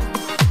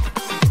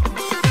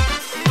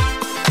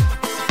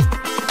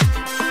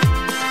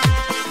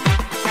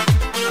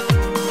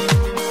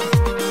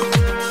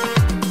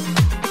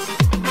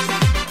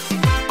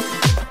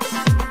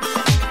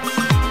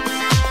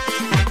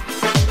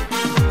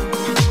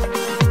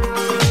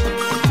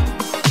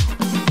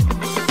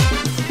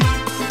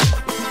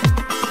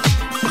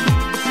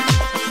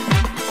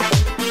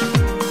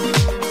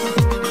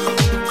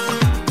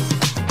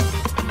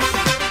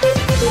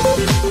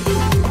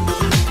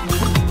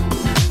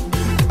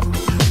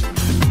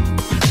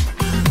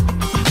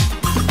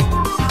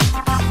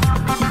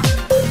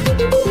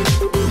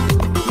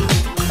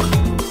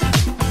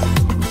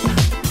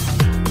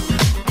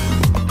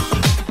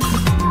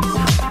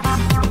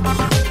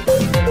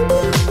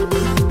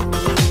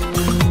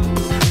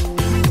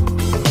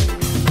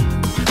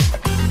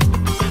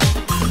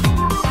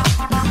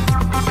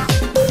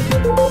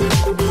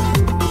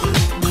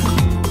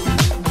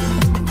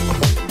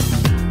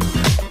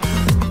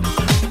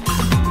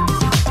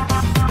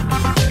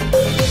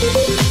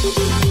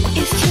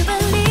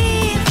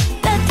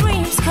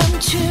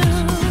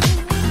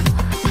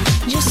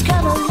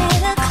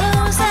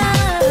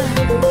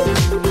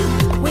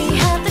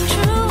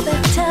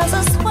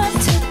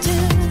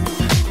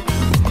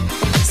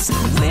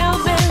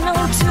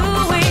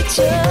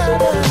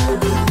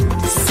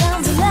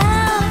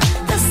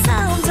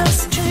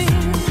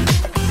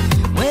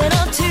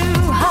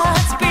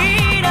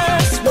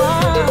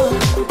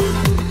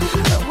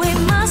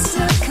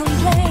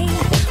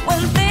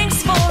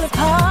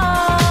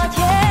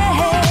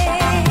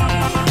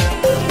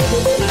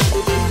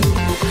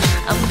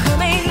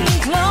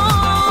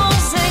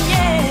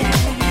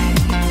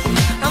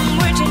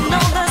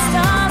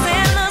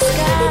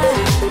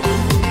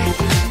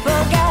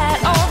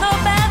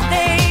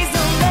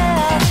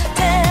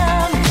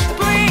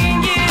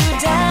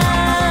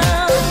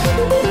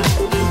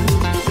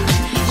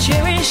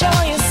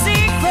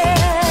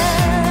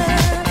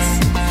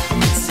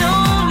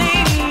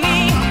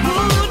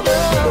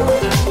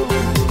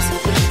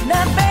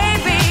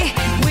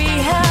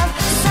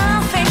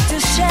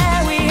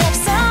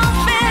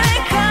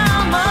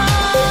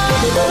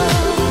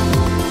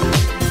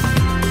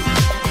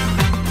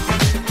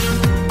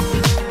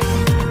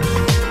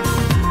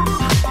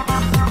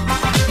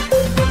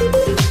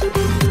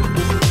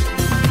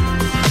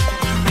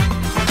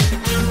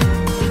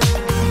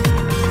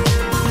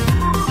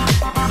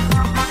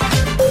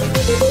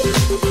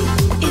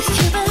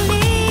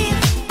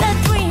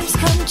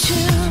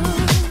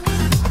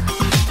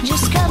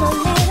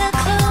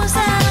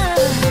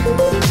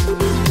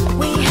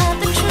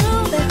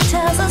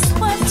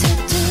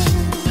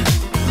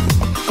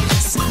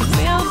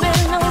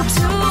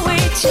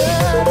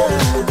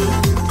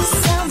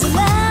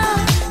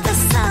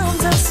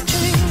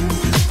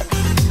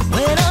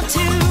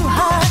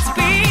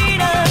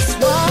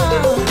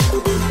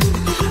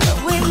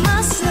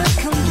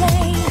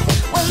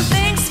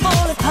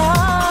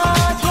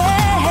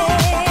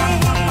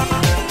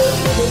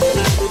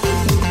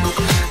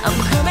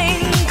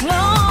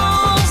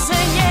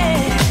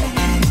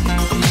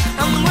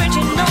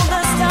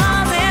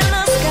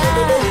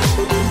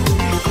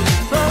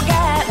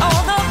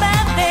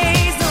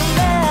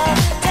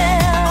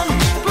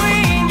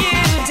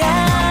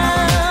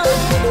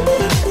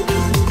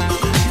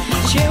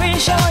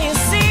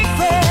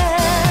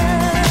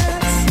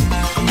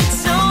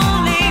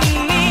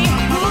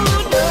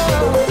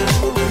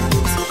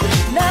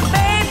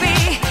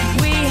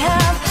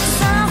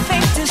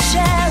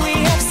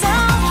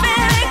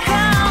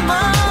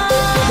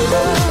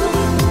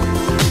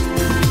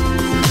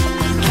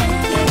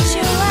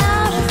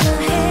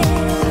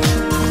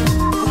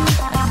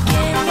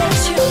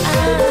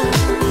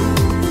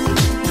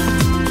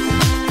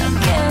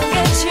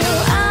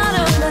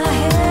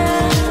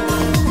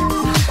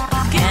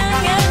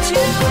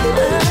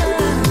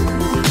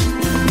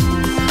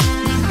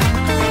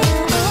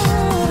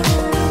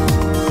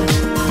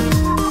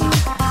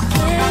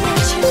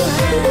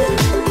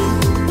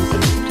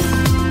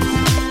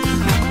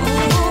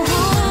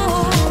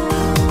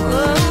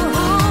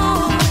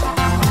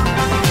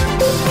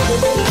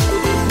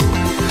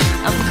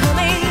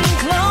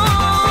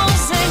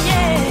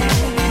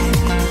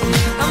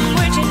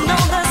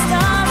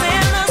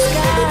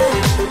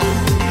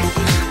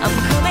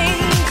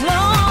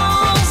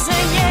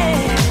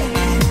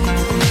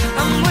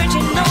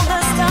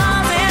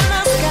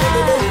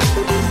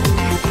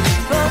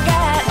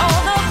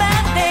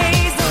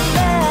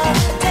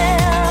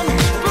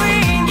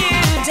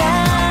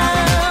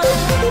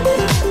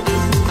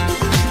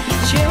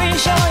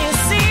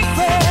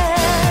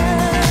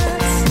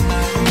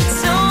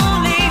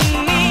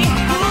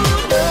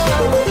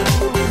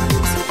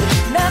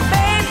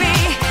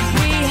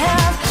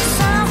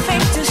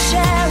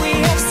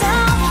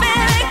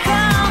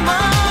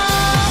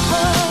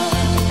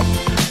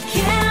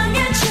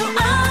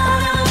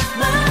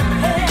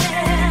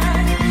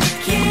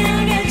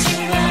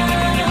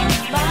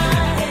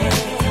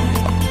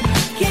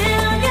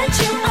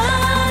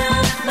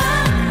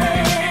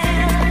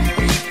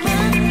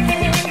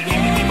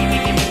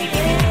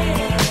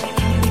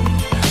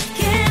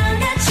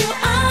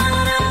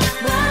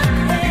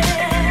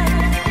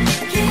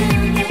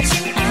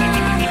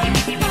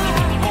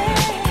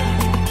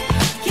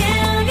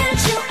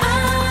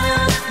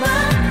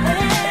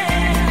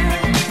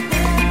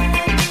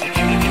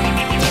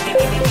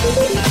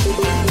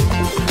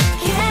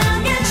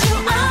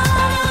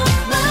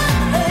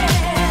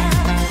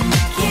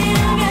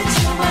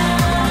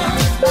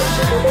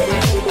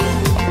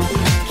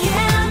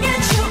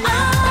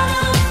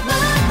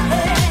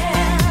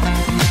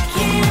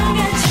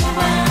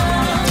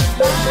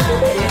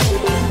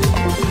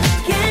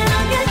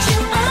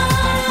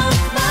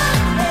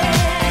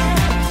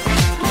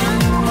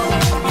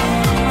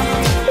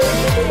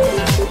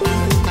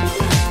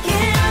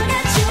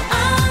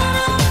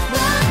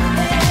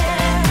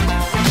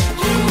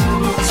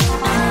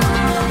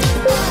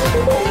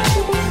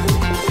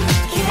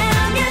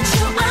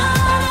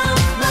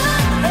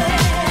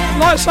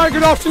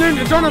 good afternoon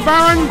to Donna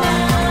Barron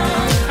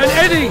and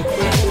Eddie.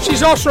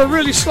 She's asked for a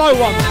really slow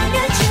one.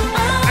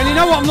 And you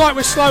know what I'm like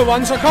with slow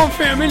ones, I can't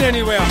fit them in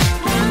anywhere.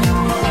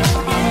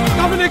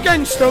 Nothing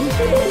against them.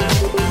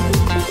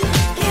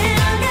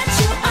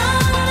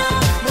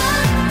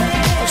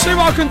 I'll see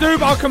what I can do,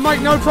 but I can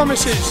make no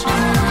promises. I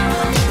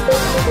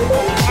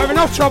have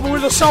enough trouble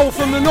with a soul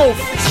from the north.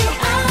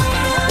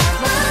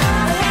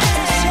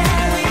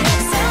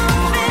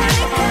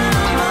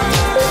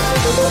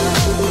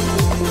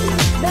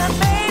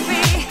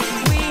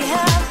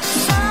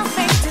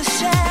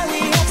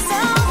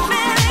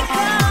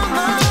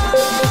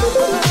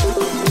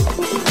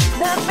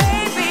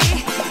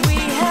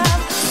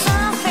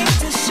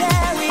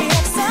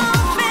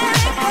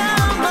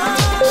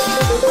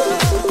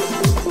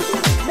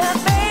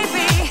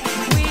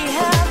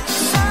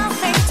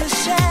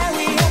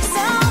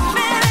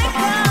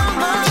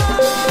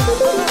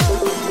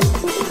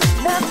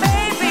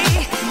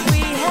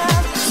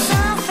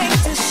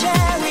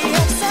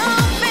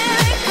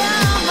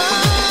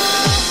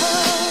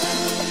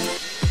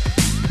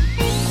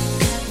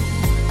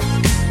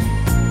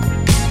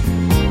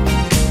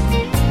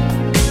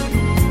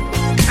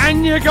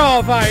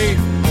 Garvey.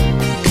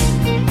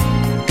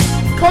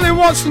 Colin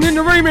Watson in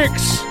the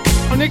remix.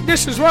 I nicked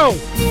this as well.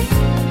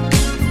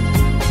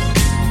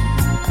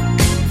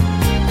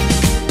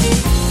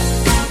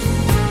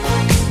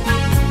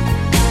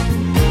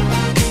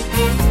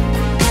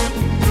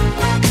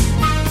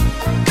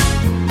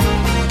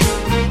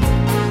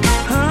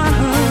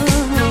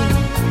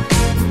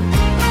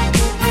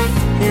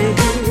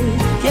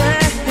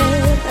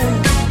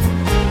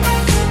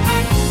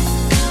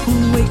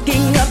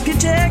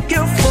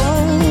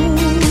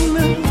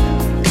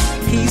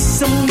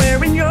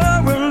 Somewhere and you're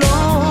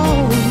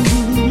alone.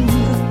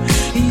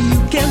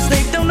 You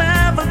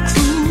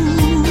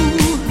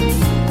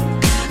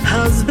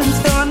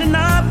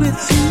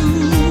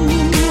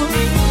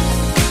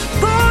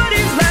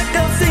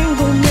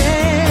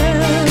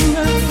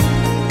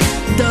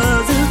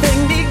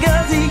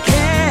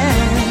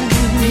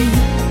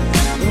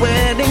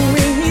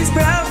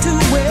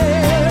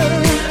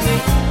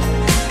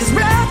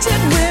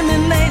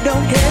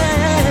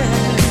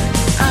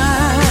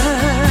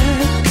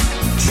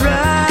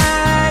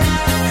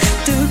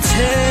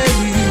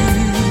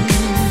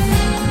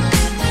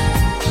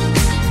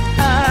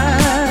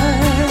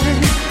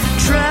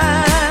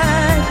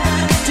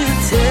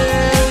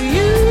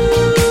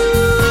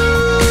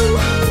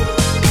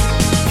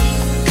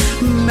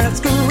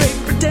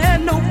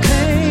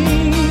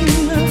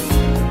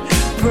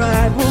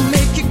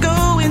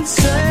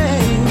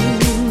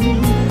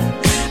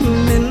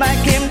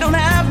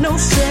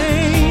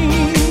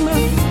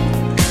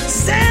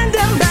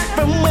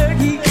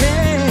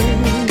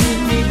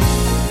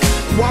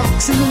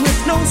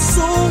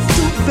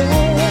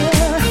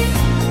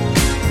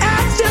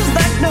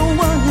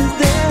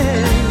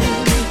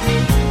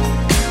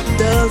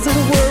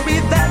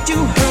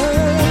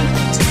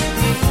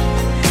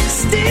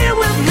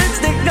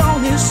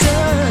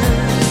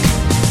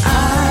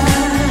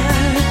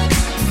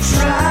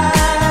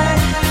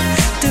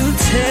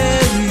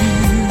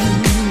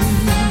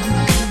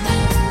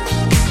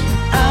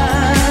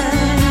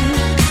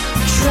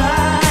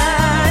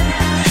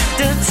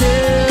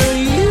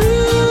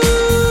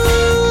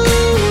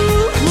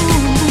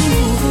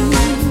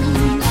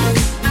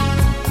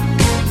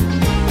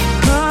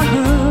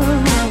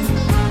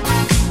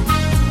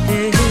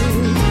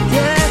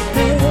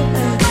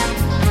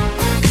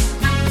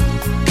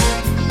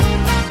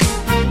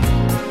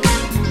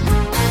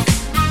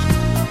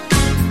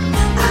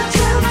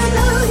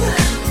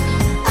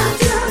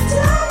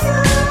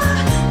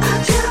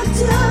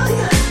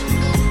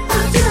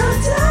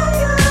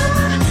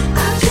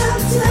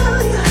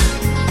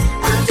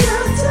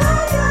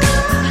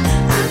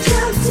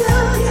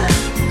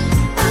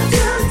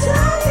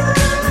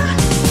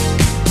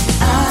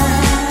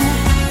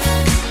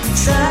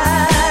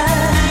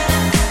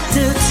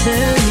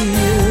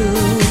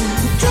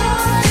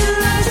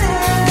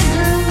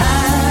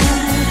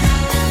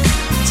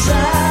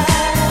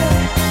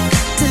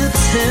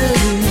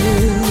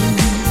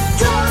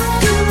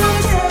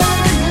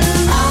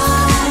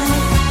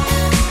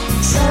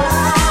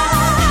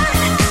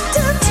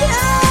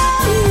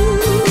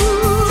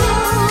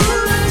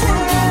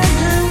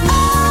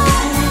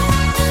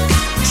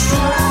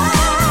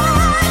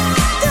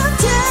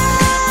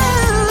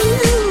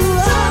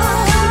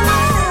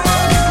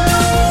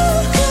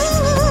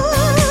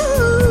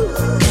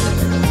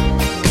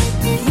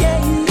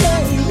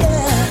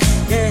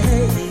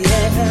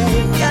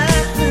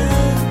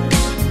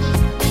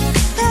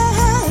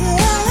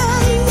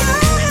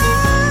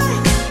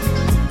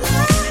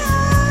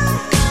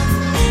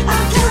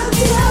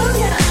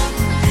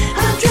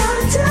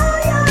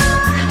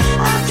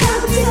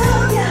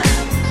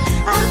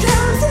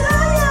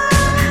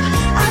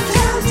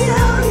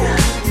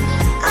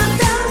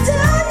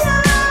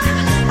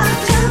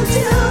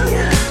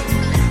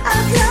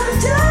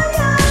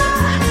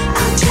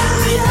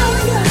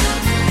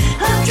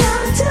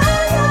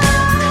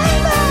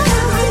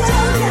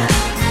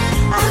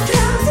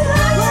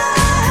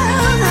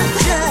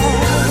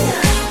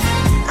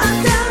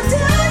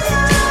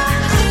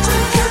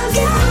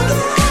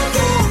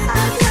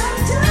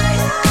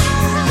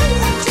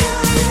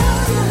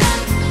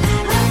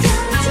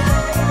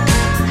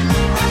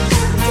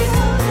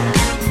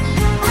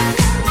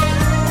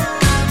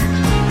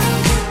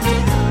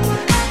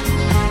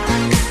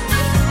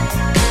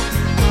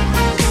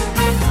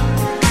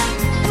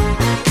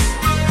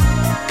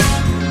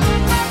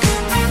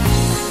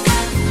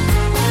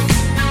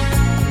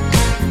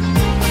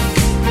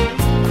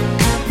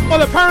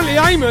Well, apparently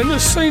Eamon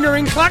has seen her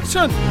in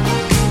Clacton.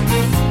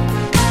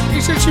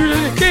 He said she was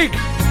at a gig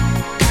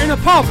in a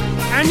pub,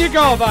 Ania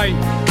Garvey.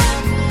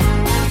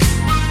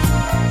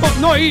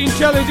 Not eating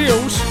jelly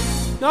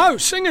deals. No,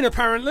 singing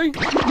apparently.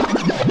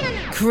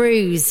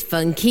 Cruise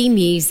funky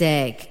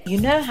music. You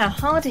know how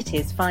hard it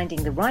is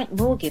finding the right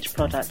mortgage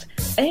product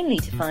only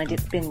to find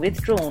it's been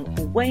withdrawn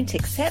or won't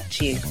accept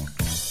you?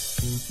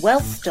 Well,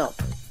 stop.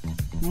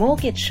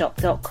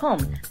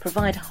 MortgageShop.com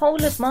provide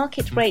whole of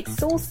market rate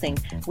sourcing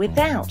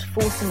without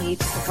forcing you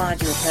to provide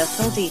your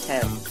personal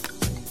details.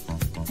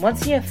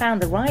 Once you have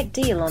found the right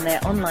deal on their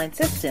online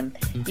system,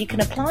 you can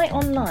apply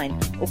online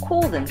or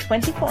call them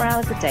 24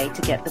 hours a day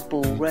to get the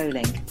ball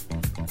rolling.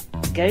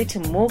 Go to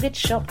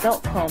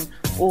mortgageshop.com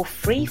or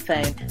free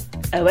phone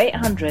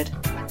 0800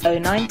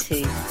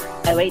 092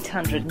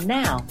 0800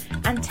 now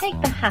and take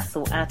the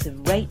hassle out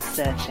of rate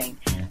searching.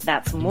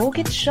 That's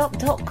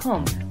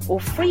mortgageshop.com or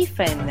free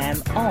phone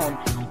them on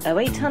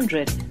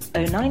 0800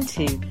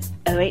 092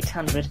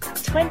 0800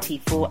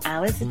 24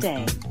 hours a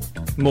day.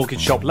 Mortgage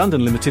Shop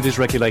London Limited is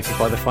regulated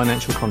by the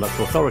Financial Conduct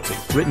Authority.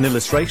 Written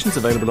illustrations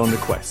available on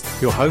request.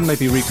 Your home may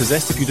be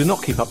repossessed if you do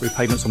not keep up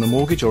repayments on the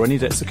mortgage or any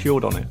debt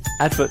secured on it.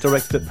 Advert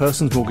directed at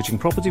persons mortgaging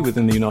property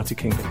within the United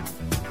Kingdom.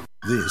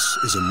 This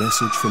is a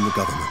message from the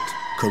government.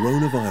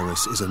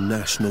 Coronavirus is a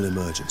national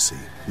emergency,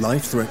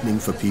 life-threatening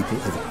for people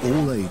of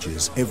all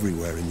ages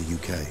everywhere in the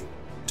UK.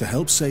 To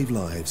help save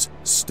lives,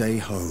 stay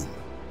home.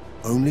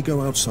 Only go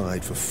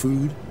outside for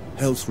food,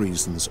 health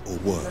reasons or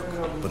work,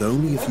 but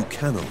only if you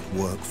cannot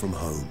work from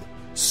home.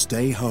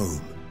 Stay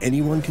home.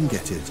 Anyone can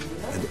get it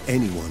and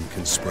anyone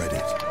can spread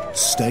it.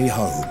 Stay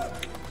home.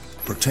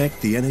 Protect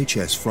the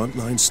NHS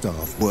frontline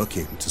staff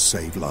working to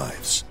save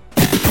lives.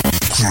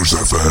 Cruise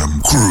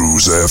FM,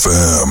 Cruise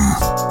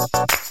FM.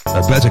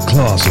 A better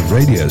class of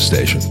radio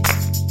station.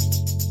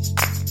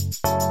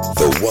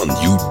 The one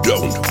you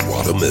don't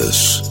want to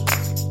miss.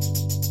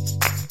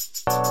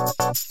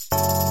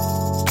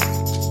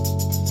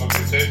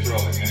 Okay, tape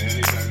rolling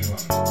anytime you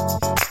want.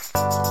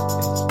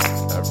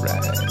 All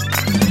right.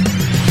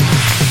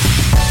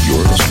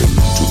 You're listening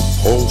to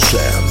Paul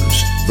Sam's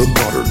The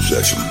Modern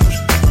Sessions.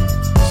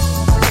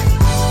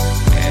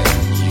 And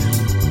you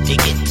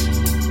dig it.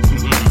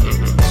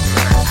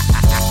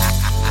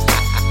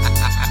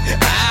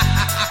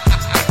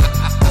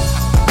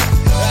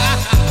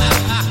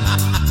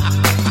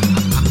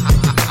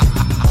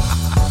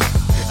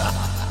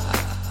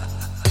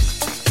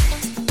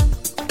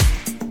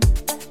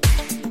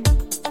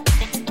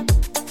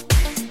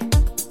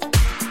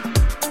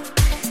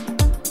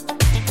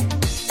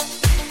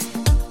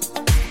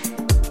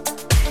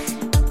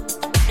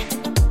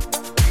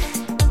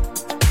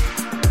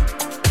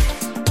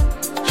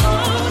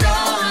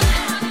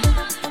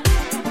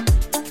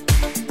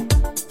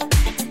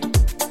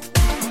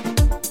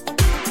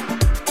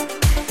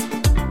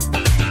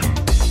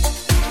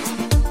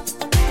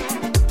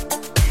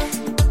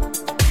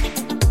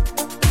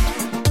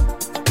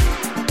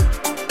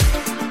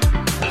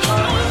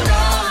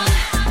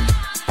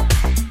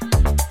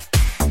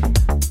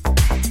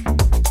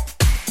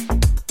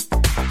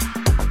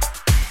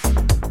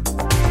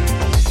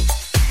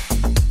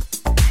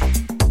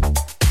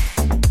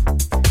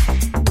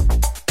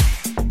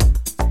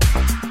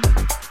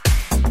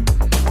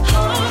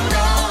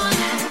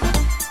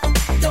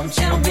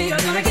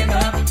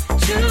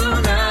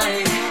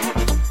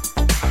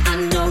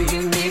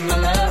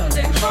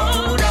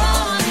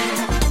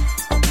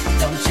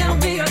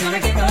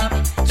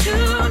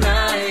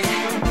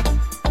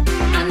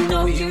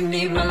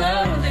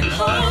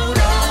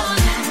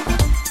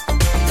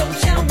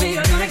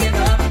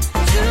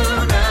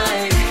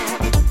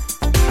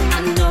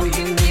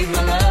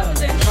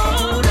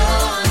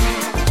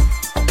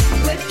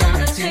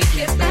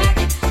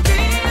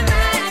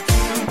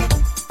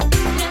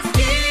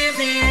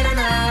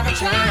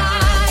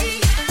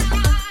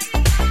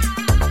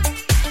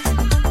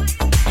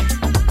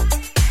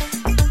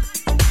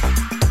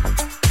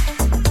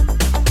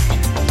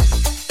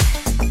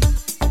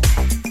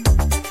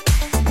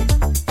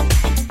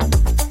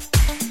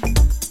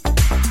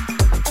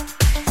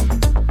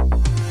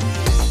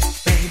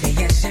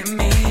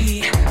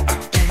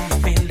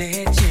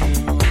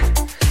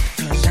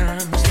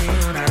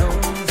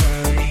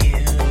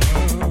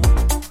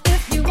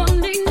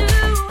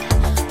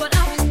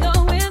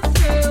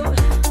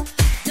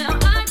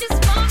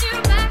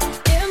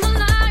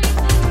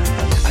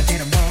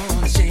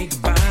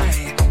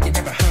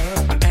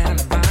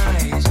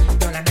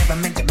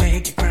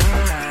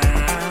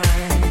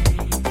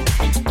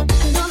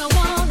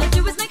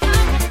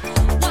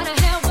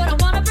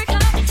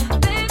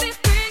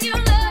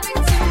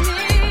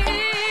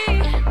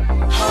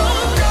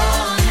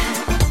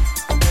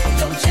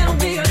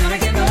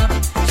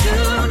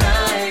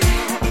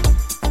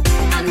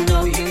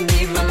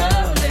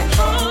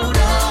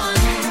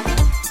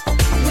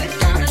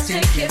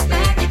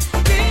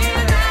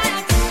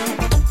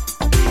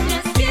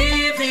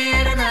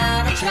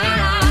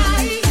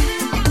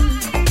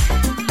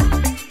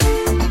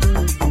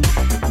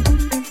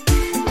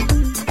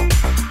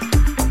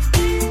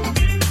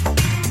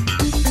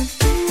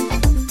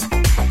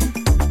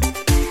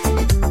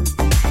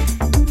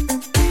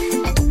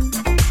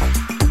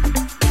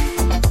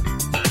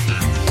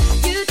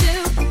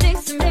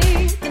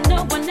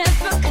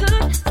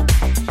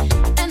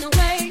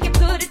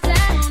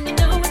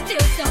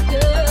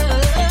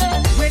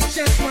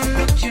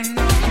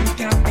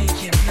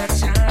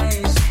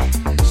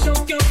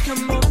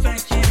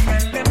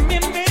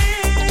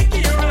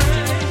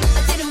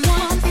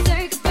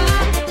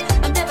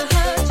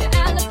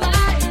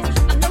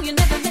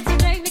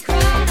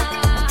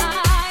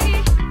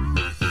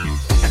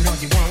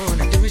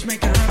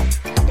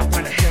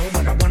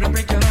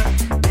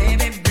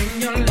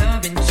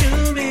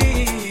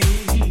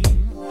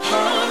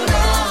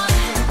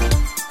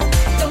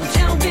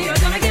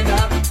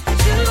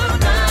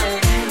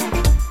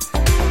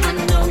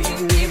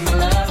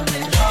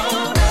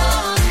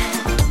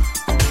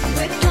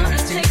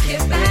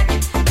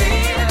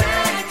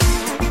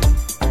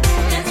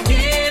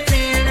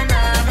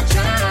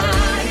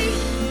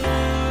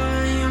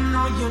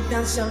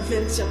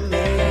 something to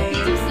me.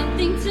 Do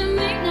something to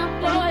me now,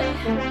 boy.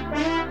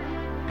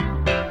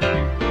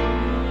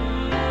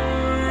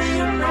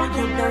 You know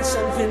you've done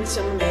something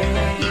to me.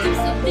 Do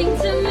something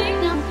to me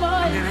now,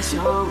 boy. Now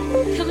show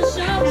me. Come and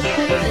show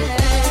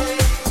me.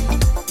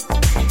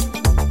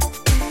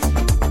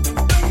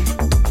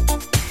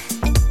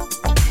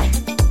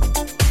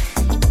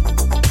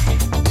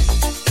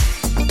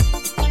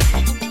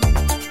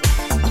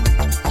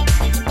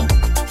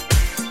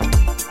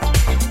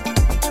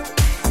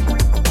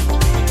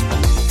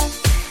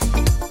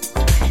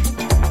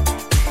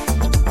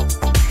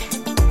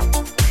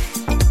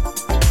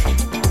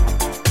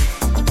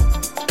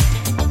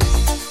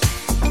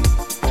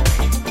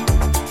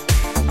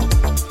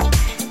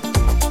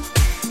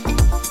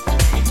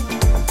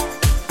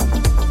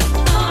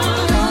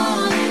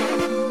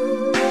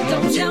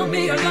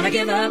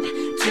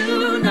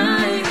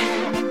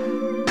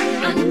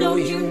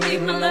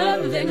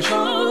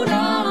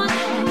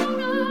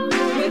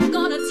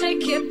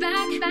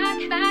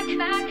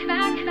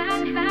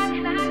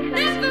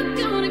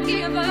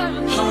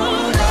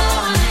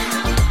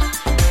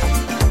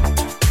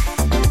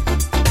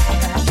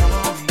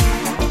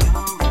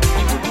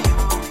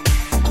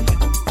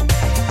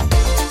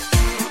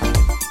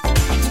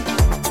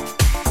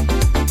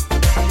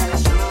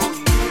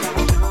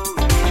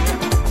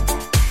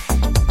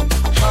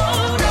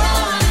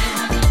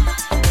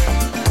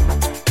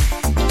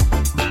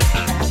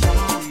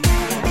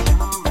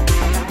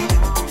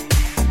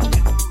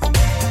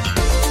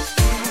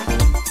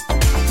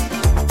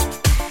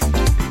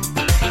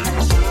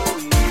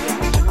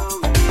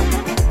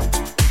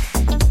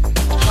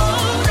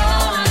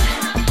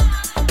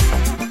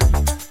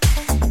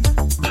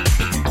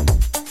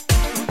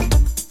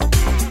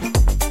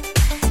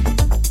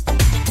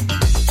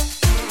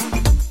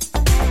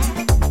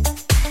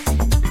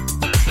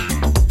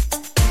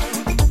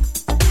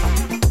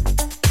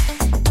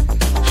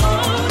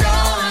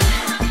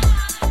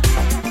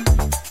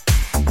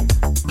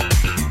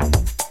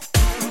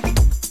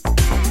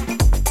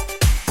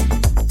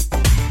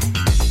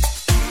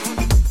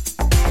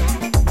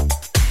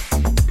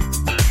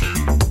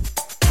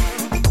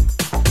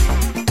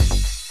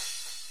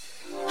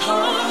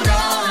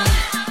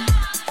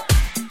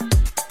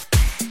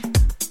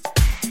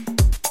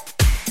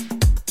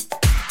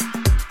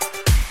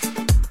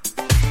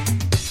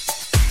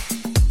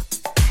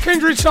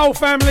 Soul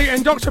Family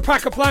and Dr.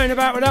 Packer playing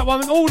about with that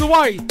one all the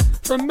way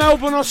from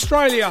Melbourne,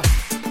 Australia.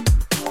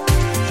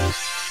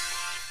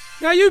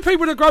 Now you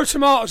people that grow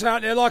tomatoes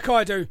out there like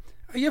I do,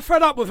 are you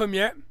fed up with them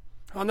yet?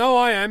 I know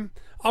I am.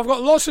 I've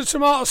got lots of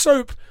tomato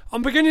soup.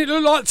 I'm beginning to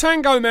look like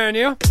Tango Man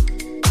here.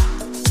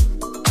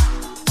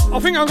 I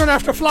think I'm going to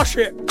have to flush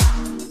it.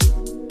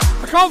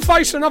 I can't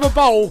face another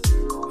bowl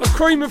of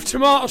cream of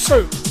tomato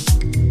soup.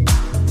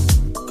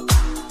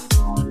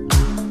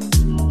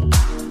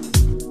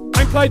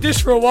 Played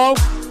this for a while.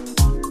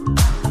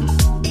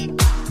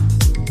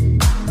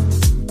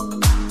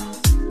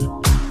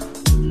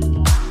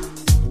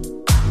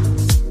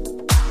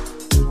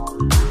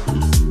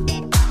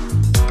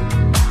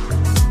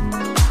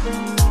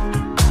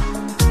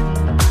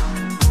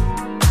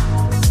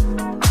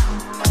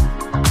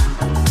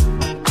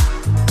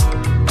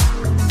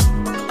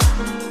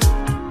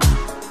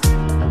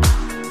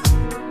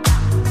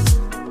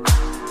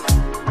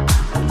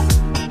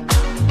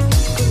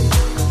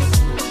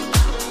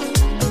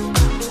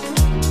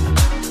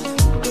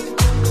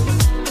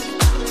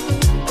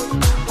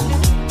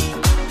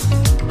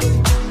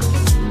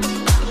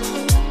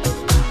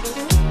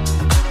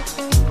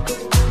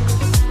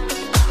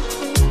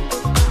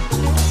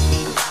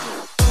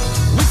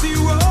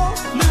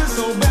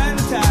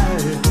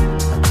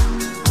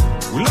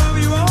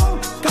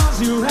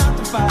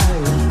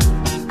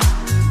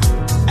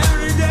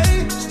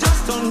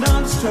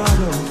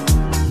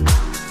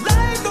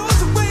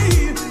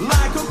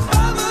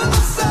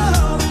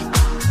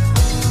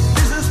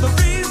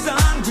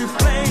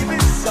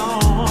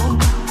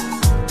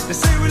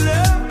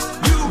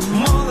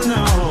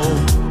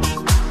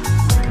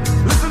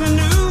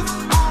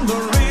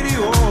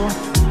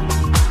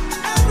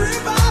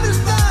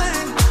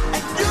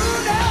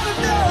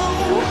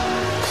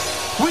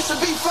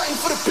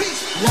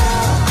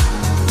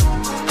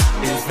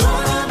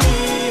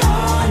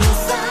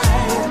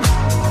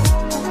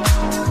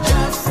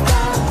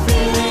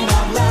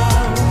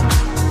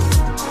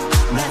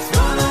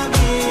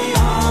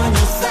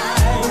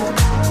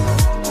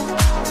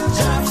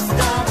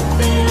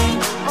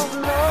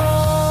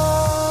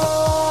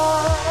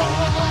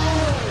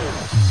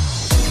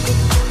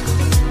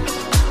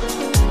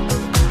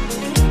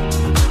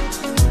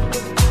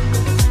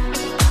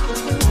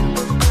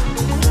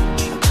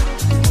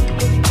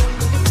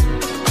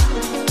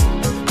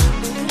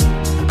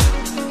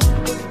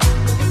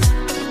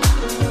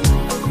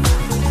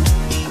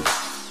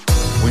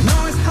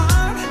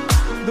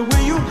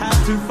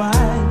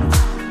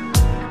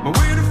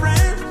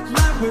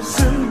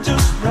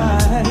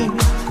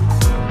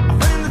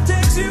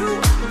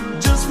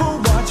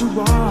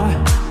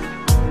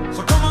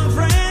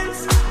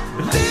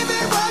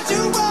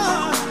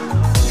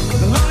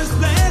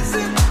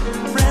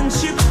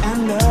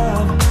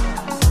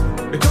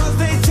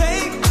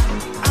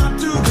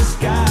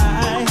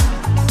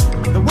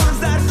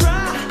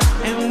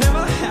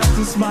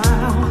 and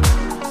smile.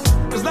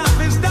 'Cause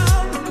life is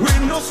down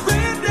with no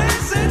screen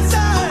days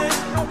inside.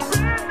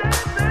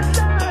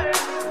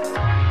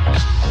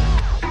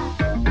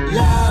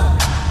 Love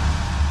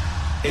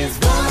is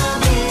gonna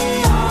be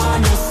on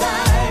your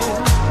side.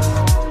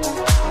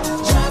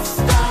 Just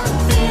start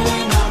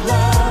feeling of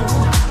love.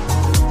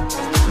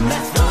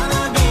 That's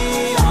gonna be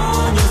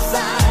on your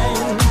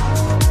side.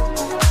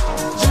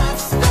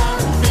 Just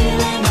start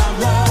feeling of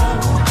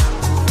love.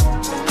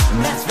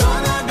 That's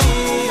gonna be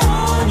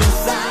on your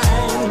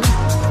side.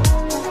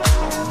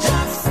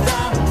 Just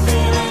start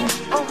feeling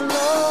of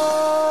love.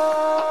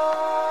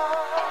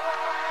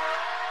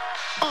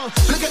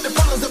 Look at the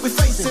problems that we're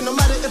facing. No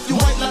matter if you're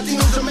white,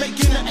 Latino,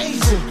 Jamaican, or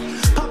Asian.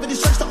 Poverty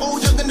strikes the old,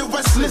 young, and the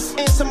restless.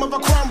 And some of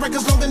our crime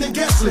records longer than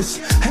guest lists.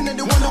 And then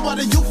they wonder why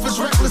the youth is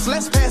reckless.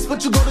 Less pass,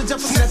 but you go to jail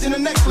for snatching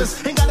a necklace.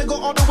 Ain't gotta go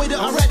all the way to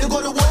Iraq to go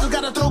to war. Just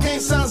gotta throw gang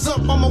signs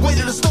up on my way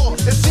to the store.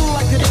 It seems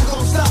like it ain't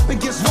gonna stop, it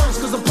gets worse.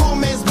 'Cause the poor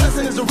man's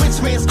blessing is a rich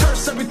man's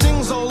curse.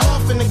 Everything's all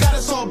off and they got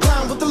us all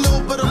blind. With a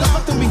little bit of love,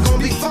 I think we gon'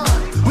 be fine.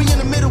 We in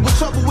the middle with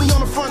trouble, we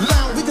on the front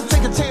line. We can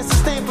take a chance to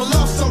stand for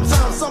love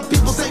sometimes. Some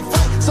people say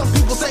fight, some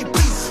people say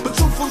peace. But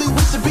truthfully,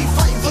 we should be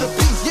fighting for the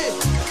peace, yeah.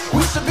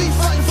 We should be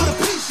fighting for the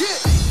peace, yeah.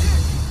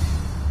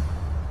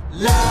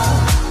 Love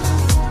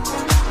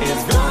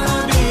is gonna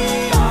be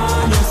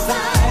on your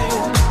side.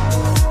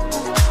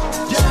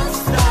 Just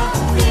stop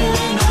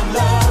feeling of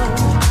love.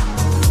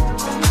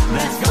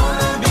 That's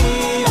gonna be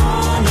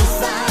on your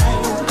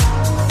side.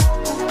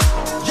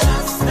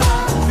 Just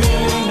stop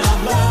feeling of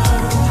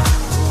love.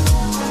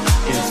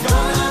 It's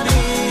gonna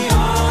be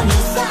on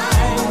your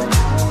side.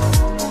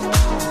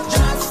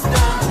 Just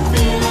stop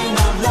feeling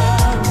of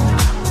love.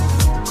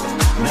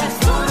 That's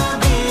gonna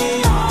be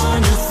on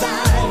your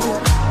side.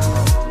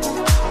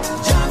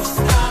 Just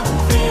stop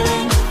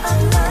feeling of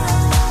love.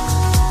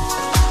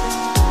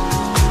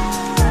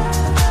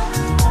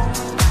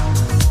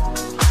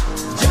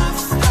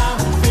 Just stop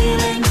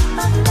feeling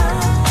of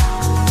love.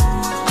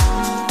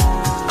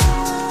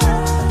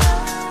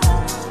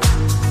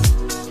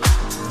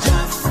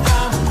 Just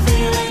stop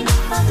feeling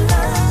of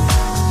love.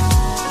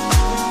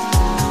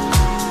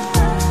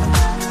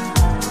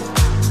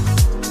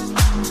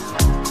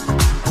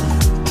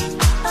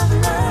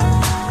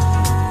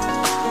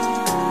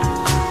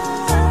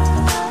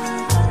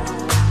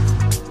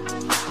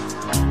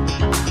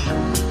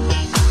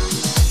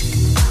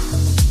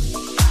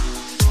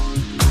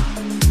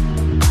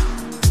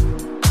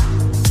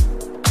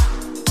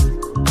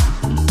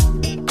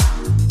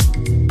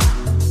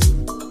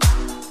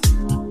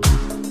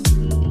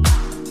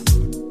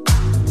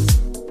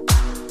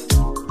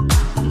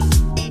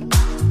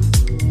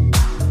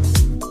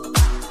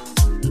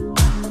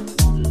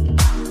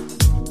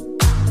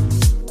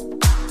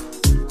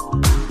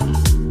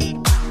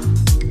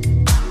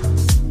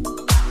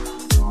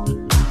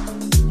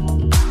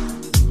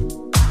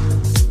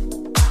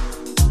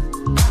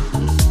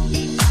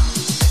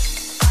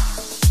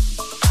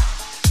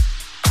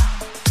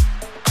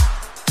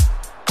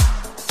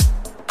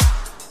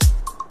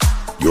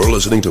 You're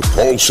listening to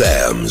Paul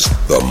Sam's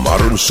The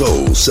Modern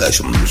Soul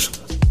Sessions.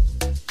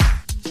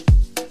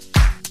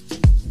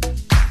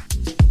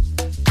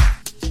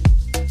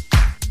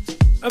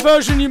 A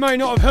version you may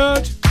not have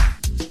heard,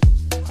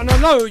 and I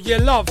know you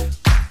love.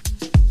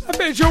 A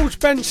bit of George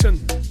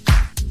Benson.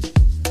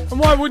 And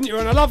why wouldn't you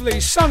on a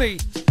lovely sunny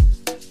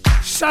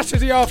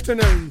Saturday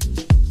afternoon?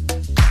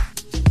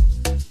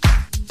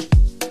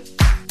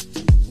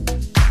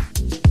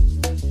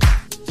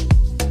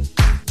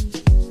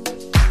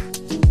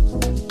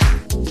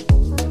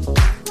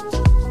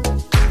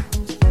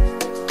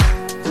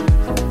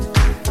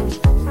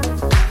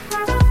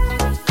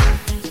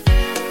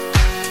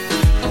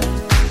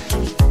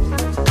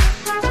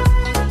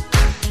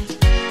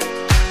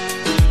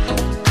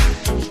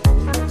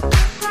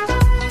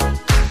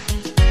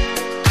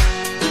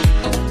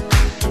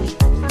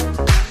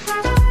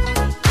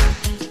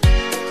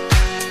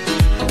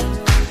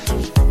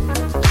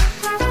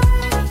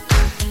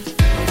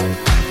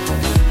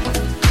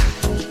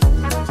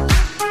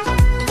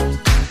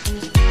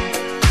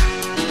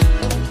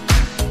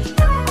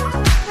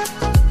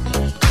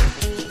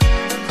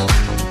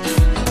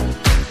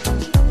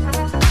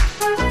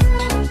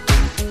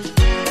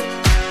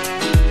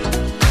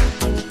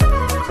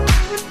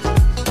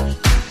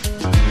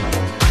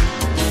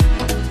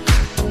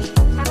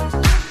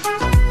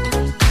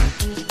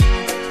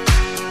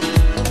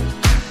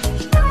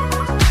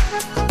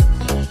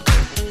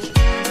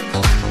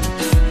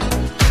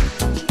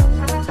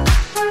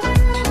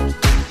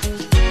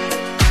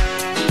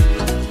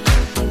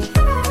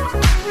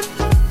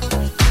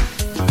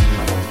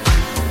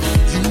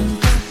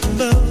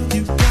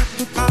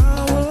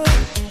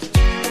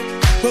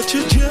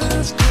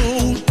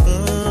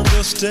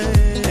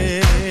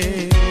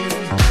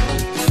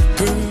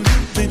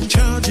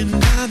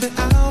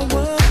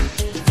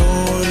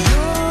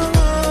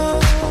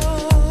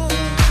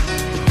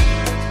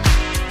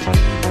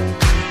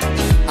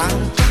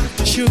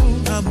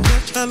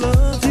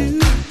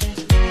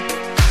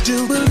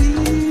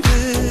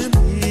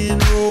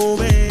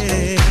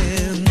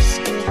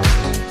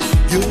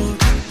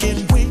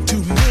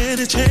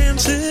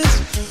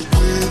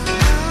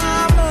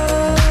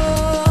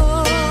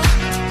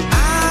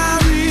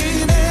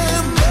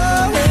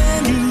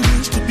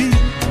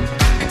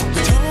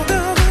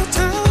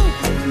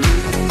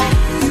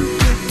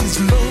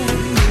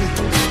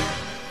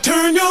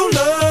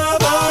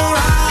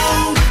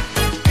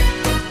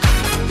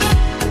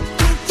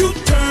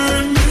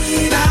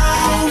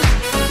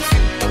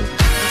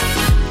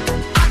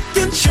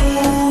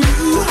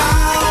 you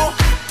how.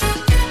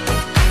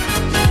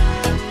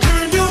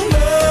 Turn your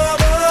love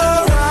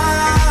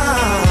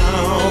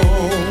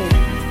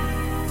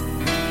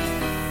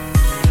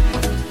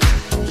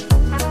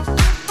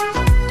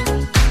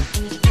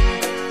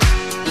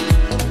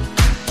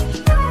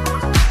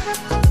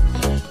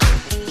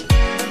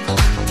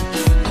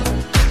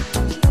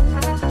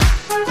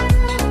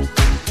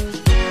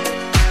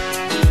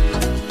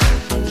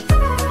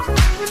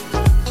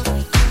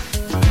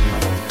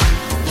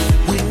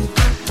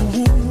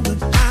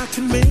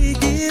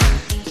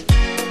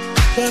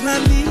but I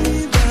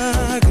need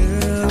my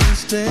girl to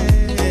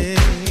stay.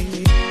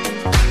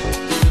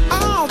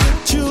 Oh,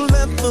 don't you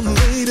let the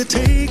lady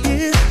take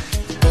it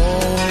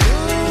all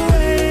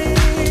away.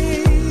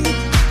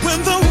 When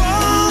the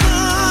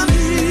woman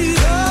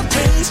needs a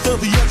taste of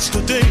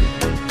yesterday,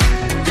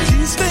 if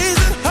he stays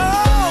at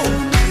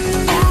home,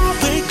 all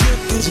they get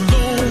is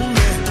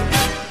lonely.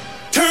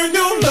 Turn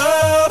your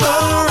love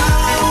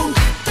around.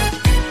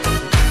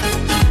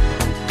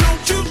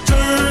 Don't you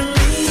turn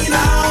me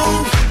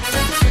down.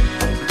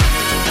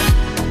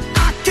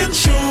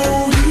 Show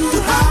you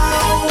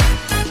how.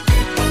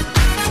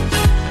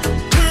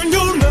 Turn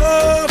your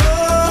love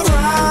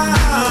around.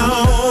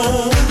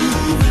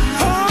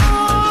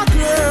 Oh,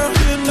 girl,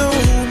 you know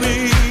me.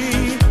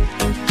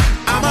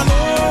 I'm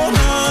alone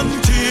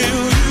until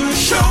you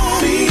show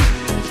me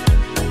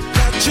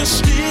that you're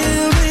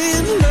still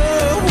in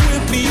love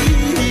with me.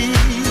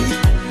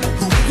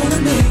 We're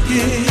gonna make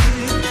it.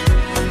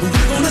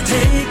 We're gonna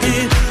take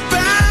it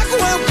back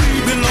where we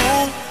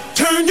belong.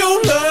 Turn your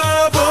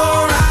love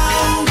around.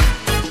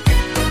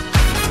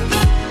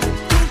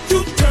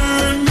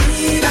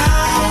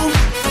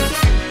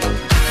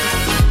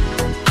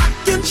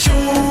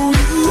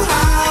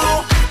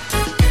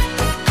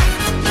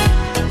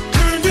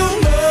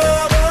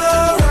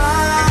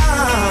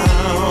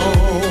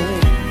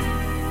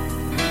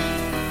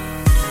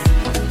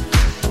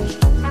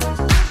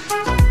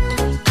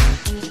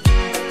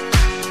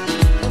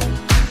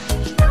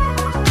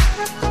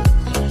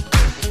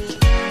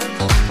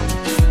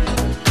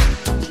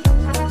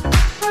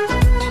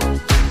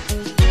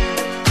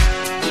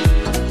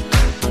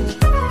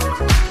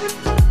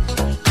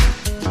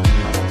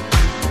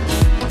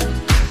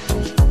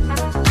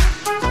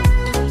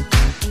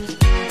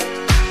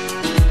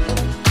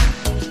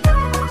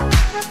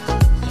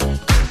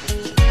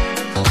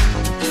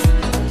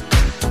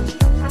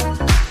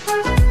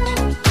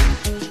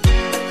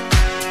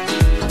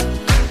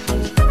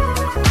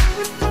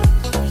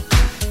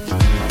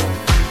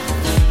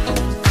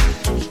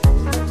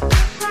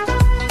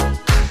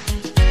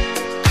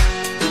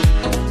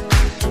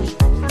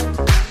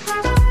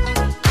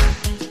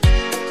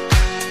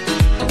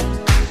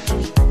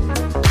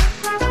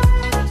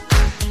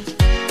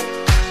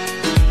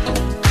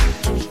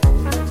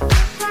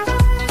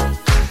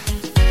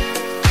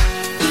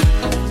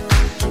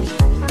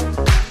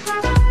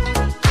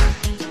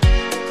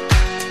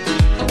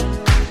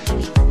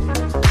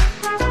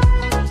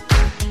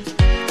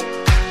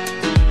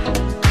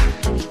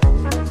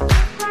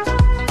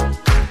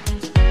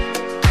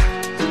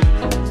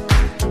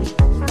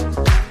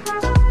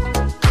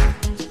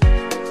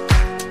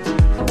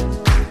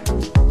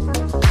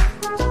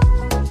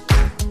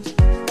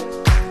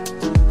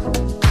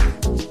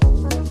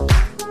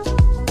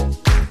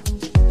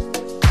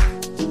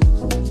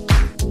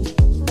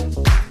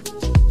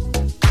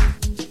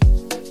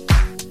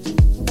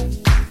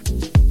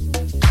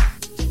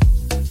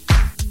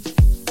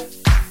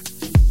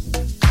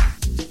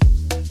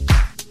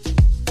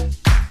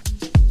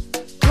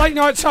 Late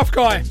night tough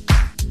guy.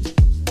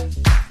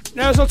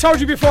 Now, as I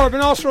told you before, I've been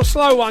asked for a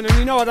slow one, and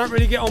you know I don't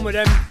really get on with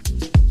them.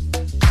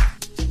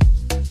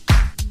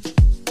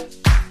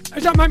 They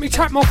don't make me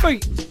tap my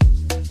feet.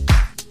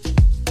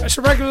 That's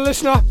a regular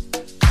listener.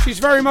 She's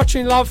very much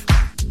in love.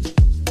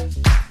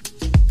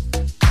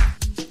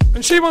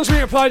 And she wants me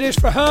to play this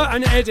for her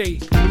and Eddie.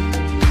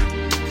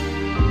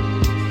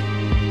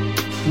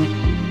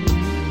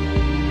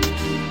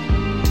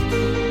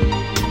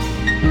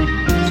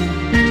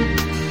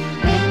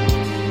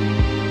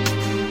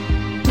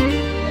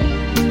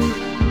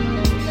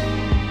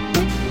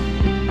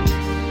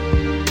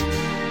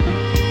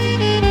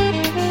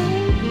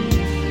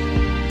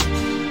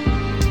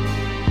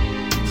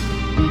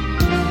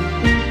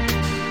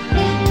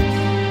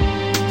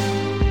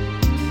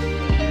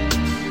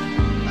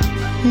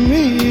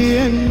 Me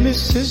and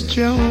Mrs.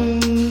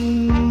 Jones,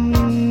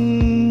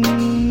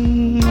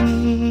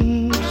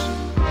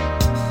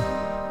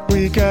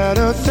 we got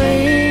a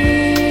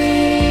thing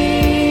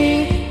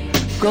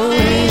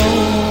going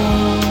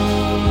on.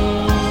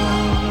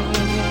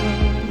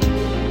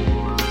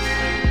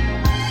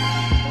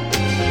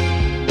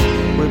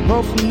 We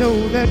both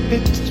know that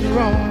it's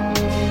wrong,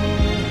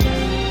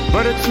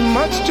 but it's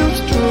much too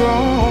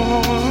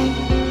strong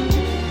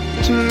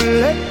to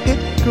let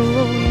it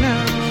go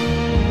now.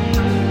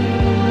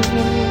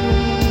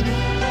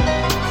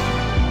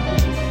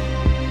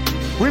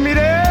 We meet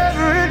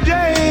every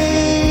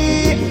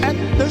day at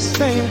the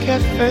same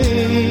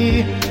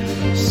cafe,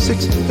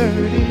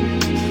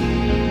 6:30.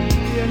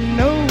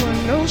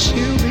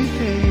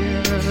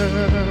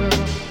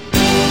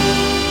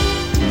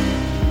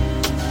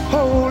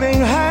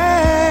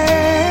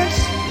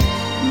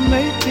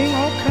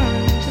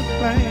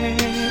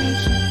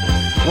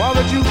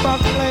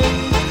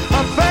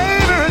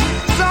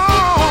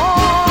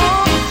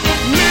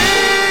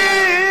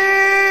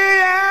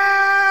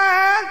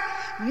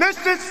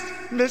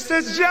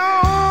 Mrs.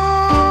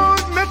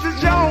 Jones, Mrs.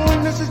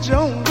 Jones, Mrs.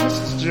 Jones,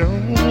 Mrs.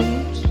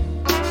 Jones.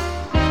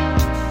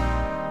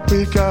 We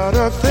got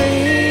a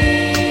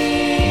thing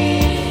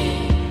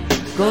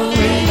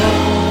going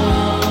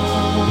on.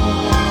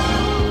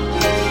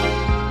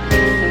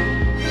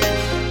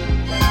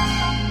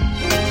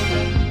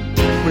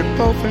 We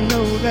both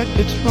know that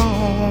it's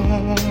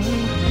wrong,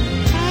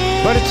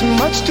 but it's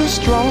much too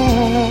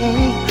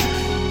strong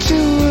to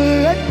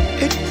let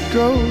it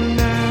go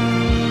now.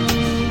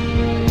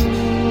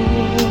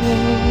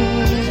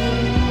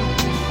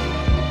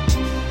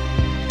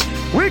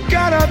 We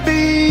gotta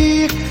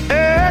be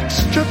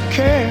extra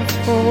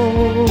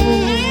careful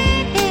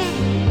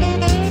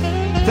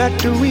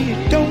that we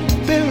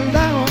don't build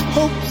our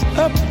hopes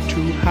up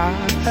too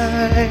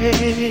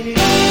high,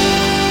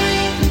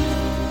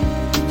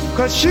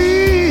 'cause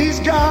she's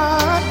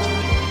got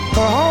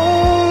her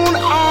own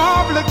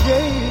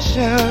obligations,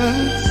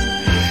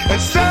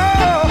 and so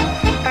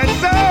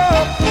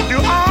do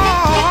I.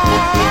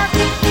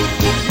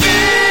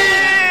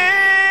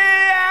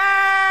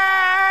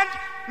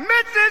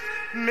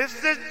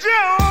 Mrs.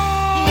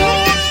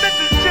 Jones,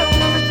 Mrs.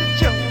 Jones, Mrs.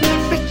 Jones,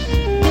 Mrs.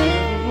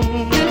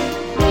 Jones.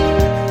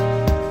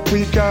 We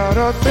got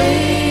a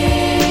thing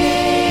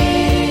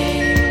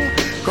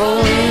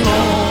going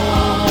on.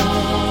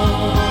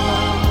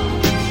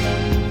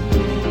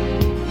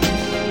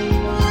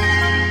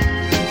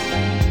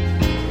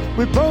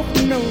 We both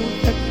know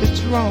that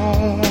it's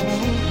wrong,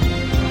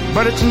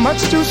 but it's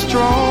much too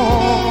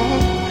strong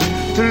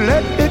to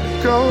let it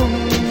go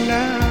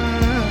now.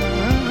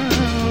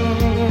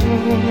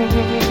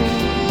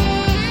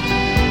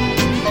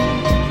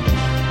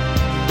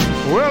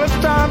 Well, it's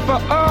time for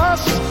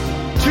us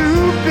to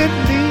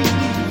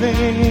believe.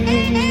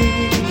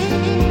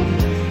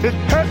 It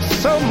hurts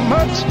so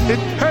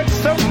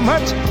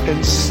much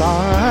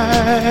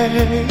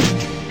inside.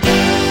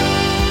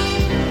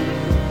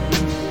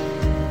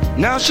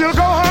 Now she'll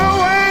go her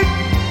way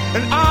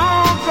and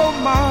I'll go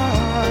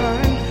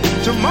mine.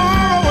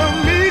 Tomorrow we'll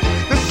meet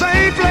the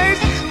same place,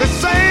 the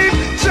same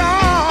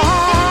time.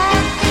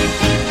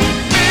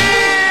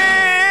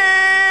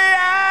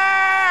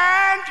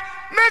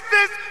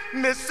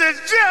 Mrs.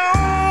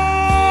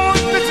 Jones,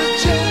 Mrs.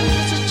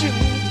 Jones, Mrs.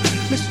 Jones,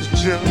 Mrs.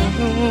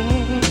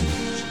 Jones.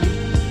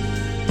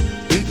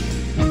 We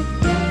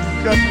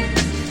got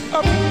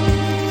a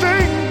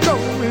thing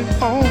going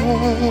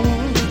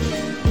on.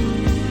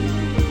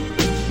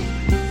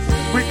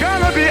 We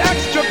gotta be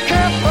extra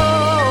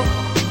careful.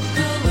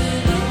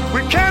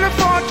 We can't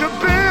afford to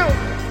build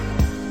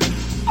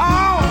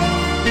our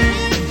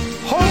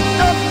hopes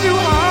up too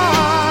high.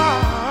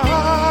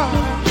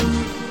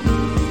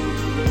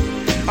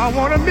 I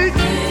want to meet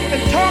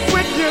and talk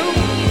with you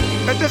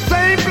at the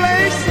same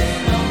place,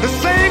 the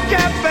same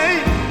cafe,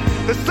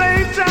 the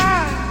same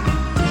time.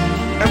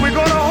 And we're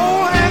going to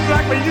hold hands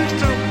like we used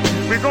to.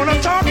 We're going to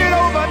talk it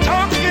over,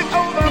 talk it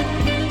over.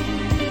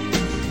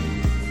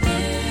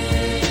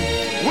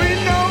 We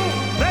know,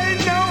 they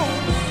know.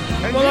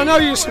 Well, I know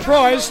you're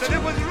surprised. That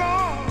it was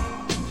wrong,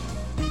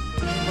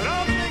 but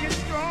our thing is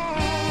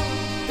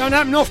strong. Don't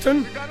happen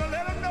often.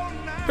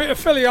 Bit of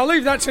Philly, I'll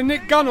leave that to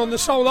Nick Gunn on the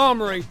Soul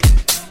Armoury.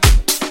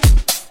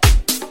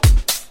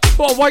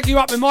 Thought I'd wake you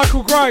up with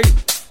Michael Gray.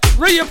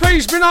 Rita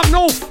P's been up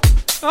north.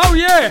 Oh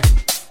yeah.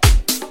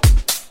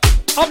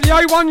 Up the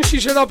A1, she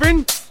said I've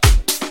been.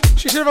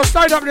 She said if I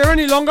stayed up there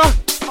any longer,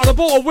 I'd have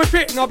bought a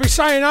whippet and I'd be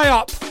saying hey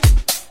up.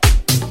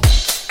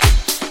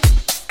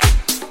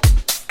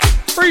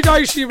 3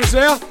 days she was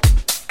there.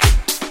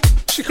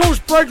 She calls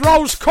bread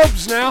rolls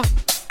cobs now.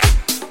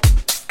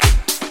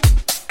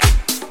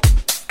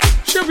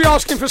 She'll be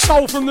asking for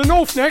soul from the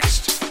north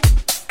next.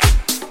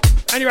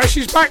 Anyway,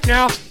 she's back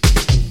now.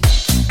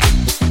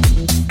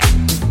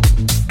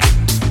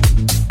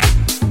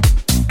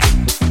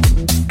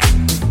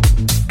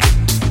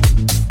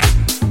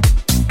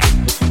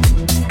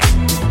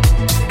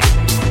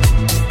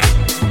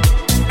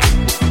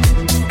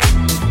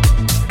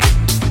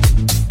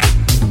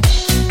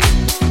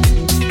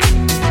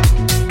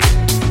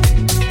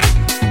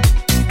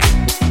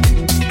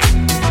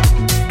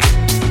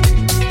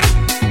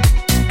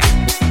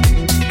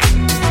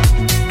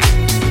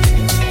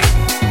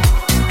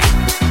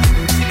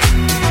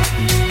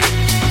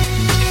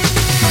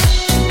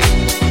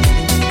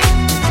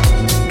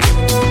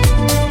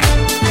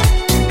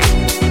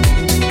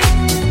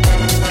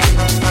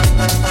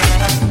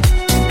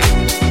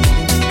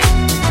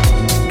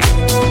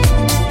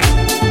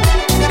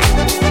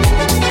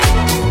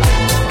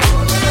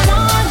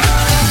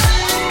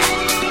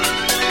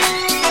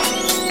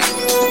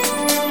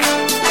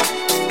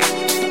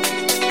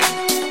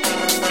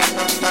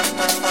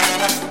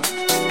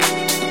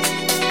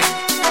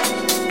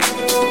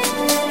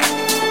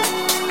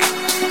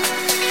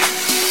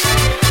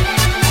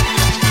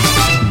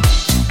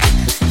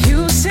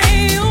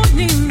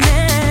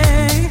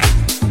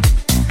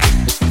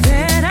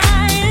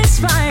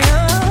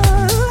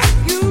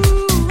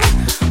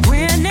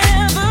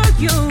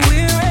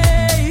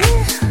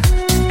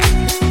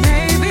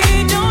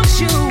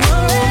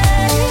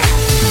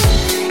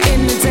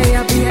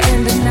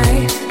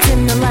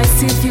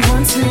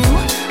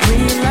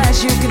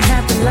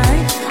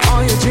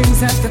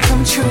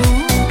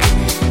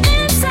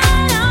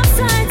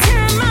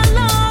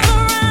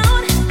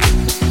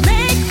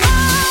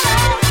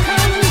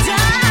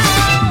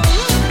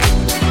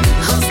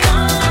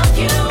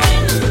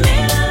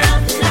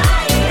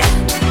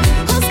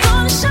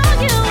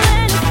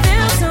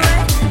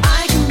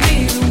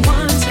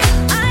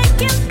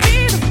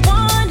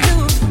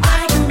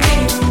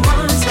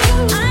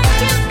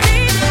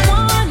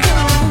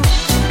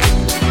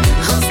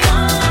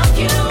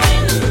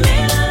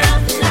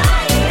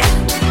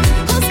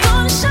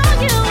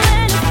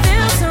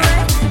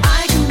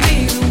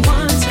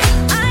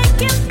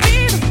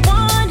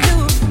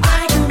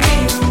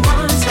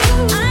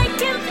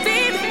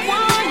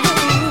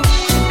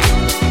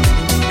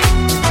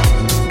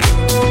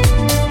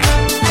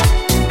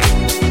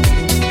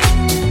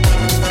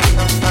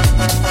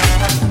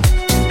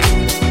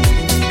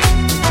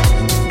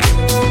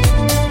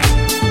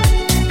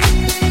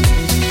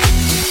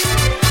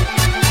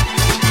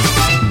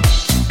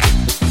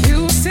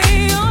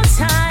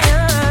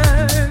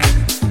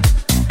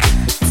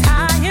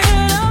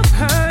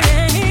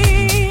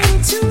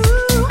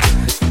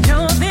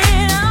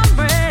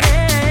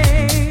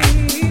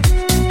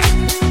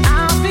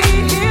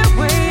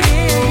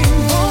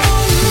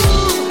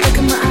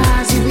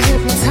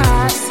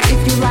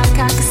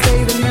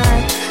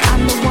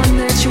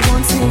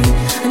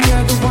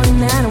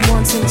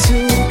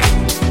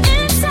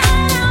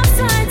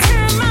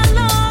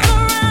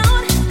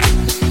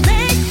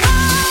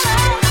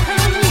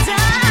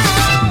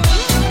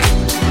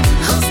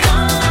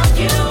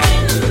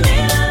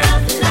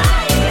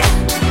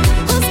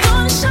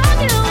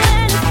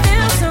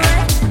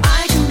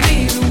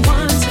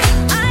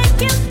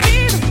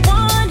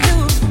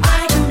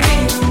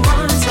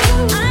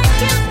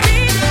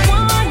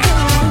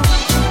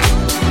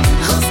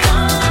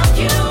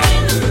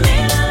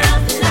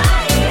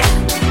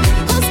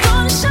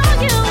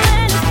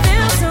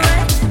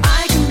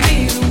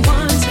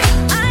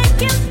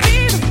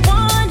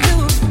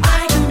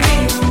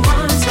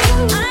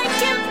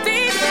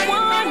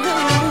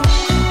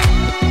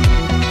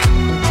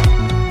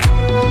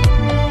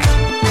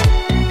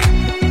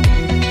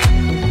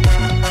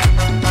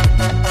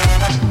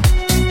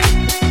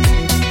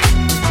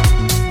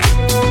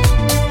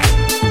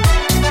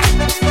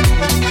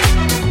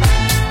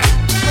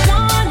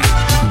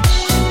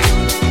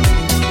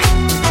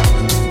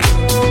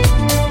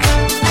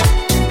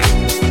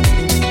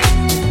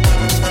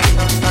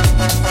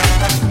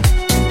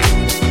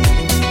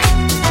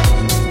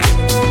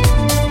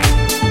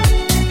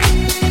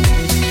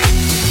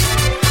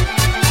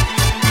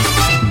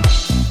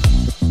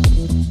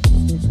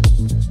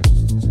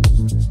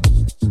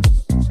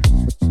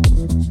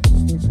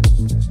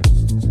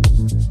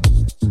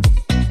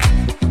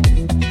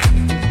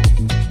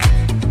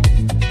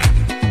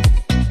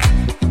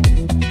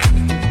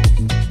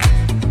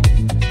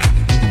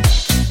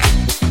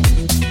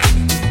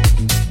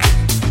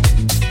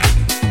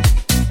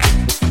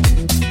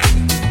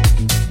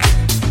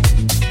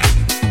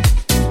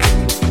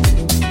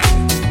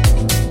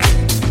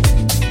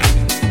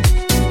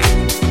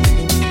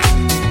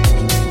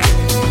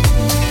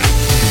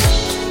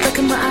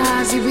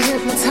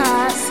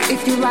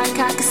 if you like,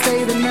 I can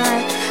stay the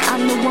night.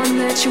 I'm the one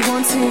that you're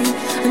wanting,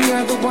 and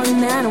you're the one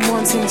that I'm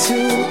wanting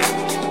too.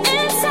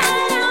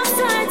 Inside,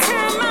 outside,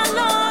 turn my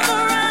love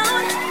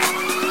around.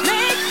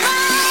 Make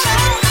my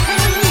love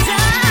come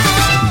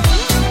down.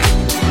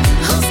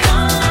 Who's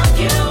gonna love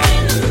you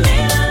in the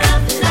middle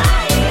of the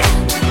night?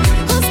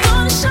 Who's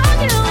gonna show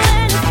you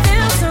when it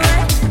feels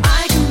right?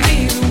 I can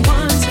be the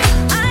one to,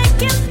 I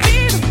can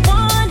be the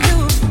one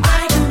who,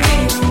 I can be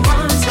the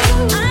one to,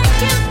 I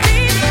can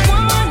be the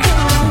one who.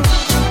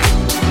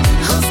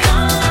 Who's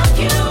gonna love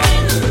you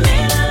in the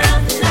middle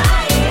of the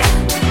night?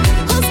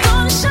 Who's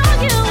gonna show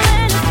you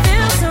when it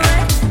feels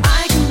right?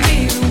 I can be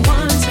the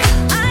one to,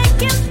 I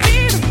can be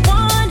the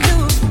one who,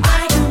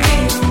 I can be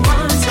the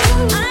one to,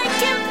 I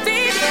can be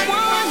the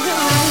one who.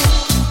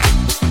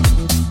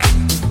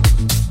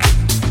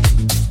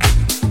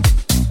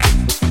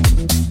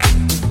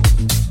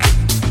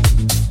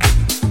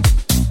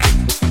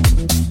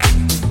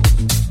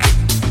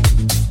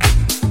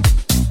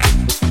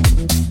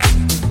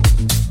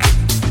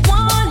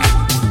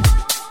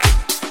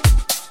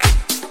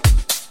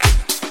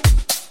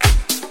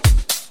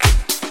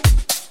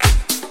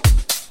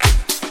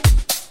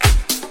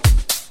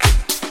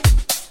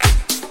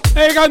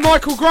 There you go,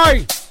 Michael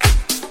Gray.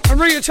 And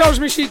Rita tells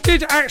me she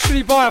did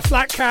actually buy a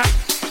flat cap.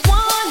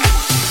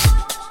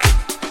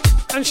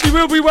 And she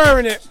will be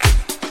wearing it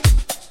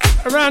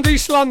around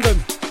East London.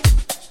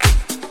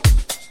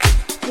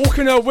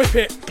 Walking her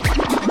whippet.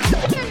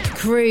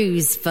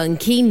 Cruise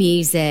funky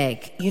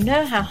music. You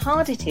know how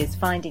hard it is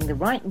finding the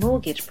right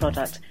mortgage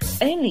product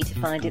only to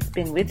find it's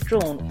been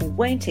withdrawn or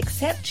won't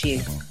accept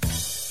you?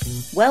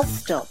 Well,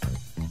 stop.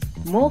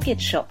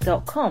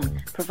 MortgageShop.com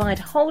provide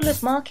whole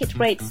of market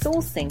rate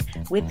sourcing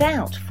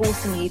without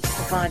forcing you to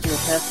provide your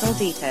personal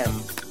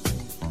details.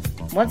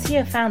 Once you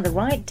have found the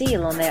right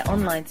deal on their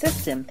online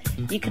system,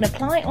 you can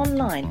apply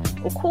online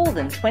or call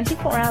them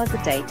 24 hours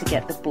a day to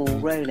get the ball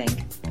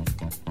rolling.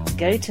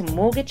 Go to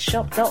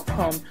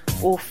MortgageShop.com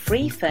or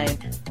free phone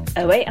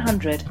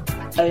 0800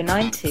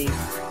 092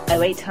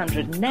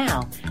 0800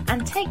 now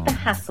and take the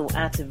hassle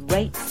out of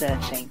rate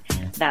searching.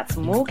 That's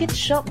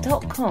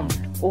MortgageShop.com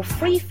or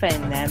free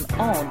phone them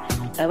on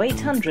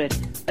 0800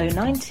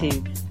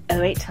 092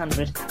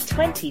 0800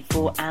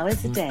 24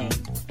 hours a day.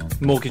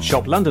 Mortgage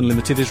Shop London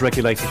Limited is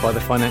regulated by the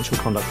Financial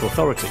Conduct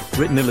Authority.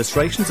 Written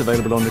illustrations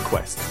available on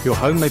request. Your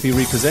home may be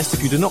repossessed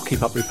if you do not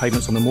keep up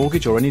repayments on the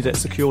mortgage or any debt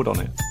secured on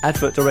it.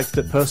 Advert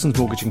directed at persons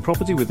mortgaging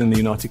property within the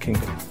United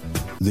Kingdom.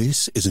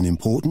 This is an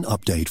important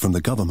update from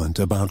the government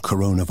about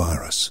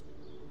coronavirus.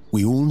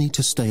 We all need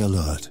to stay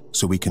alert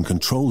so we can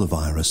control the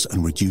virus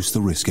and reduce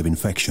the risk of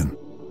infection.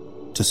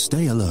 To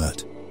stay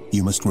alert,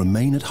 you must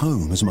remain at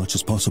home as much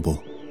as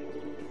possible.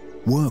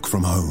 Work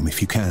from home if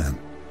you can.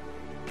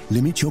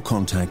 Limit your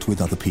contact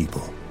with other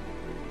people.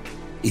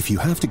 If you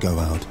have to go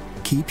out,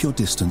 keep your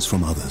distance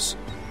from others,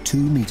 2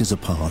 meters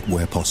apart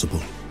where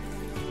possible.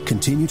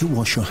 Continue to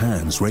wash your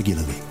hands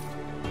regularly.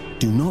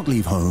 Do not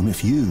leave home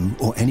if you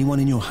or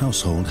anyone in your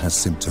household has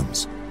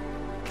symptoms.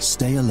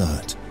 Stay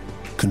alert.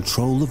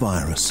 Control the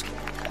virus.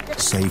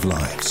 Save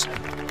lives.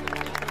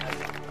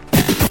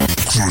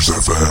 Cruise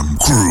FM.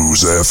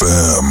 Cruise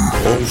FM.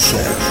 All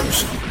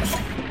Sam's.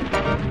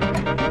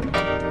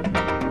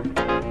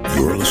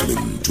 You're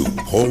listening to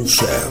Paul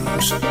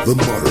Sam's The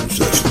Modern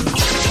Session.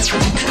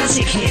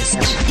 Classic hits.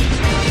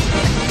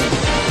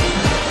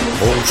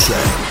 Paul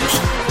Sam's.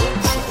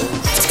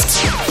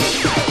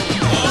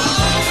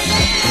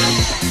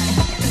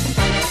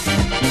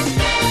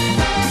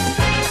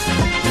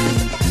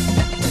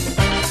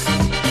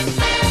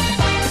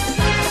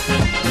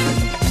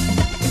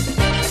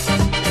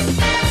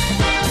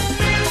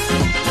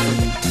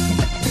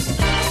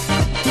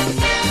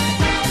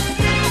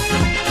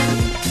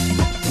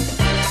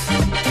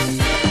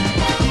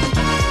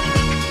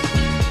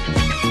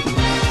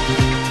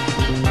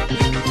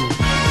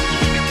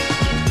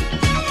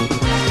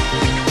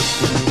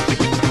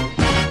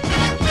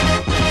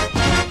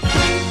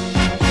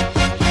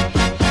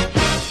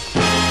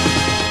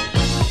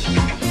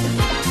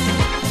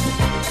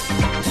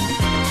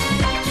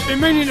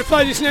 Meaning to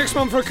play this next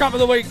one for a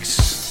couple of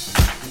weeks.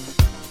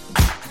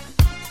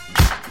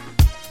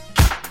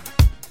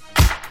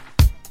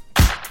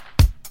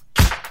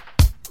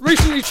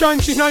 Recently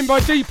changed his name by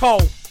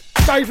Depol.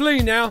 Dave Lee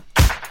now.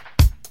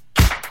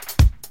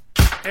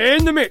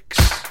 In the mix.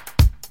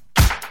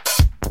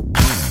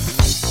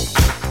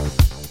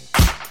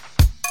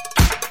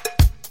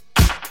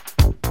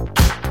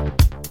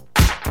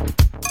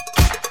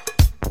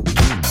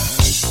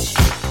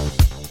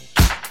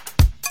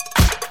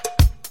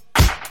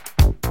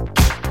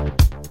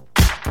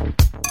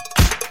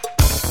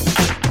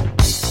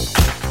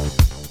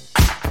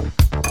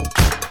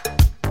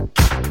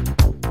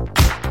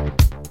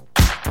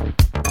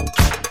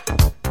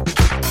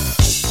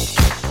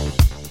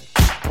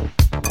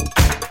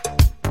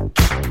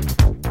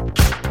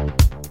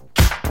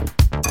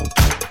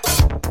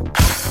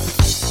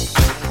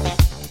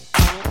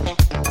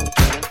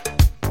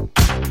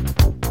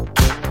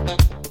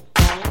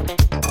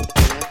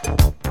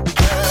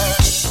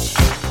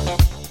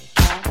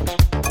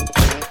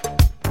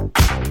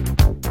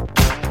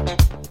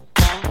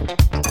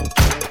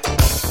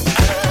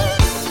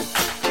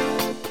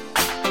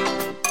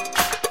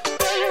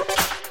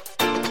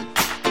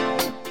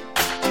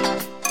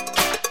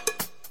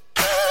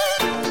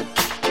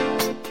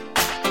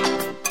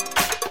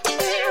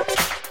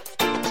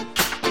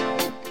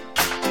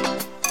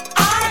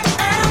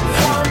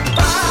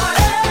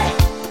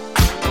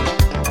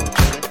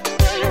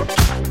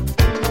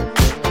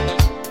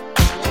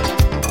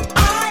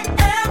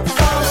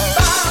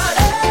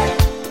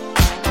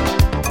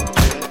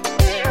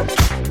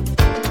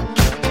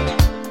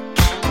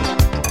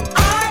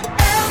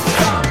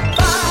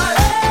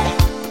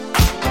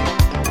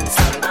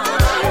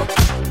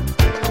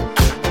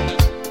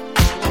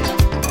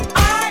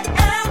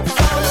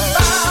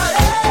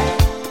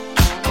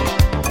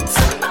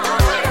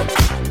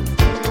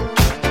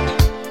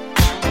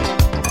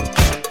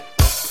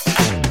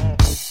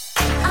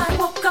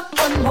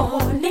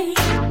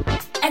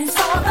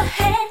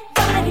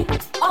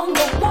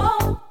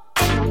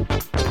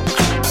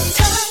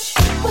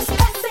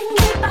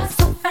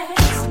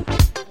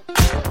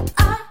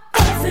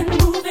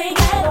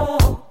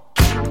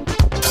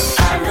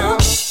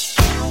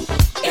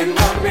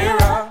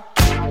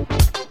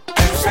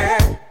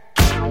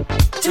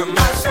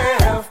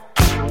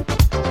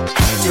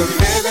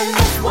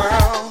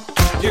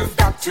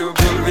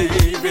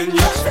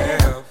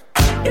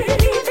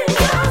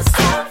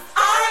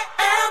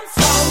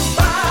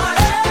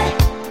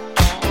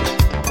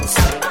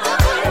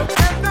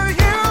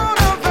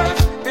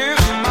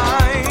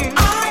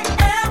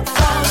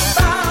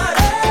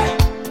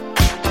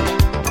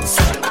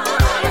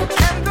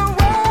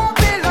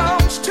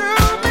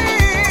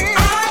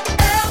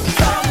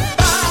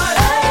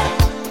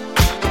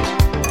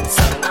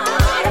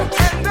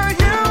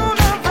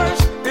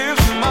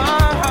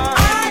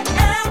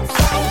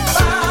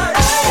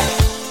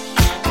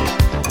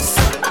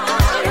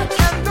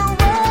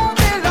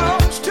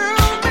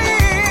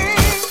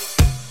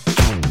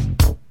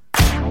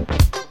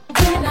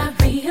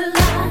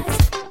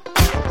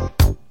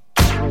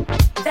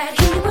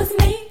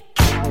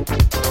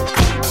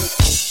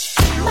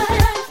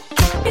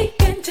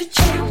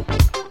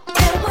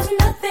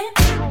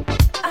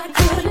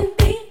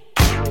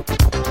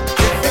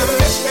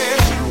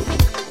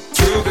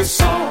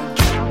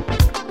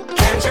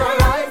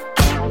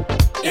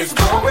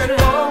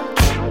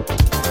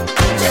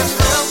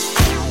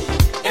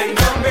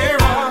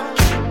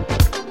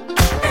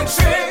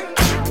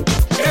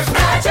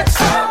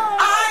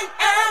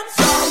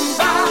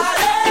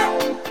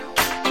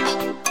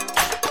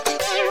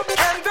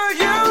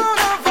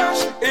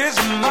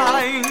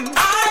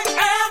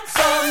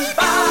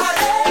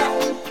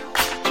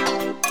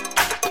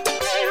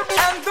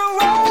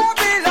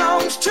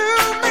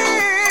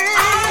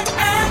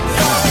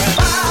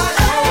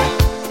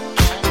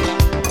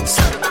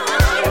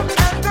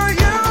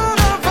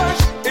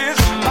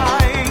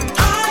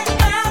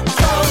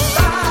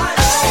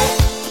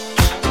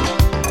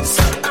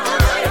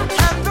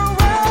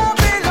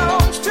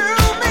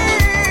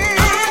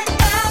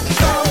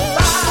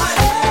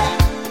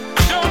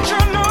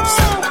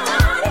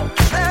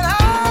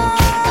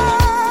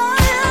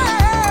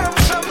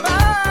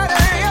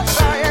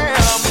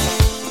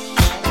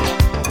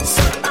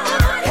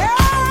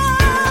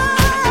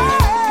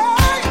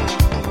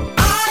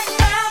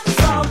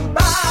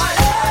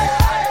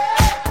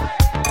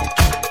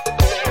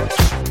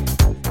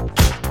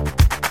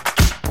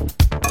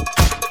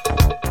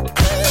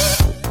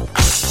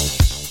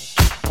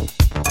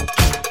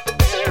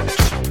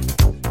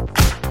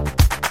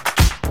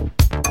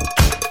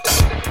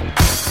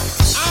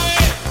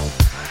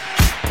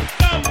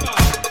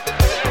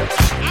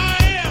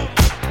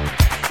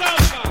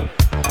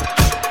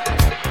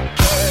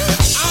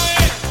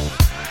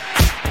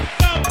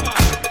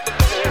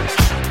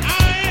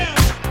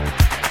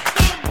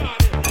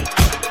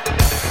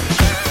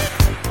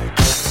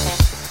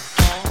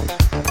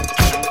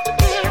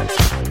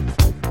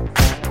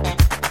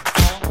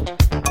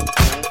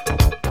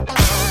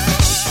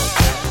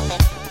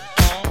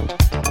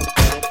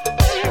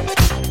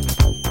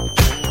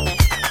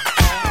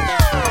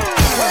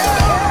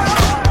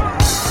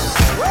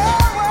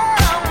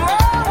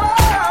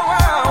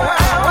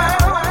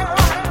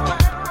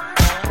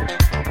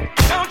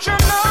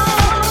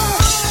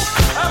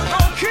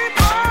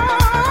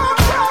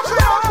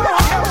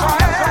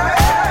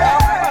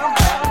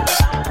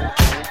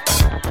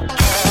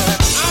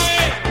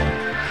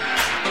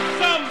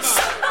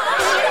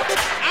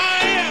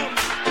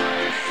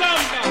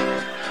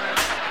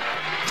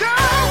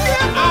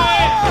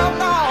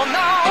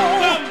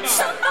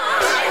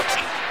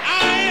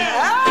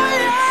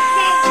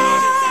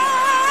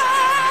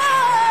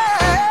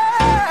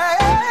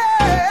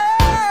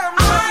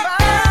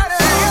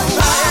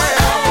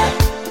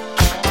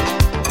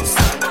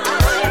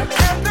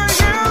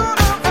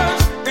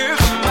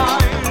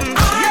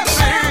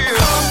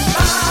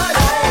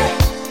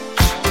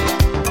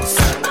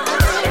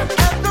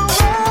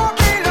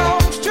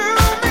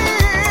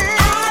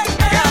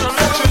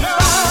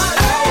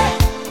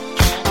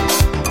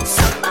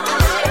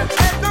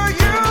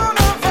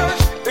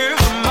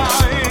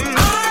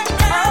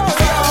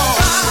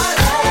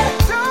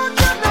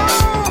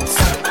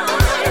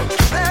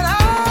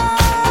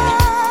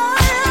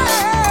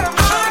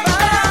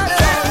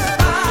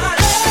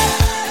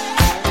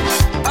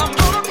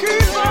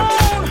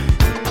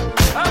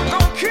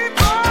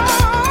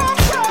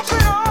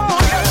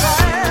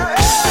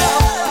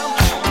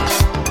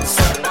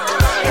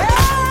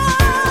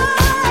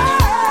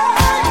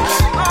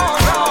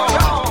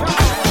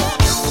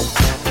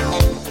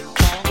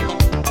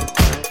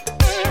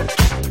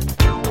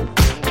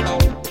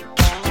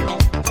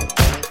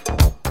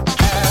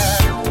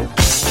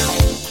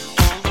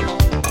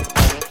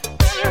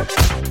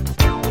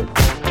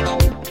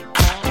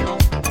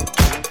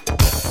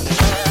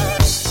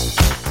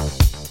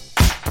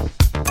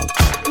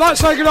 like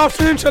to say good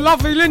afternoon to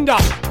lovely Linda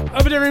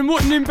over there in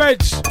Wootton in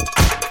Beds.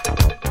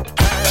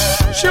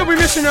 She'll be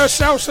missing her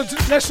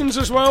salsa lessons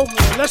as well.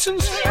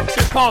 Lessons?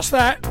 Get past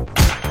that.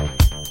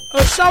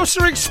 Her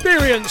salsa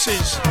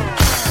experiences.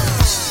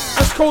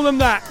 Let's call them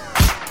that.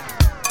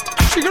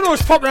 She can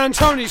always pop round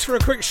Tony's for a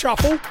quick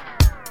shuffle.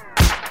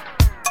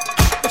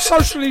 A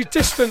socially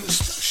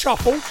distanced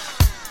shuffle.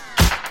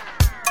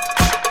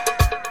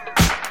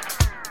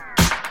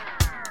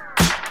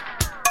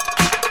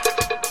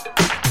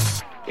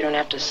 You don't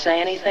have to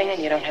say anything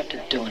and you don't have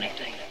to do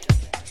anything.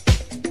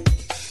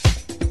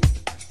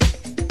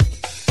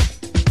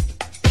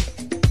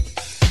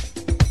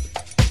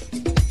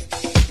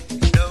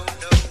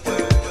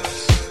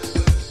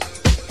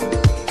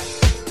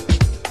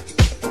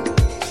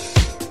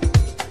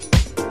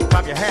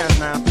 Clap your hands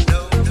now.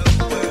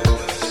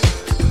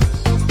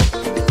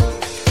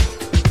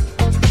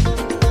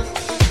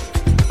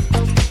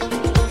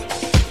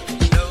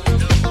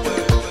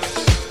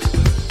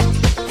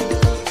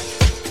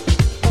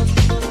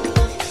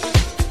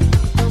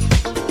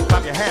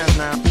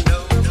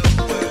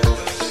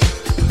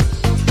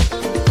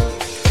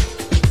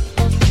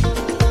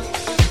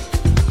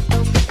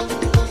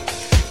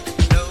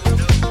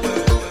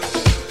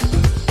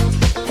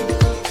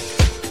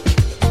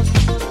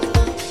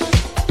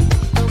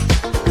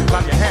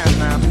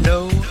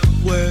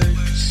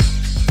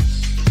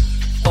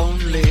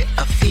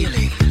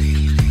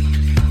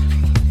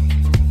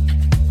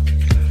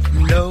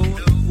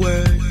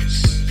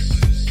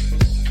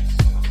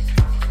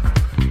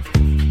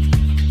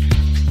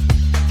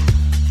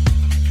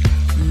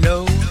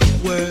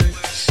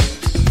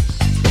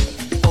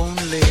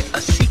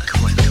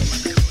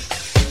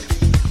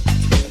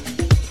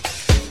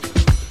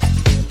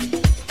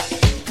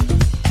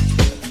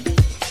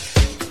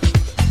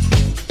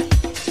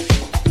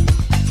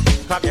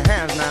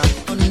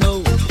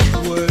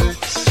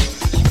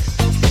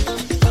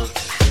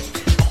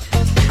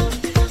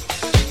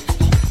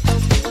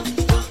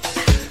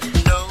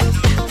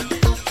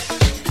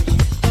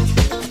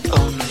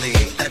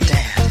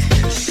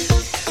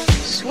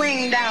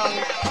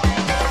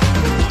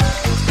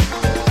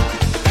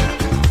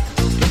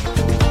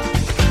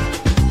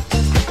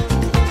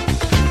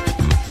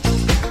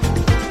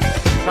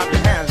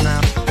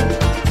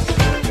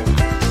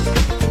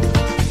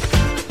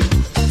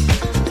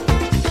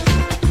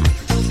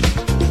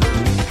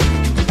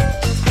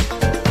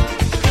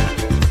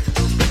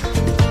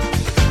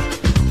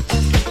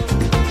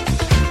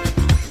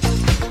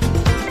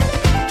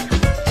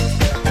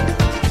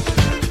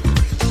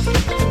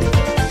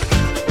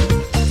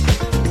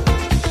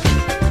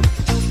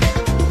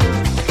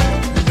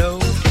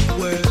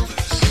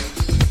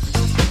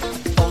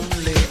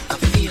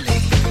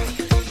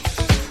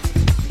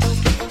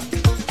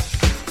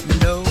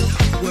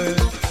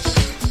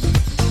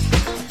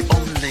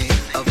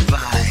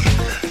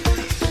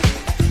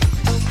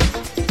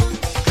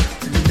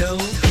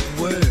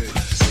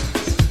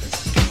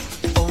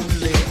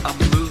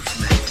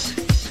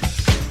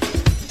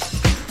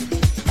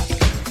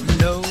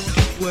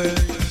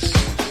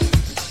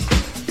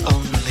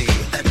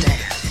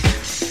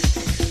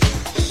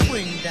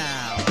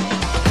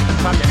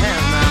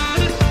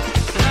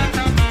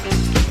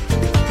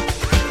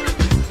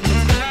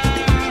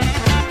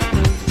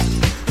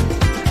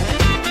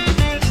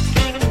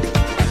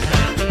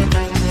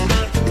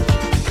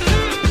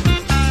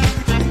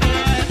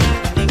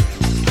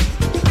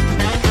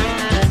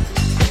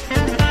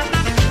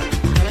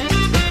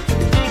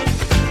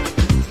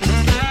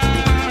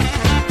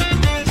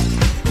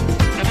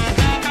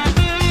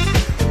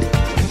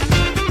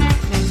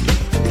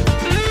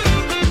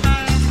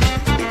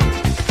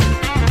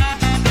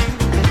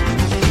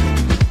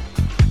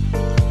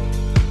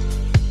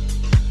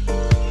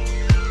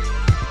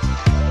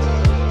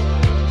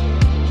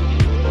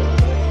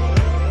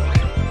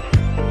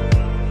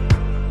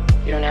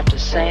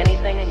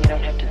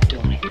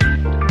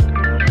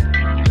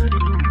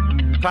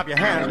 Clap your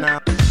hands now.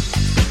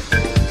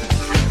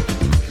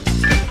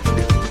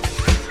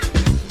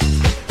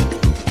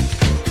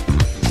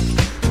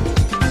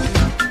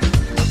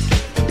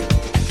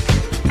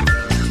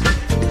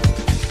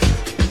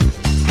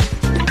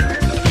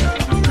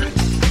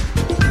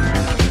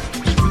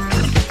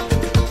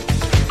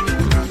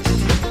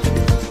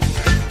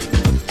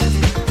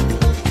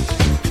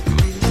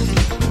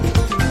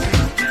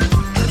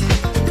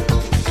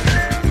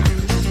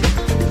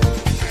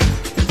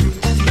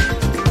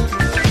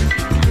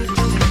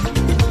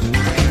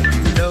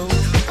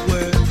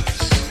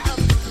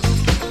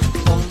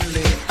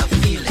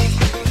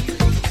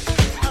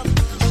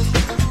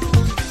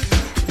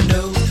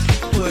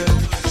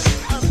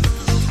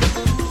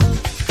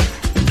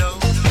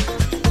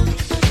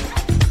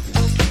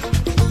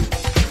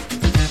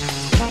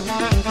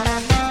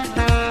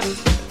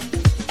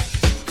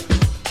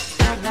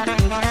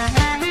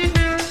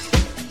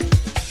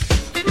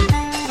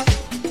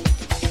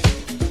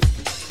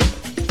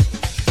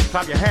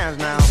 Clap your hands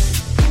now.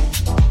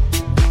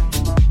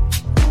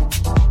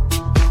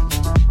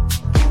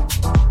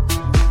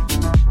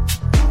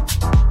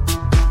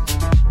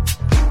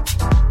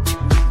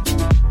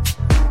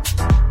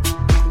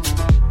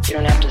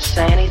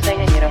 anything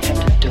and you don't have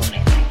to do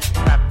anything.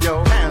 Clap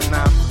your hands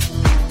now.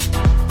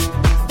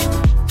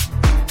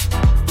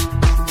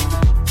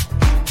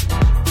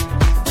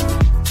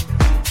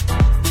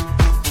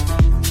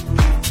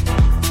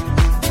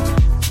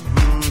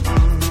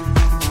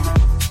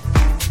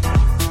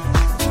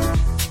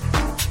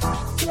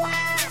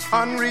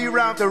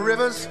 Unreroute the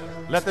rivers,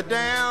 let the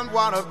damned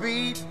water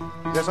beat.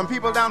 There's some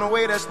people down the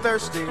way that's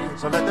thirsty,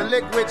 so let the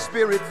liquid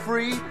spirit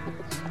free.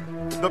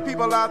 The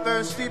people are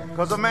thirsty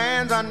because of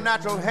man's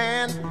unnatural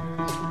hand.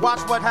 Watch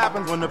what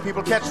happens when the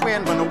people catch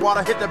wind, when the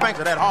water hit the banks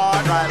of that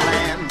hard, dry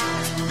land.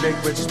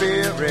 Liquid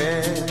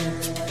spirit,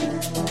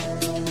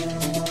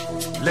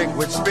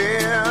 liquid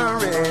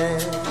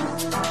spirit,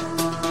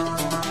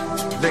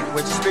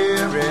 liquid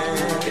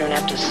spirit. You don't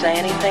have to say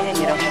anything and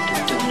you don't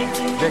have to do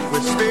anything.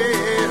 Liquid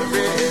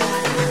spirit.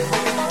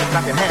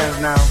 Clap your hands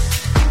now.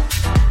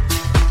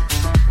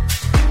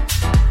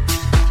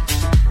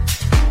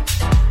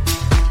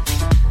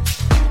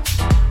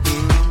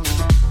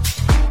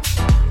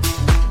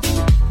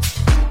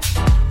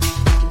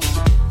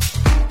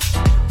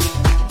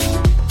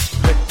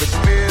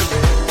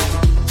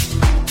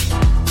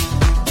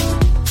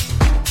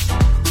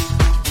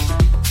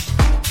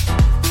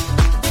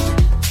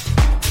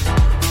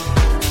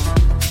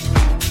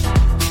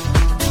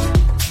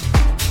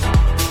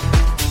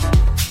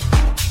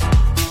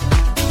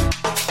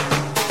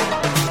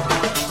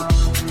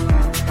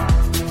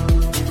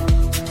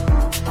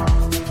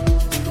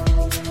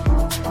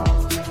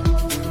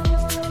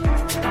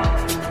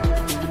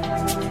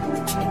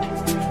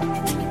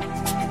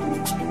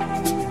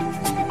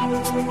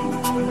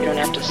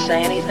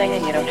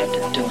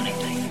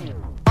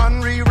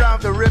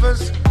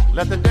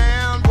 Let the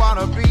damned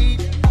water beat.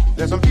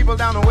 There's some people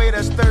down the way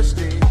that's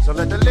thirsty, so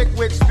let the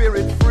liquid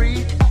spirit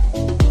free.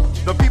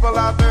 The people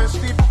are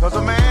thirsty because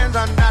of man's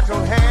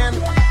unnatural hand.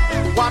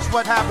 Watch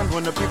what happens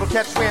when the people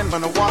catch wind,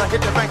 when the water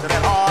hit the banks of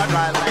that hard,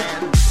 dry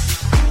land.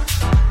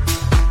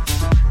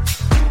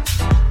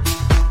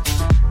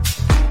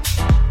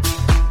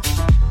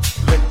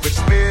 Liquid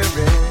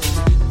spirit.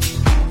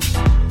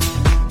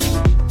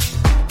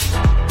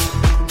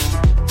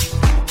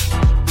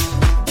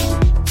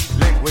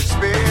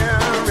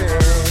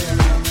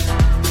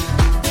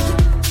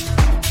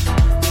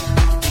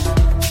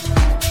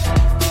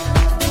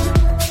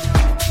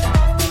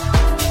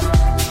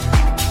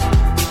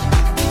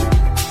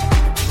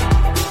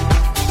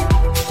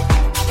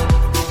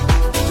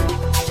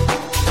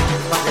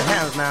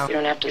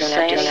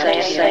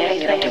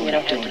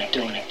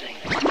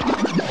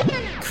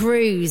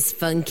 Cruise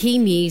funky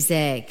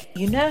music.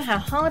 You know how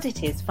hard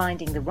it is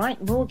finding the right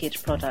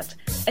mortgage product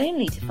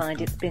only to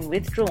find it's been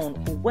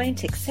withdrawn or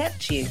won't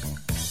accept you?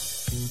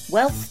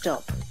 Well,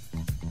 stop.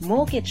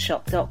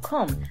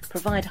 MortgageShop.com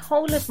provide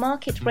whole of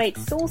market rate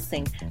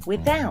sourcing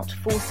without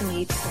forcing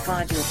you to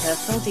provide your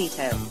personal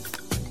details.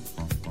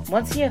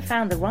 Once you have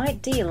found the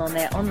right deal on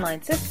their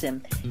online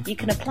system, you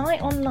can apply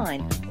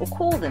online or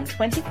call them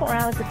 24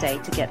 hours a day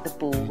to get the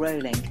ball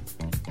rolling.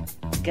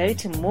 Go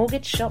to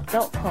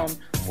mortgageshop.com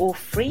or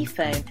free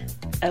phone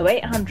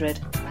 0800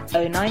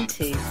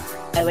 092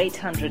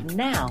 0800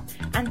 now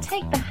and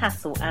take the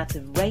hassle out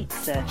of rate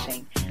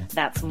searching.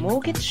 That's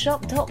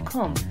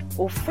mortgageshop.com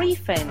or free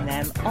phone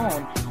them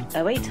on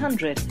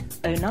 0800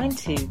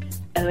 092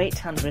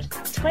 0800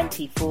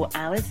 24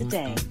 hours a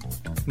day.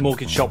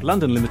 Mortgage Shop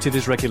London Limited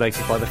is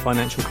regulated by the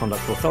Financial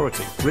Conduct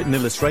Authority. Written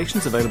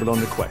illustrations available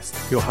on request.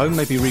 Your home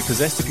may be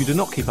repossessed if you do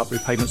not keep up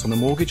repayments on the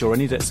mortgage or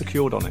any debt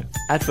secured on it.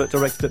 Advert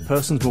directed at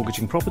persons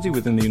mortgaging property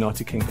within the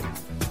United Kingdom.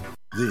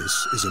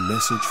 This is a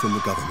message from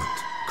the government.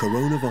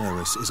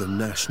 Coronavirus is a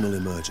national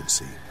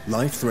emergency,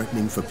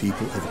 life-threatening for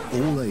people of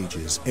all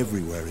ages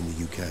everywhere in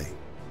the UK.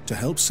 To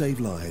help save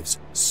lives,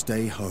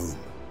 stay home.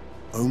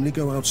 Only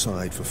go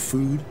outside for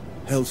food,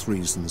 health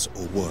reasons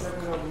or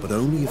work, but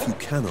only if you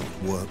cannot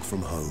work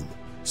from home.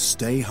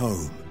 Stay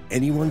home.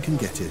 Anyone can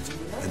get it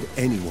and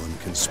anyone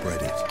can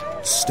spread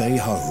it. Stay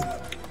home.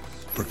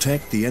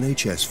 Protect the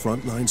NHS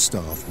frontline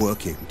staff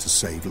working to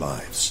save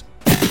lives.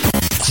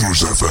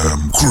 Cruise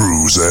FM,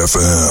 Cruise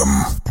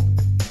FM.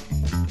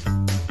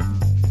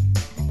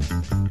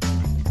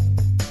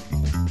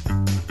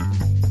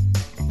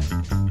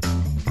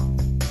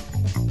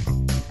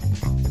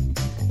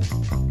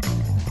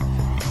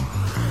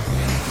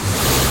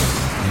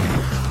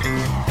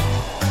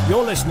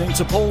 You're listening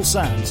to Paul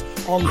Sands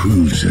on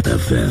Cruise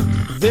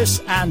FM.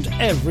 This and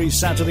every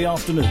Saturday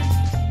afternoon.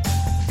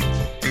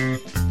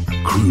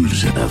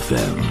 Cruise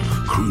FM,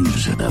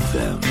 Cruise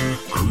FM,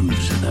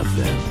 Cruise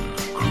FM,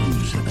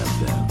 Cruise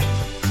FM.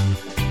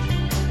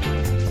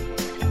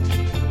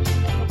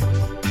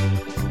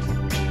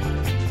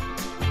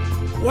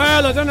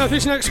 Well, I don't know if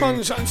this next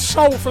one's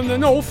Soul from the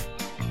North,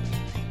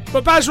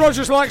 but Baz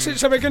Rogers likes it,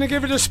 so we're going to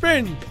give it a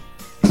spin.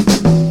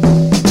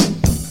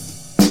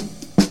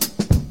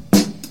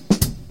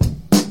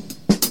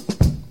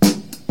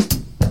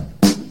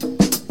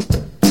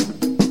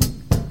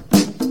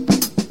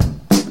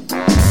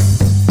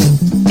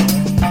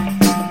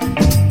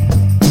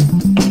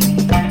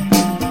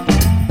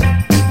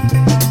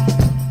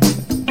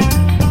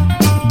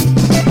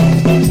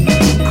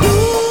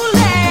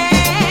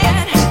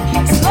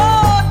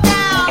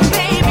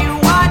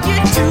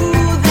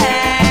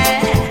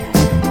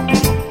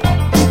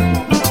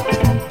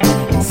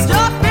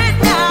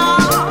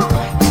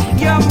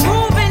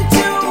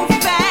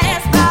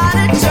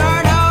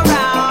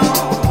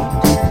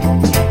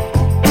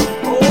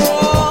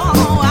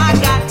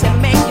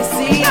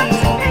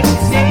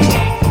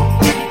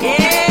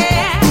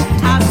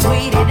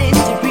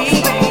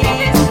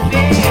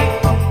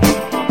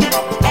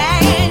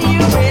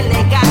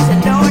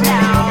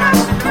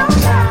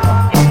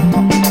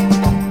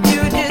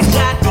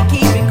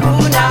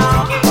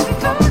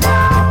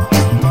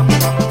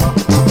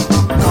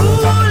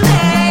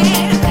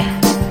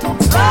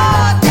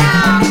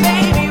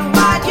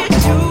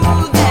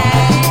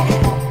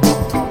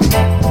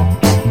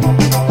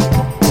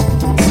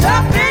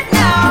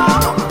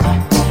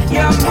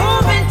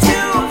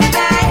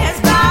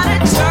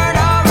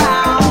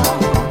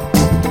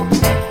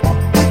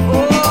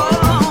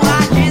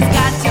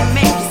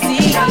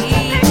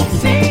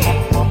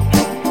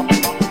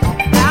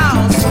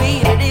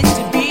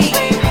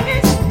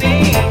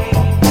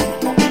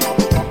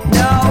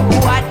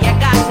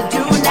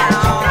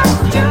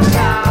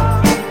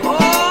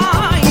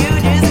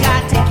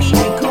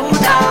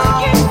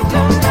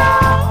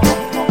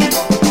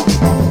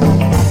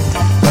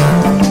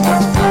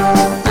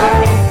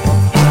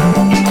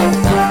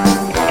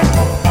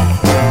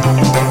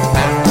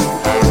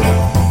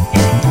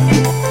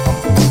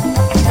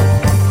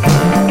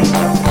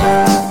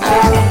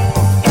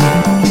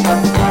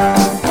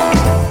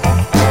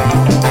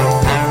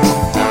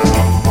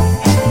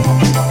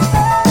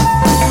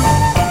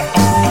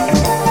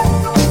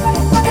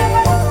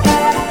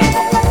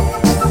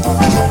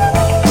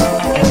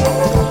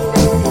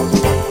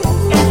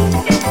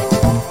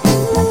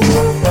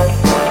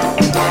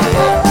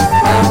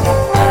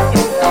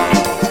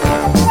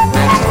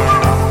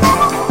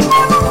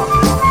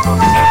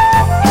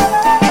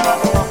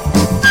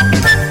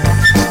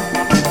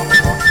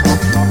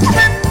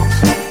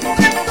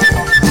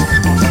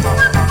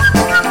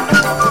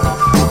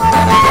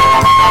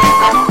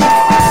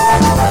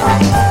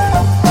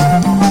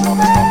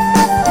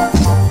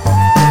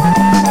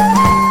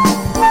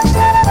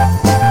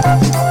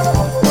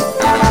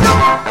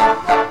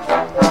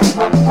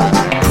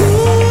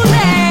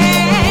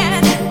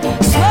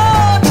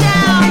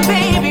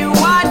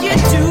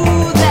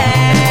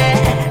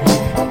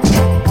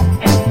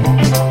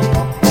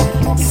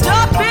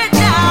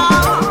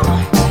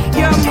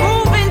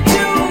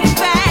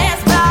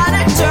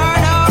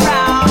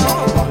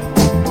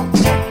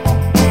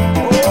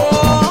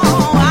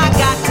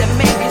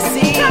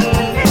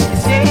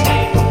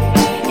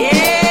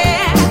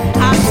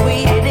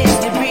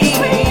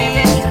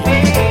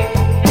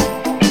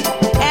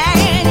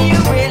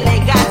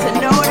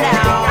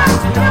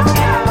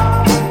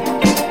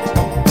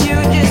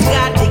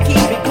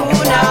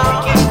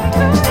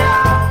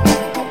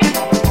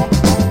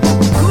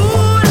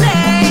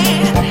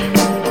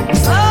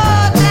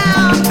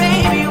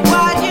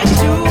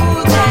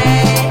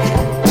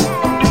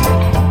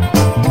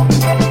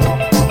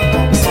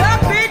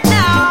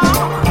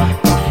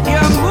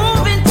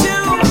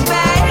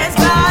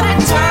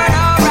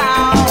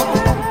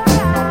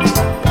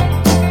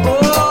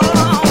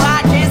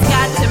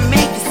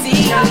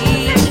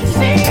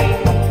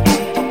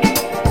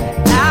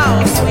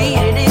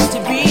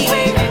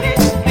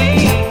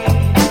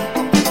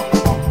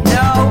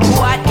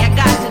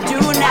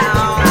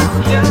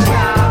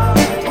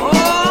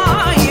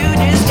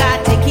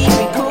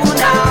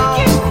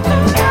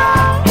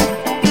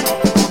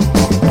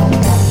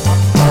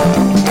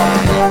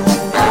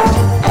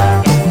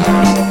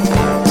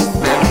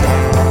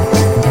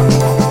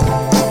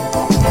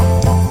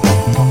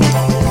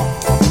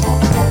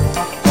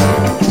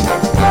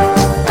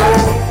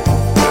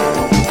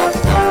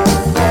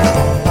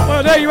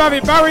 have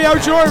it, barreto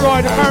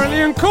joyride apparently,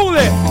 and call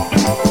it.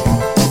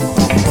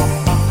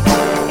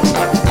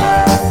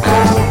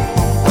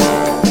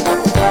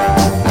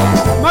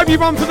 Maybe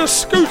one for the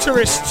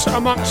scooterists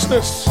amongst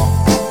us.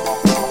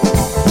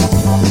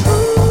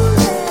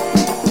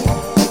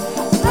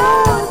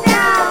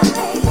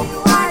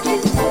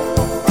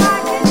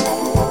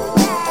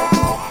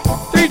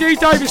 D.D.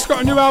 Davis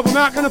got a new album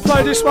out, going to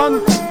play this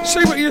one.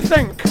 See what you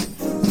think.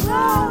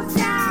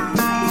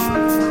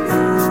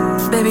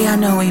 Baby, I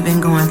know we've been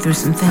going through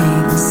some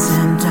things,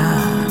 and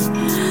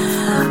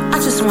I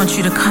just want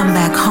you to come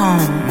back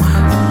home.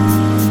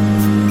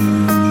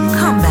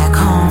 Come back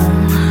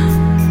home.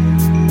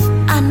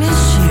 I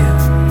miss you.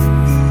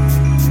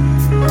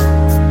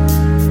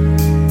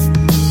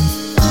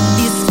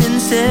 It's been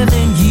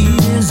 7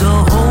 years, a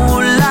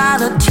whole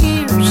lot of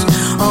tears,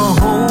 a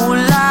whole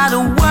lot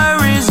of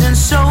worries, and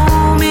so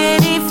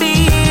many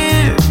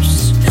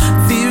fears.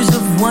 Fears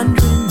of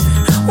wondering,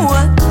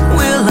 what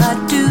will I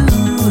do?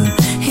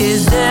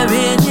 Is there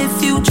any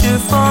future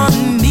for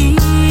me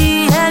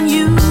and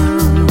you?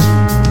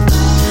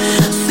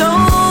 So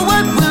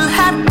what will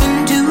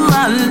happen to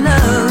our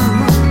love?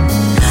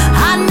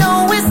 I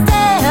know it's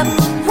there,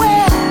 but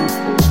where?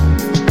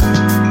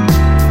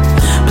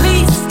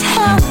 Please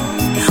tell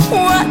me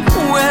what,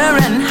 where,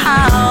 and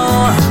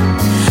how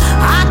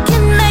I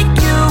can make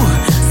you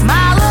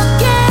smile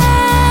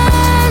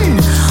again.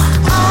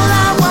 All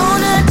I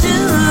wanna do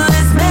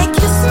is make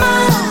you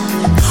smile.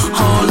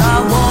 All I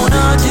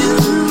wanna do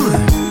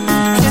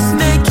is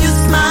make you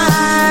smile.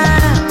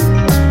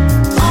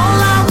 All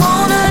I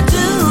wanna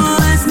do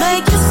is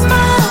make you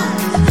smile.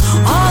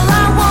 All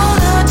I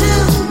wanna do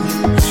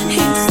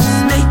is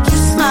make you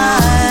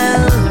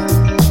smile.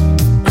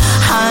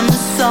 I'm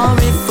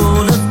sorry for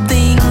the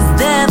things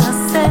that I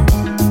said.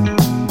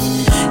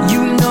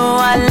 You know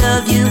I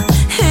love you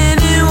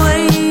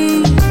anyway.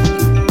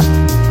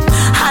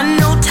 I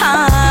know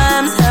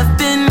times have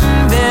been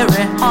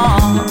very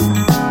hard.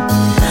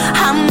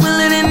 I'm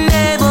willing and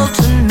able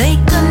to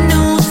make a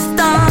new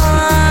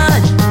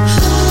start.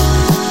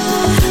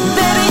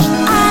 Baby,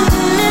 I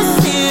miss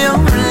your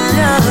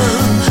love.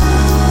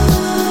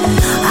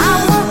 I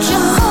want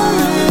you home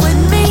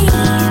with me.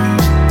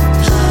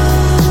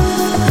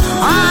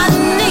 I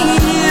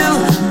need you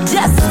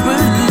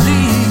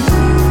desperately.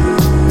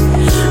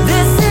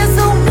 This is a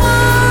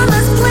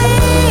woman's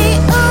plea.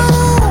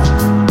 Ooh.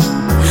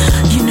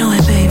 You know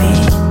it, baby.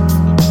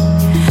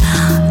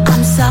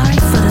 I'm sorry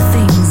for the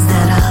things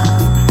that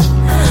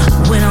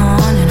went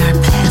on in our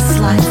past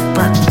life,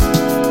 but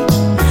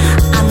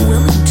I'm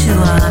willing to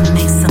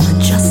make some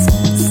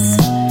adjustments.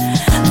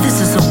 This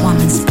is a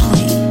woman's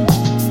plea.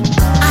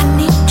 I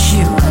need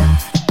you.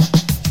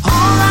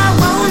 All I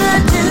wanna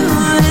do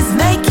is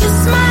make you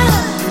smile.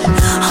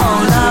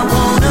 All I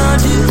wanna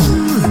do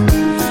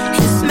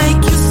is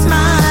make you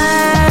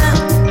smile.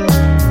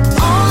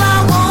 All I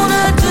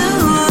wanna do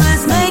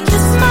is make you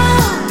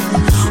smile.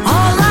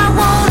 All I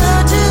wanna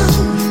do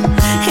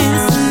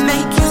is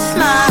make you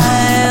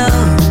smile.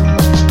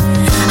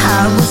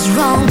 I was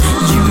wrong,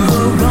 you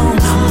were wrong,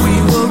 we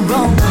were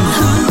wrong.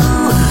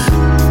 Ooh,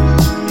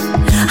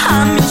 I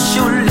miss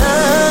your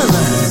love.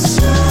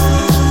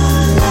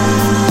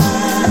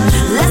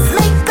 Let's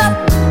make up,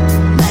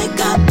 make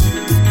up.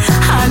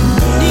 I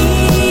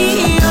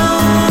need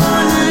your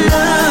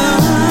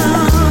love.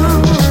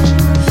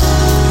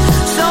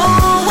 So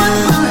what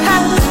will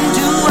happen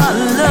to our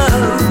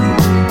love?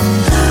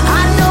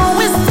 I know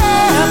it's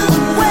there,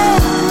 but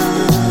where?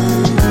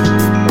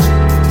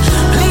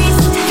 Please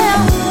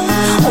tell me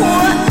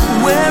what,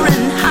 where,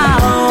 and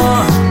how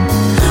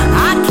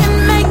I can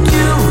make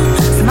you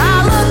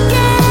smile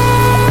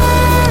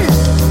again.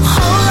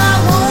 All I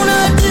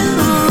wanna do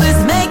is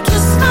make you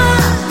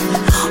smile.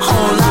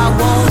 All I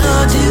wanna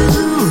do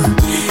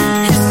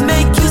is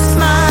make you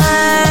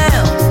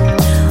smile.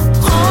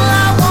 All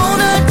I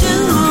wanna do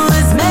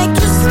is make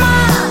you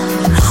smile.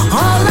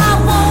 All I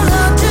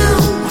wanna do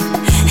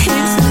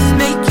is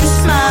make you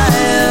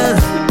smile.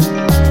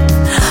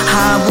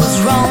 I was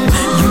wrong,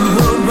 you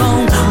were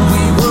wrong,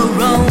 we were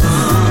wrong.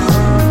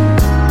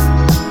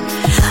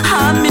 I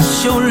miss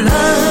your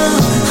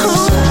love.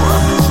 Ooh.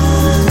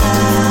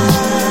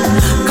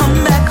 Come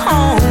back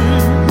home.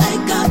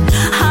 Wake up.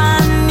 I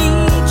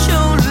need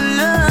your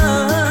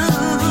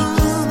love.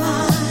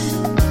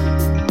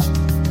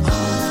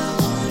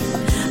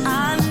 I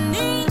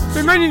need.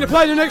 Been meaning to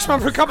play the next one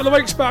for a couple of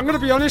weeks, but I'm going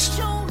to be honest,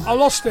 I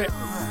lost it.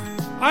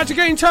 I had to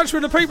get in touch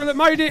with the people that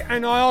made it,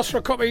 and I asked for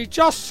a copy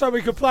just so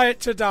we could play it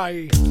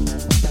today.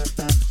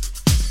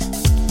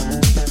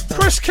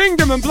 Chris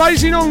Kingdom and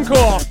Blazing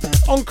Encore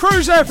on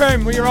Cruise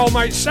FM with your old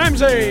mate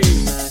Samsy.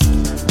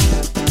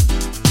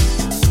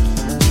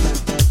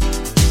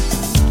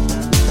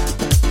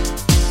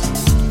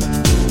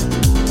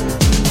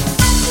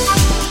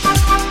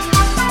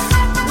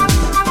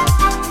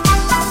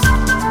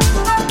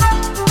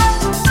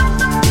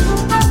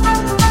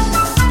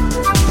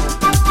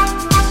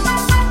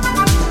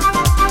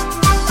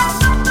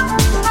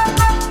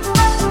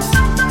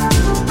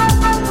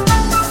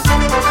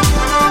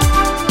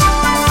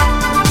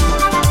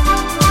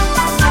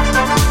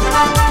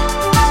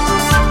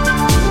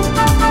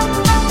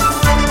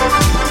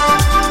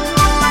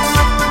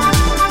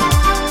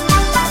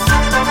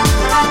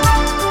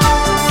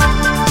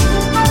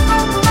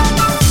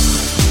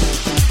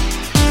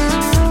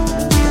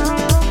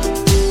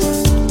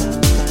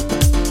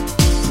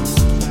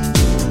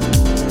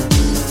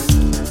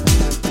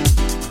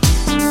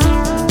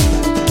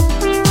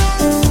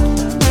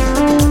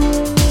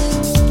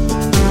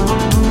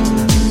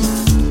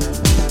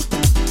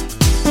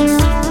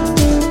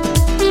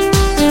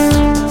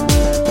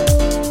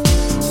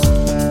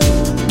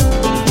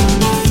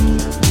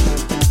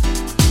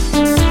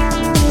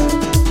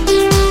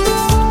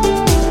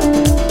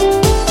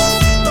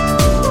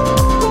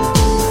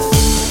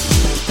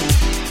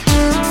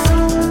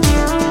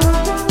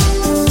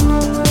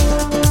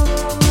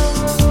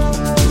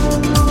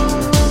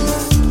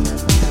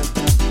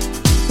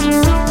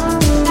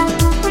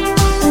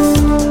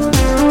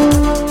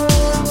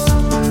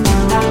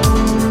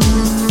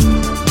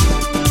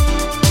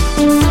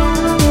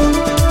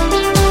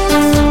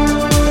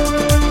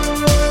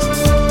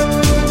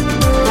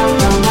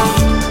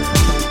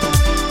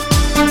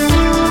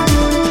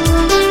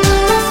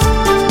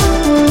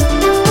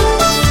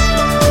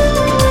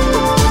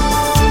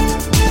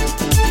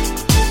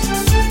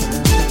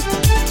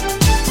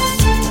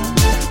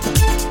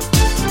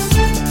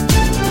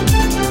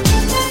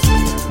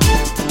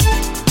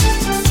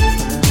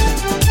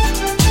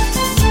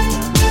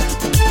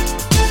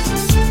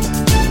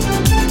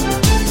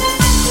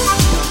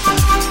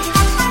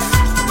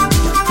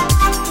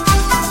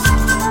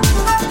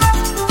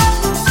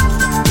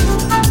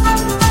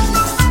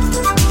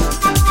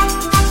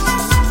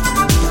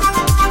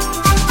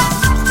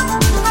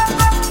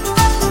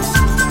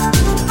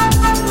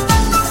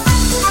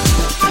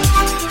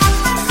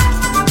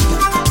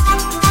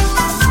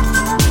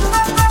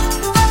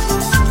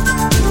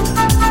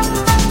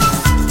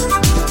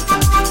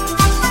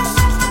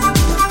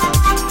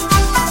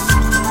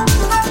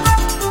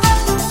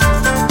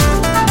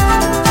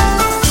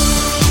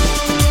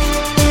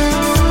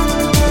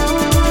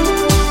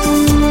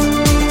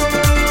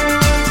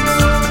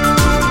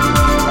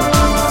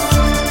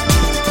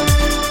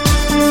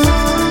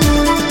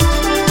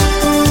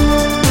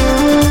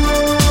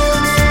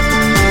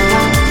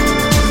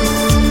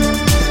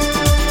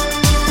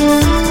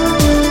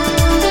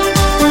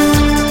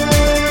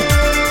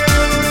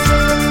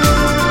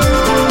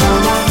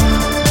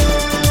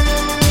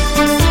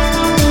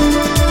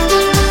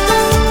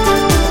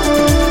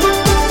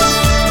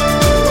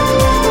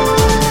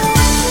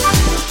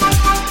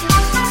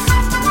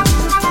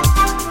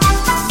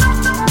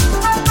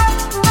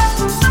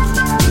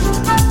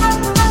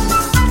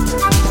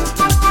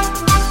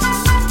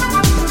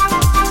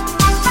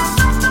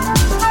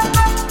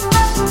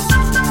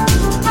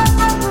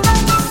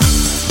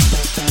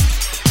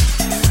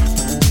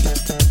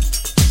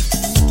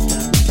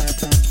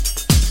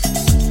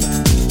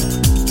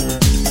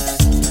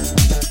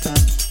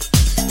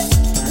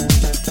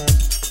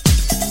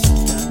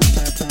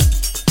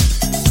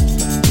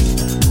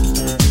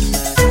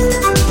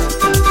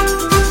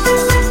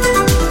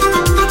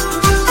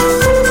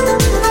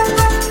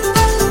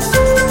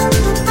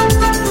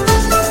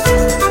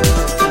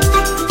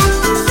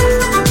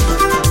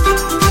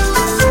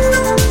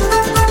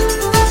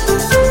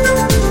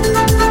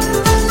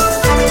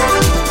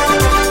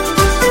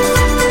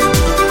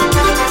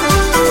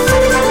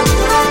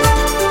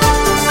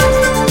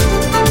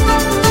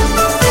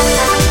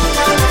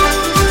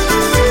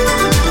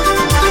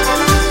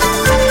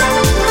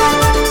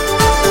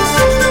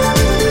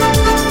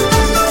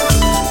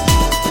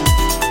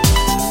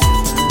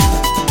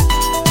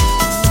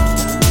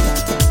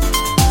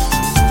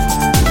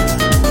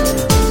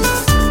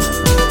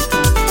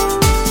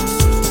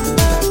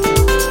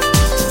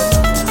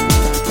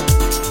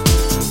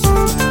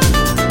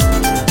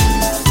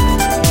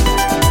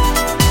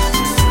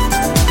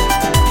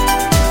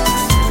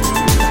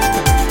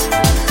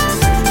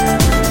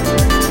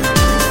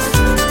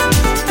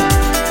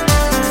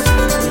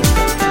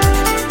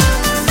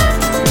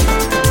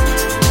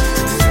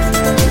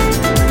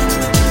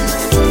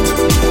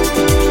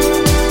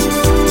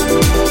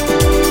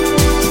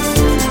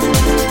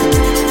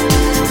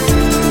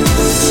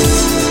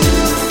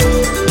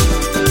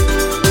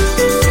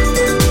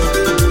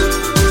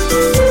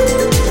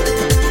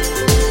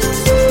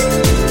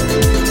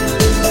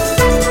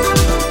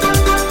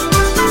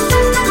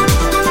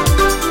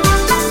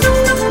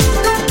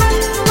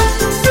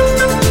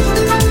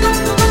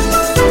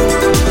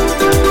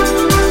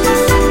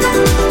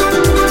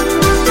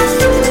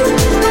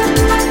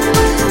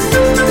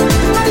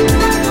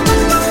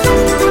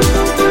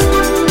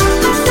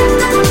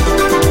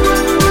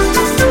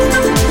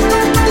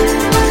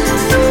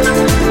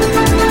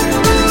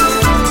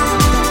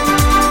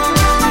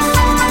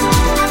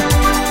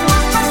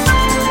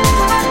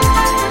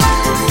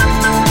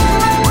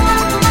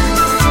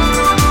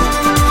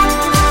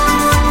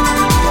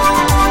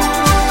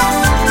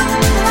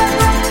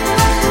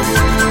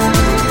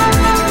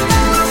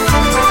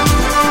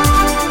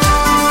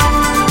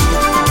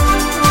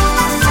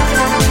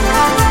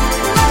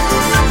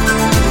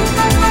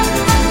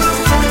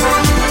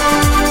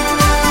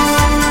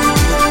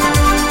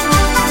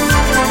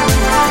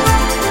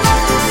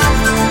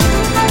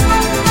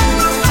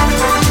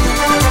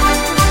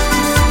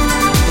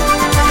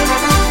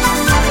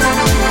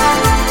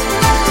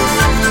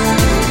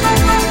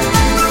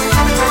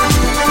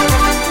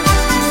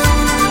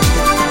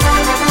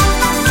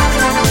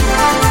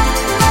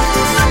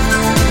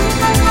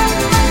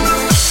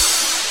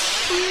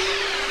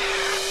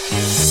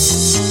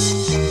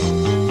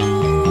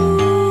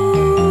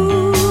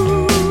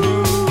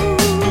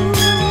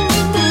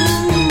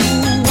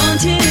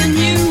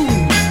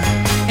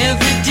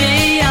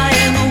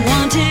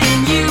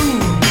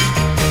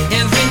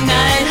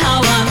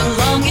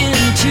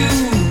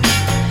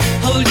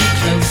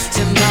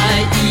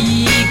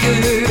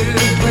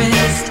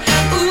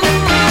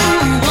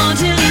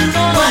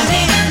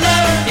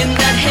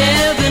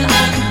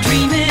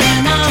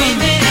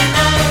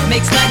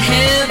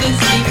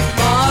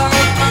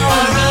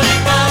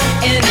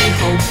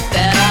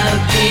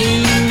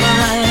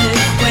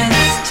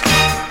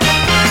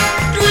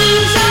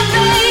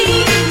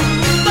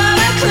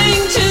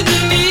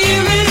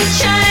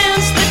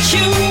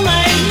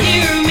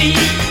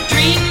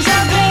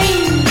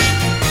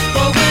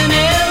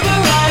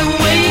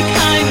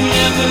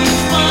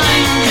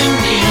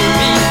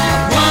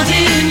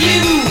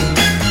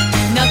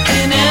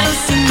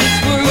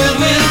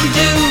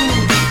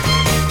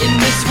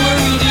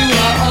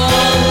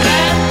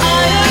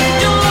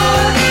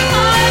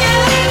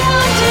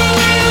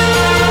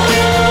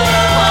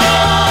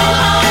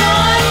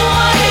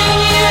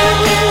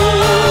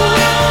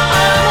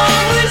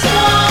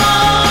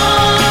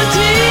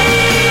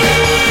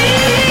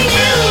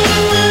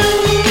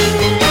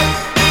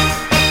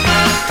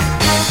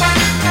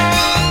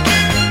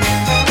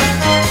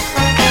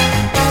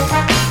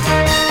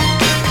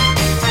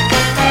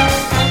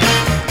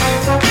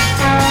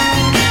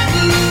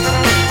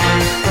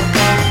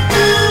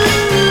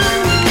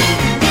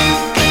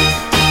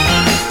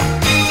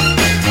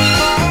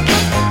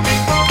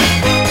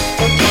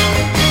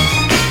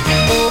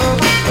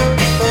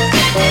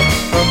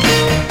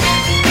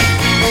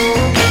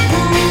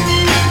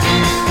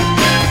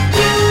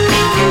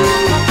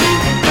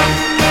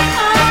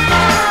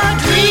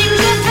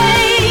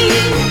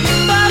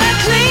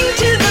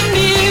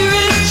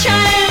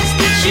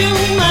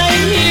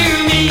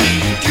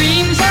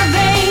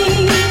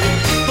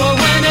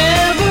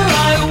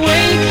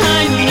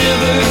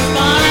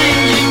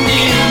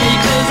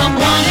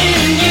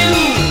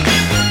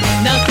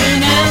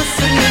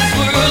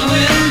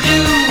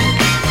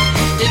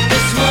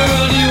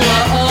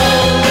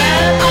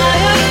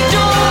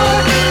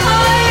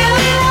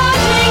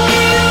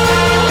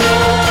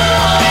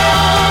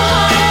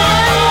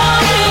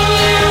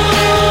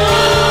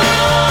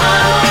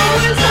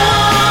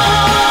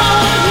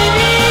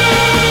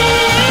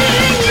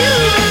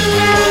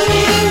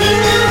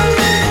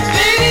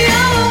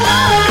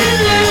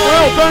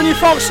 Bernie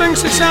Fox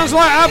thinks it sounds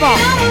like ABBA.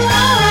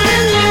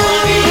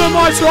 Who am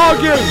I to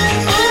argue?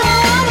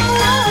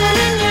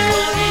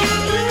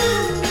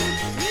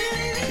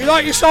 If you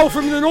like your soul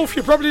from the north,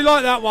 you probably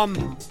like that one.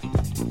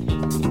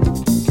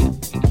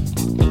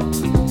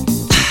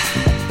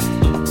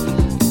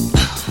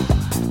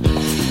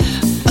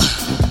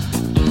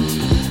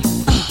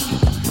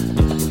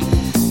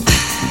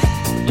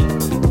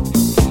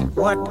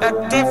 What a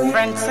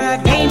difference a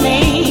day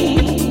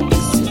makes.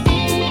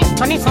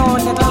 24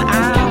 little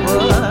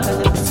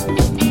hours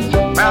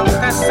from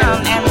the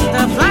sun and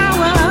the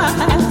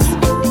flowers.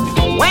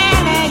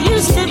 Where there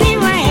used to be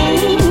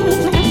rain,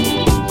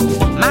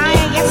 my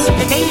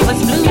yesterday was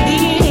blue,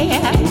 dear.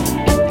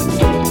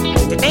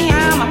 Today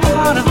I'm a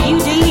part of you,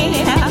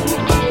 dear.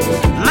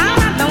 My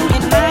lonely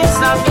nights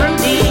are through,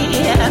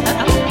 dear.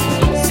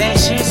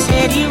 Since you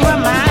said you were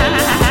mine.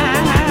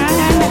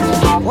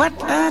 What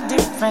a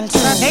difference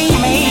a day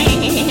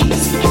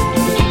makes.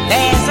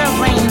 There's a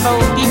rainbow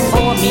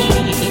before me.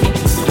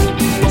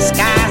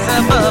 Skies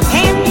above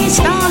can be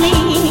stormy.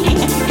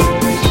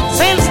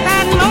 Since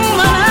that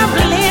moment of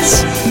bliss,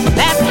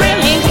 that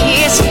thrilling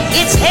kiss,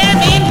 it's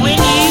heaven when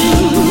you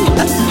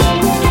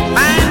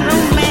find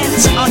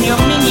romance on your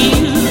menu.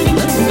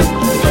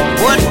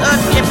 What a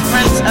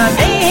difference a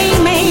day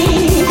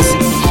makes.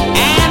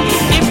 And the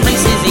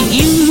difference is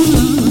you.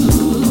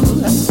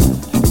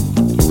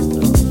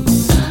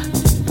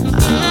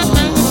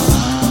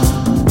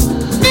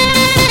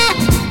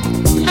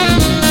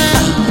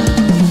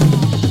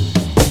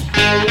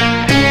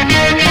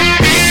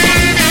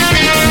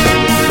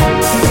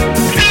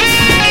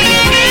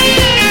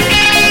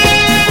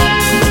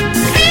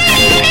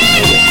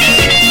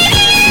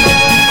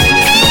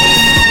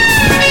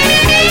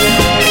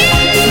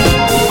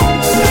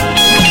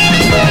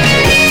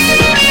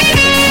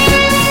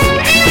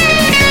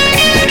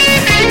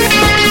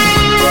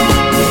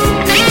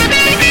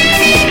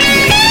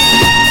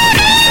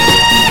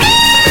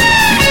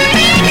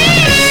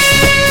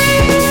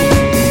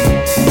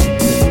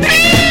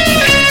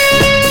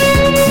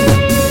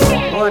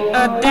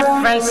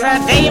 A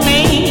day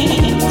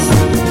makes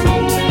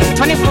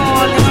 24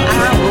 little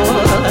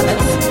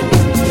hours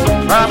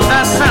from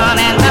the sun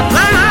and the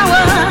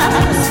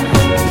flowers.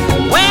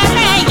 Where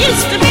there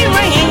used to be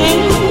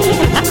rain,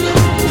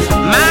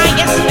 my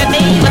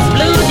yesterday was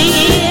blue,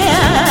 dear.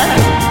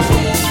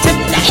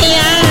 Today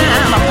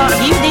I'm a part of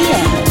you,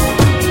 dear.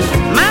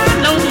 My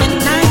lonely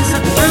nights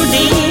are through,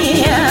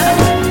 dear.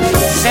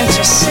 Since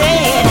you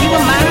said you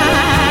were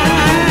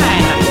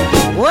mine,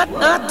 what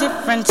a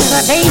difference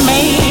a day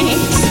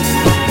makes.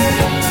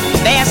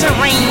 There's a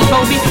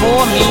rainbow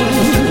before me.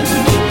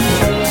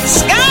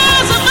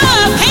 Skies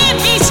above can't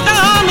be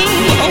stormy.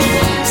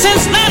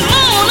 Since that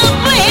moment of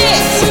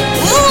bliss,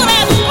 ooh,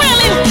 that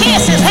thrilling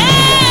kiss is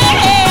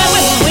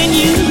heaven when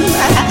you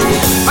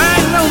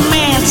find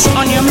romance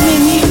on your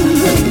menu.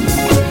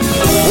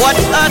 What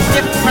a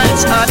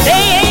difference a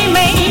day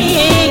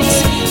makes,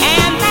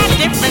 and that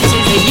difference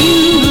is you.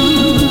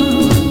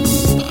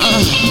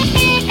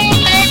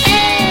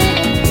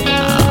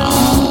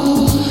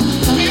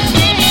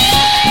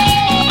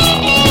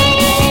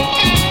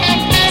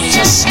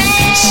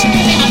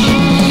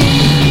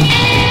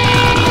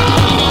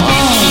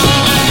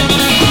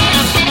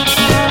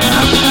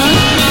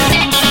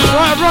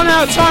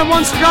 Out of time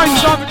once again,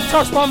 so I've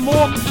touched one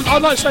more.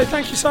 I'd like to say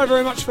thank you so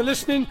very much for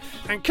listening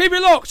and keep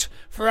it locked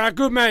for our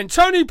good man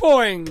Tony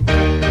Boying.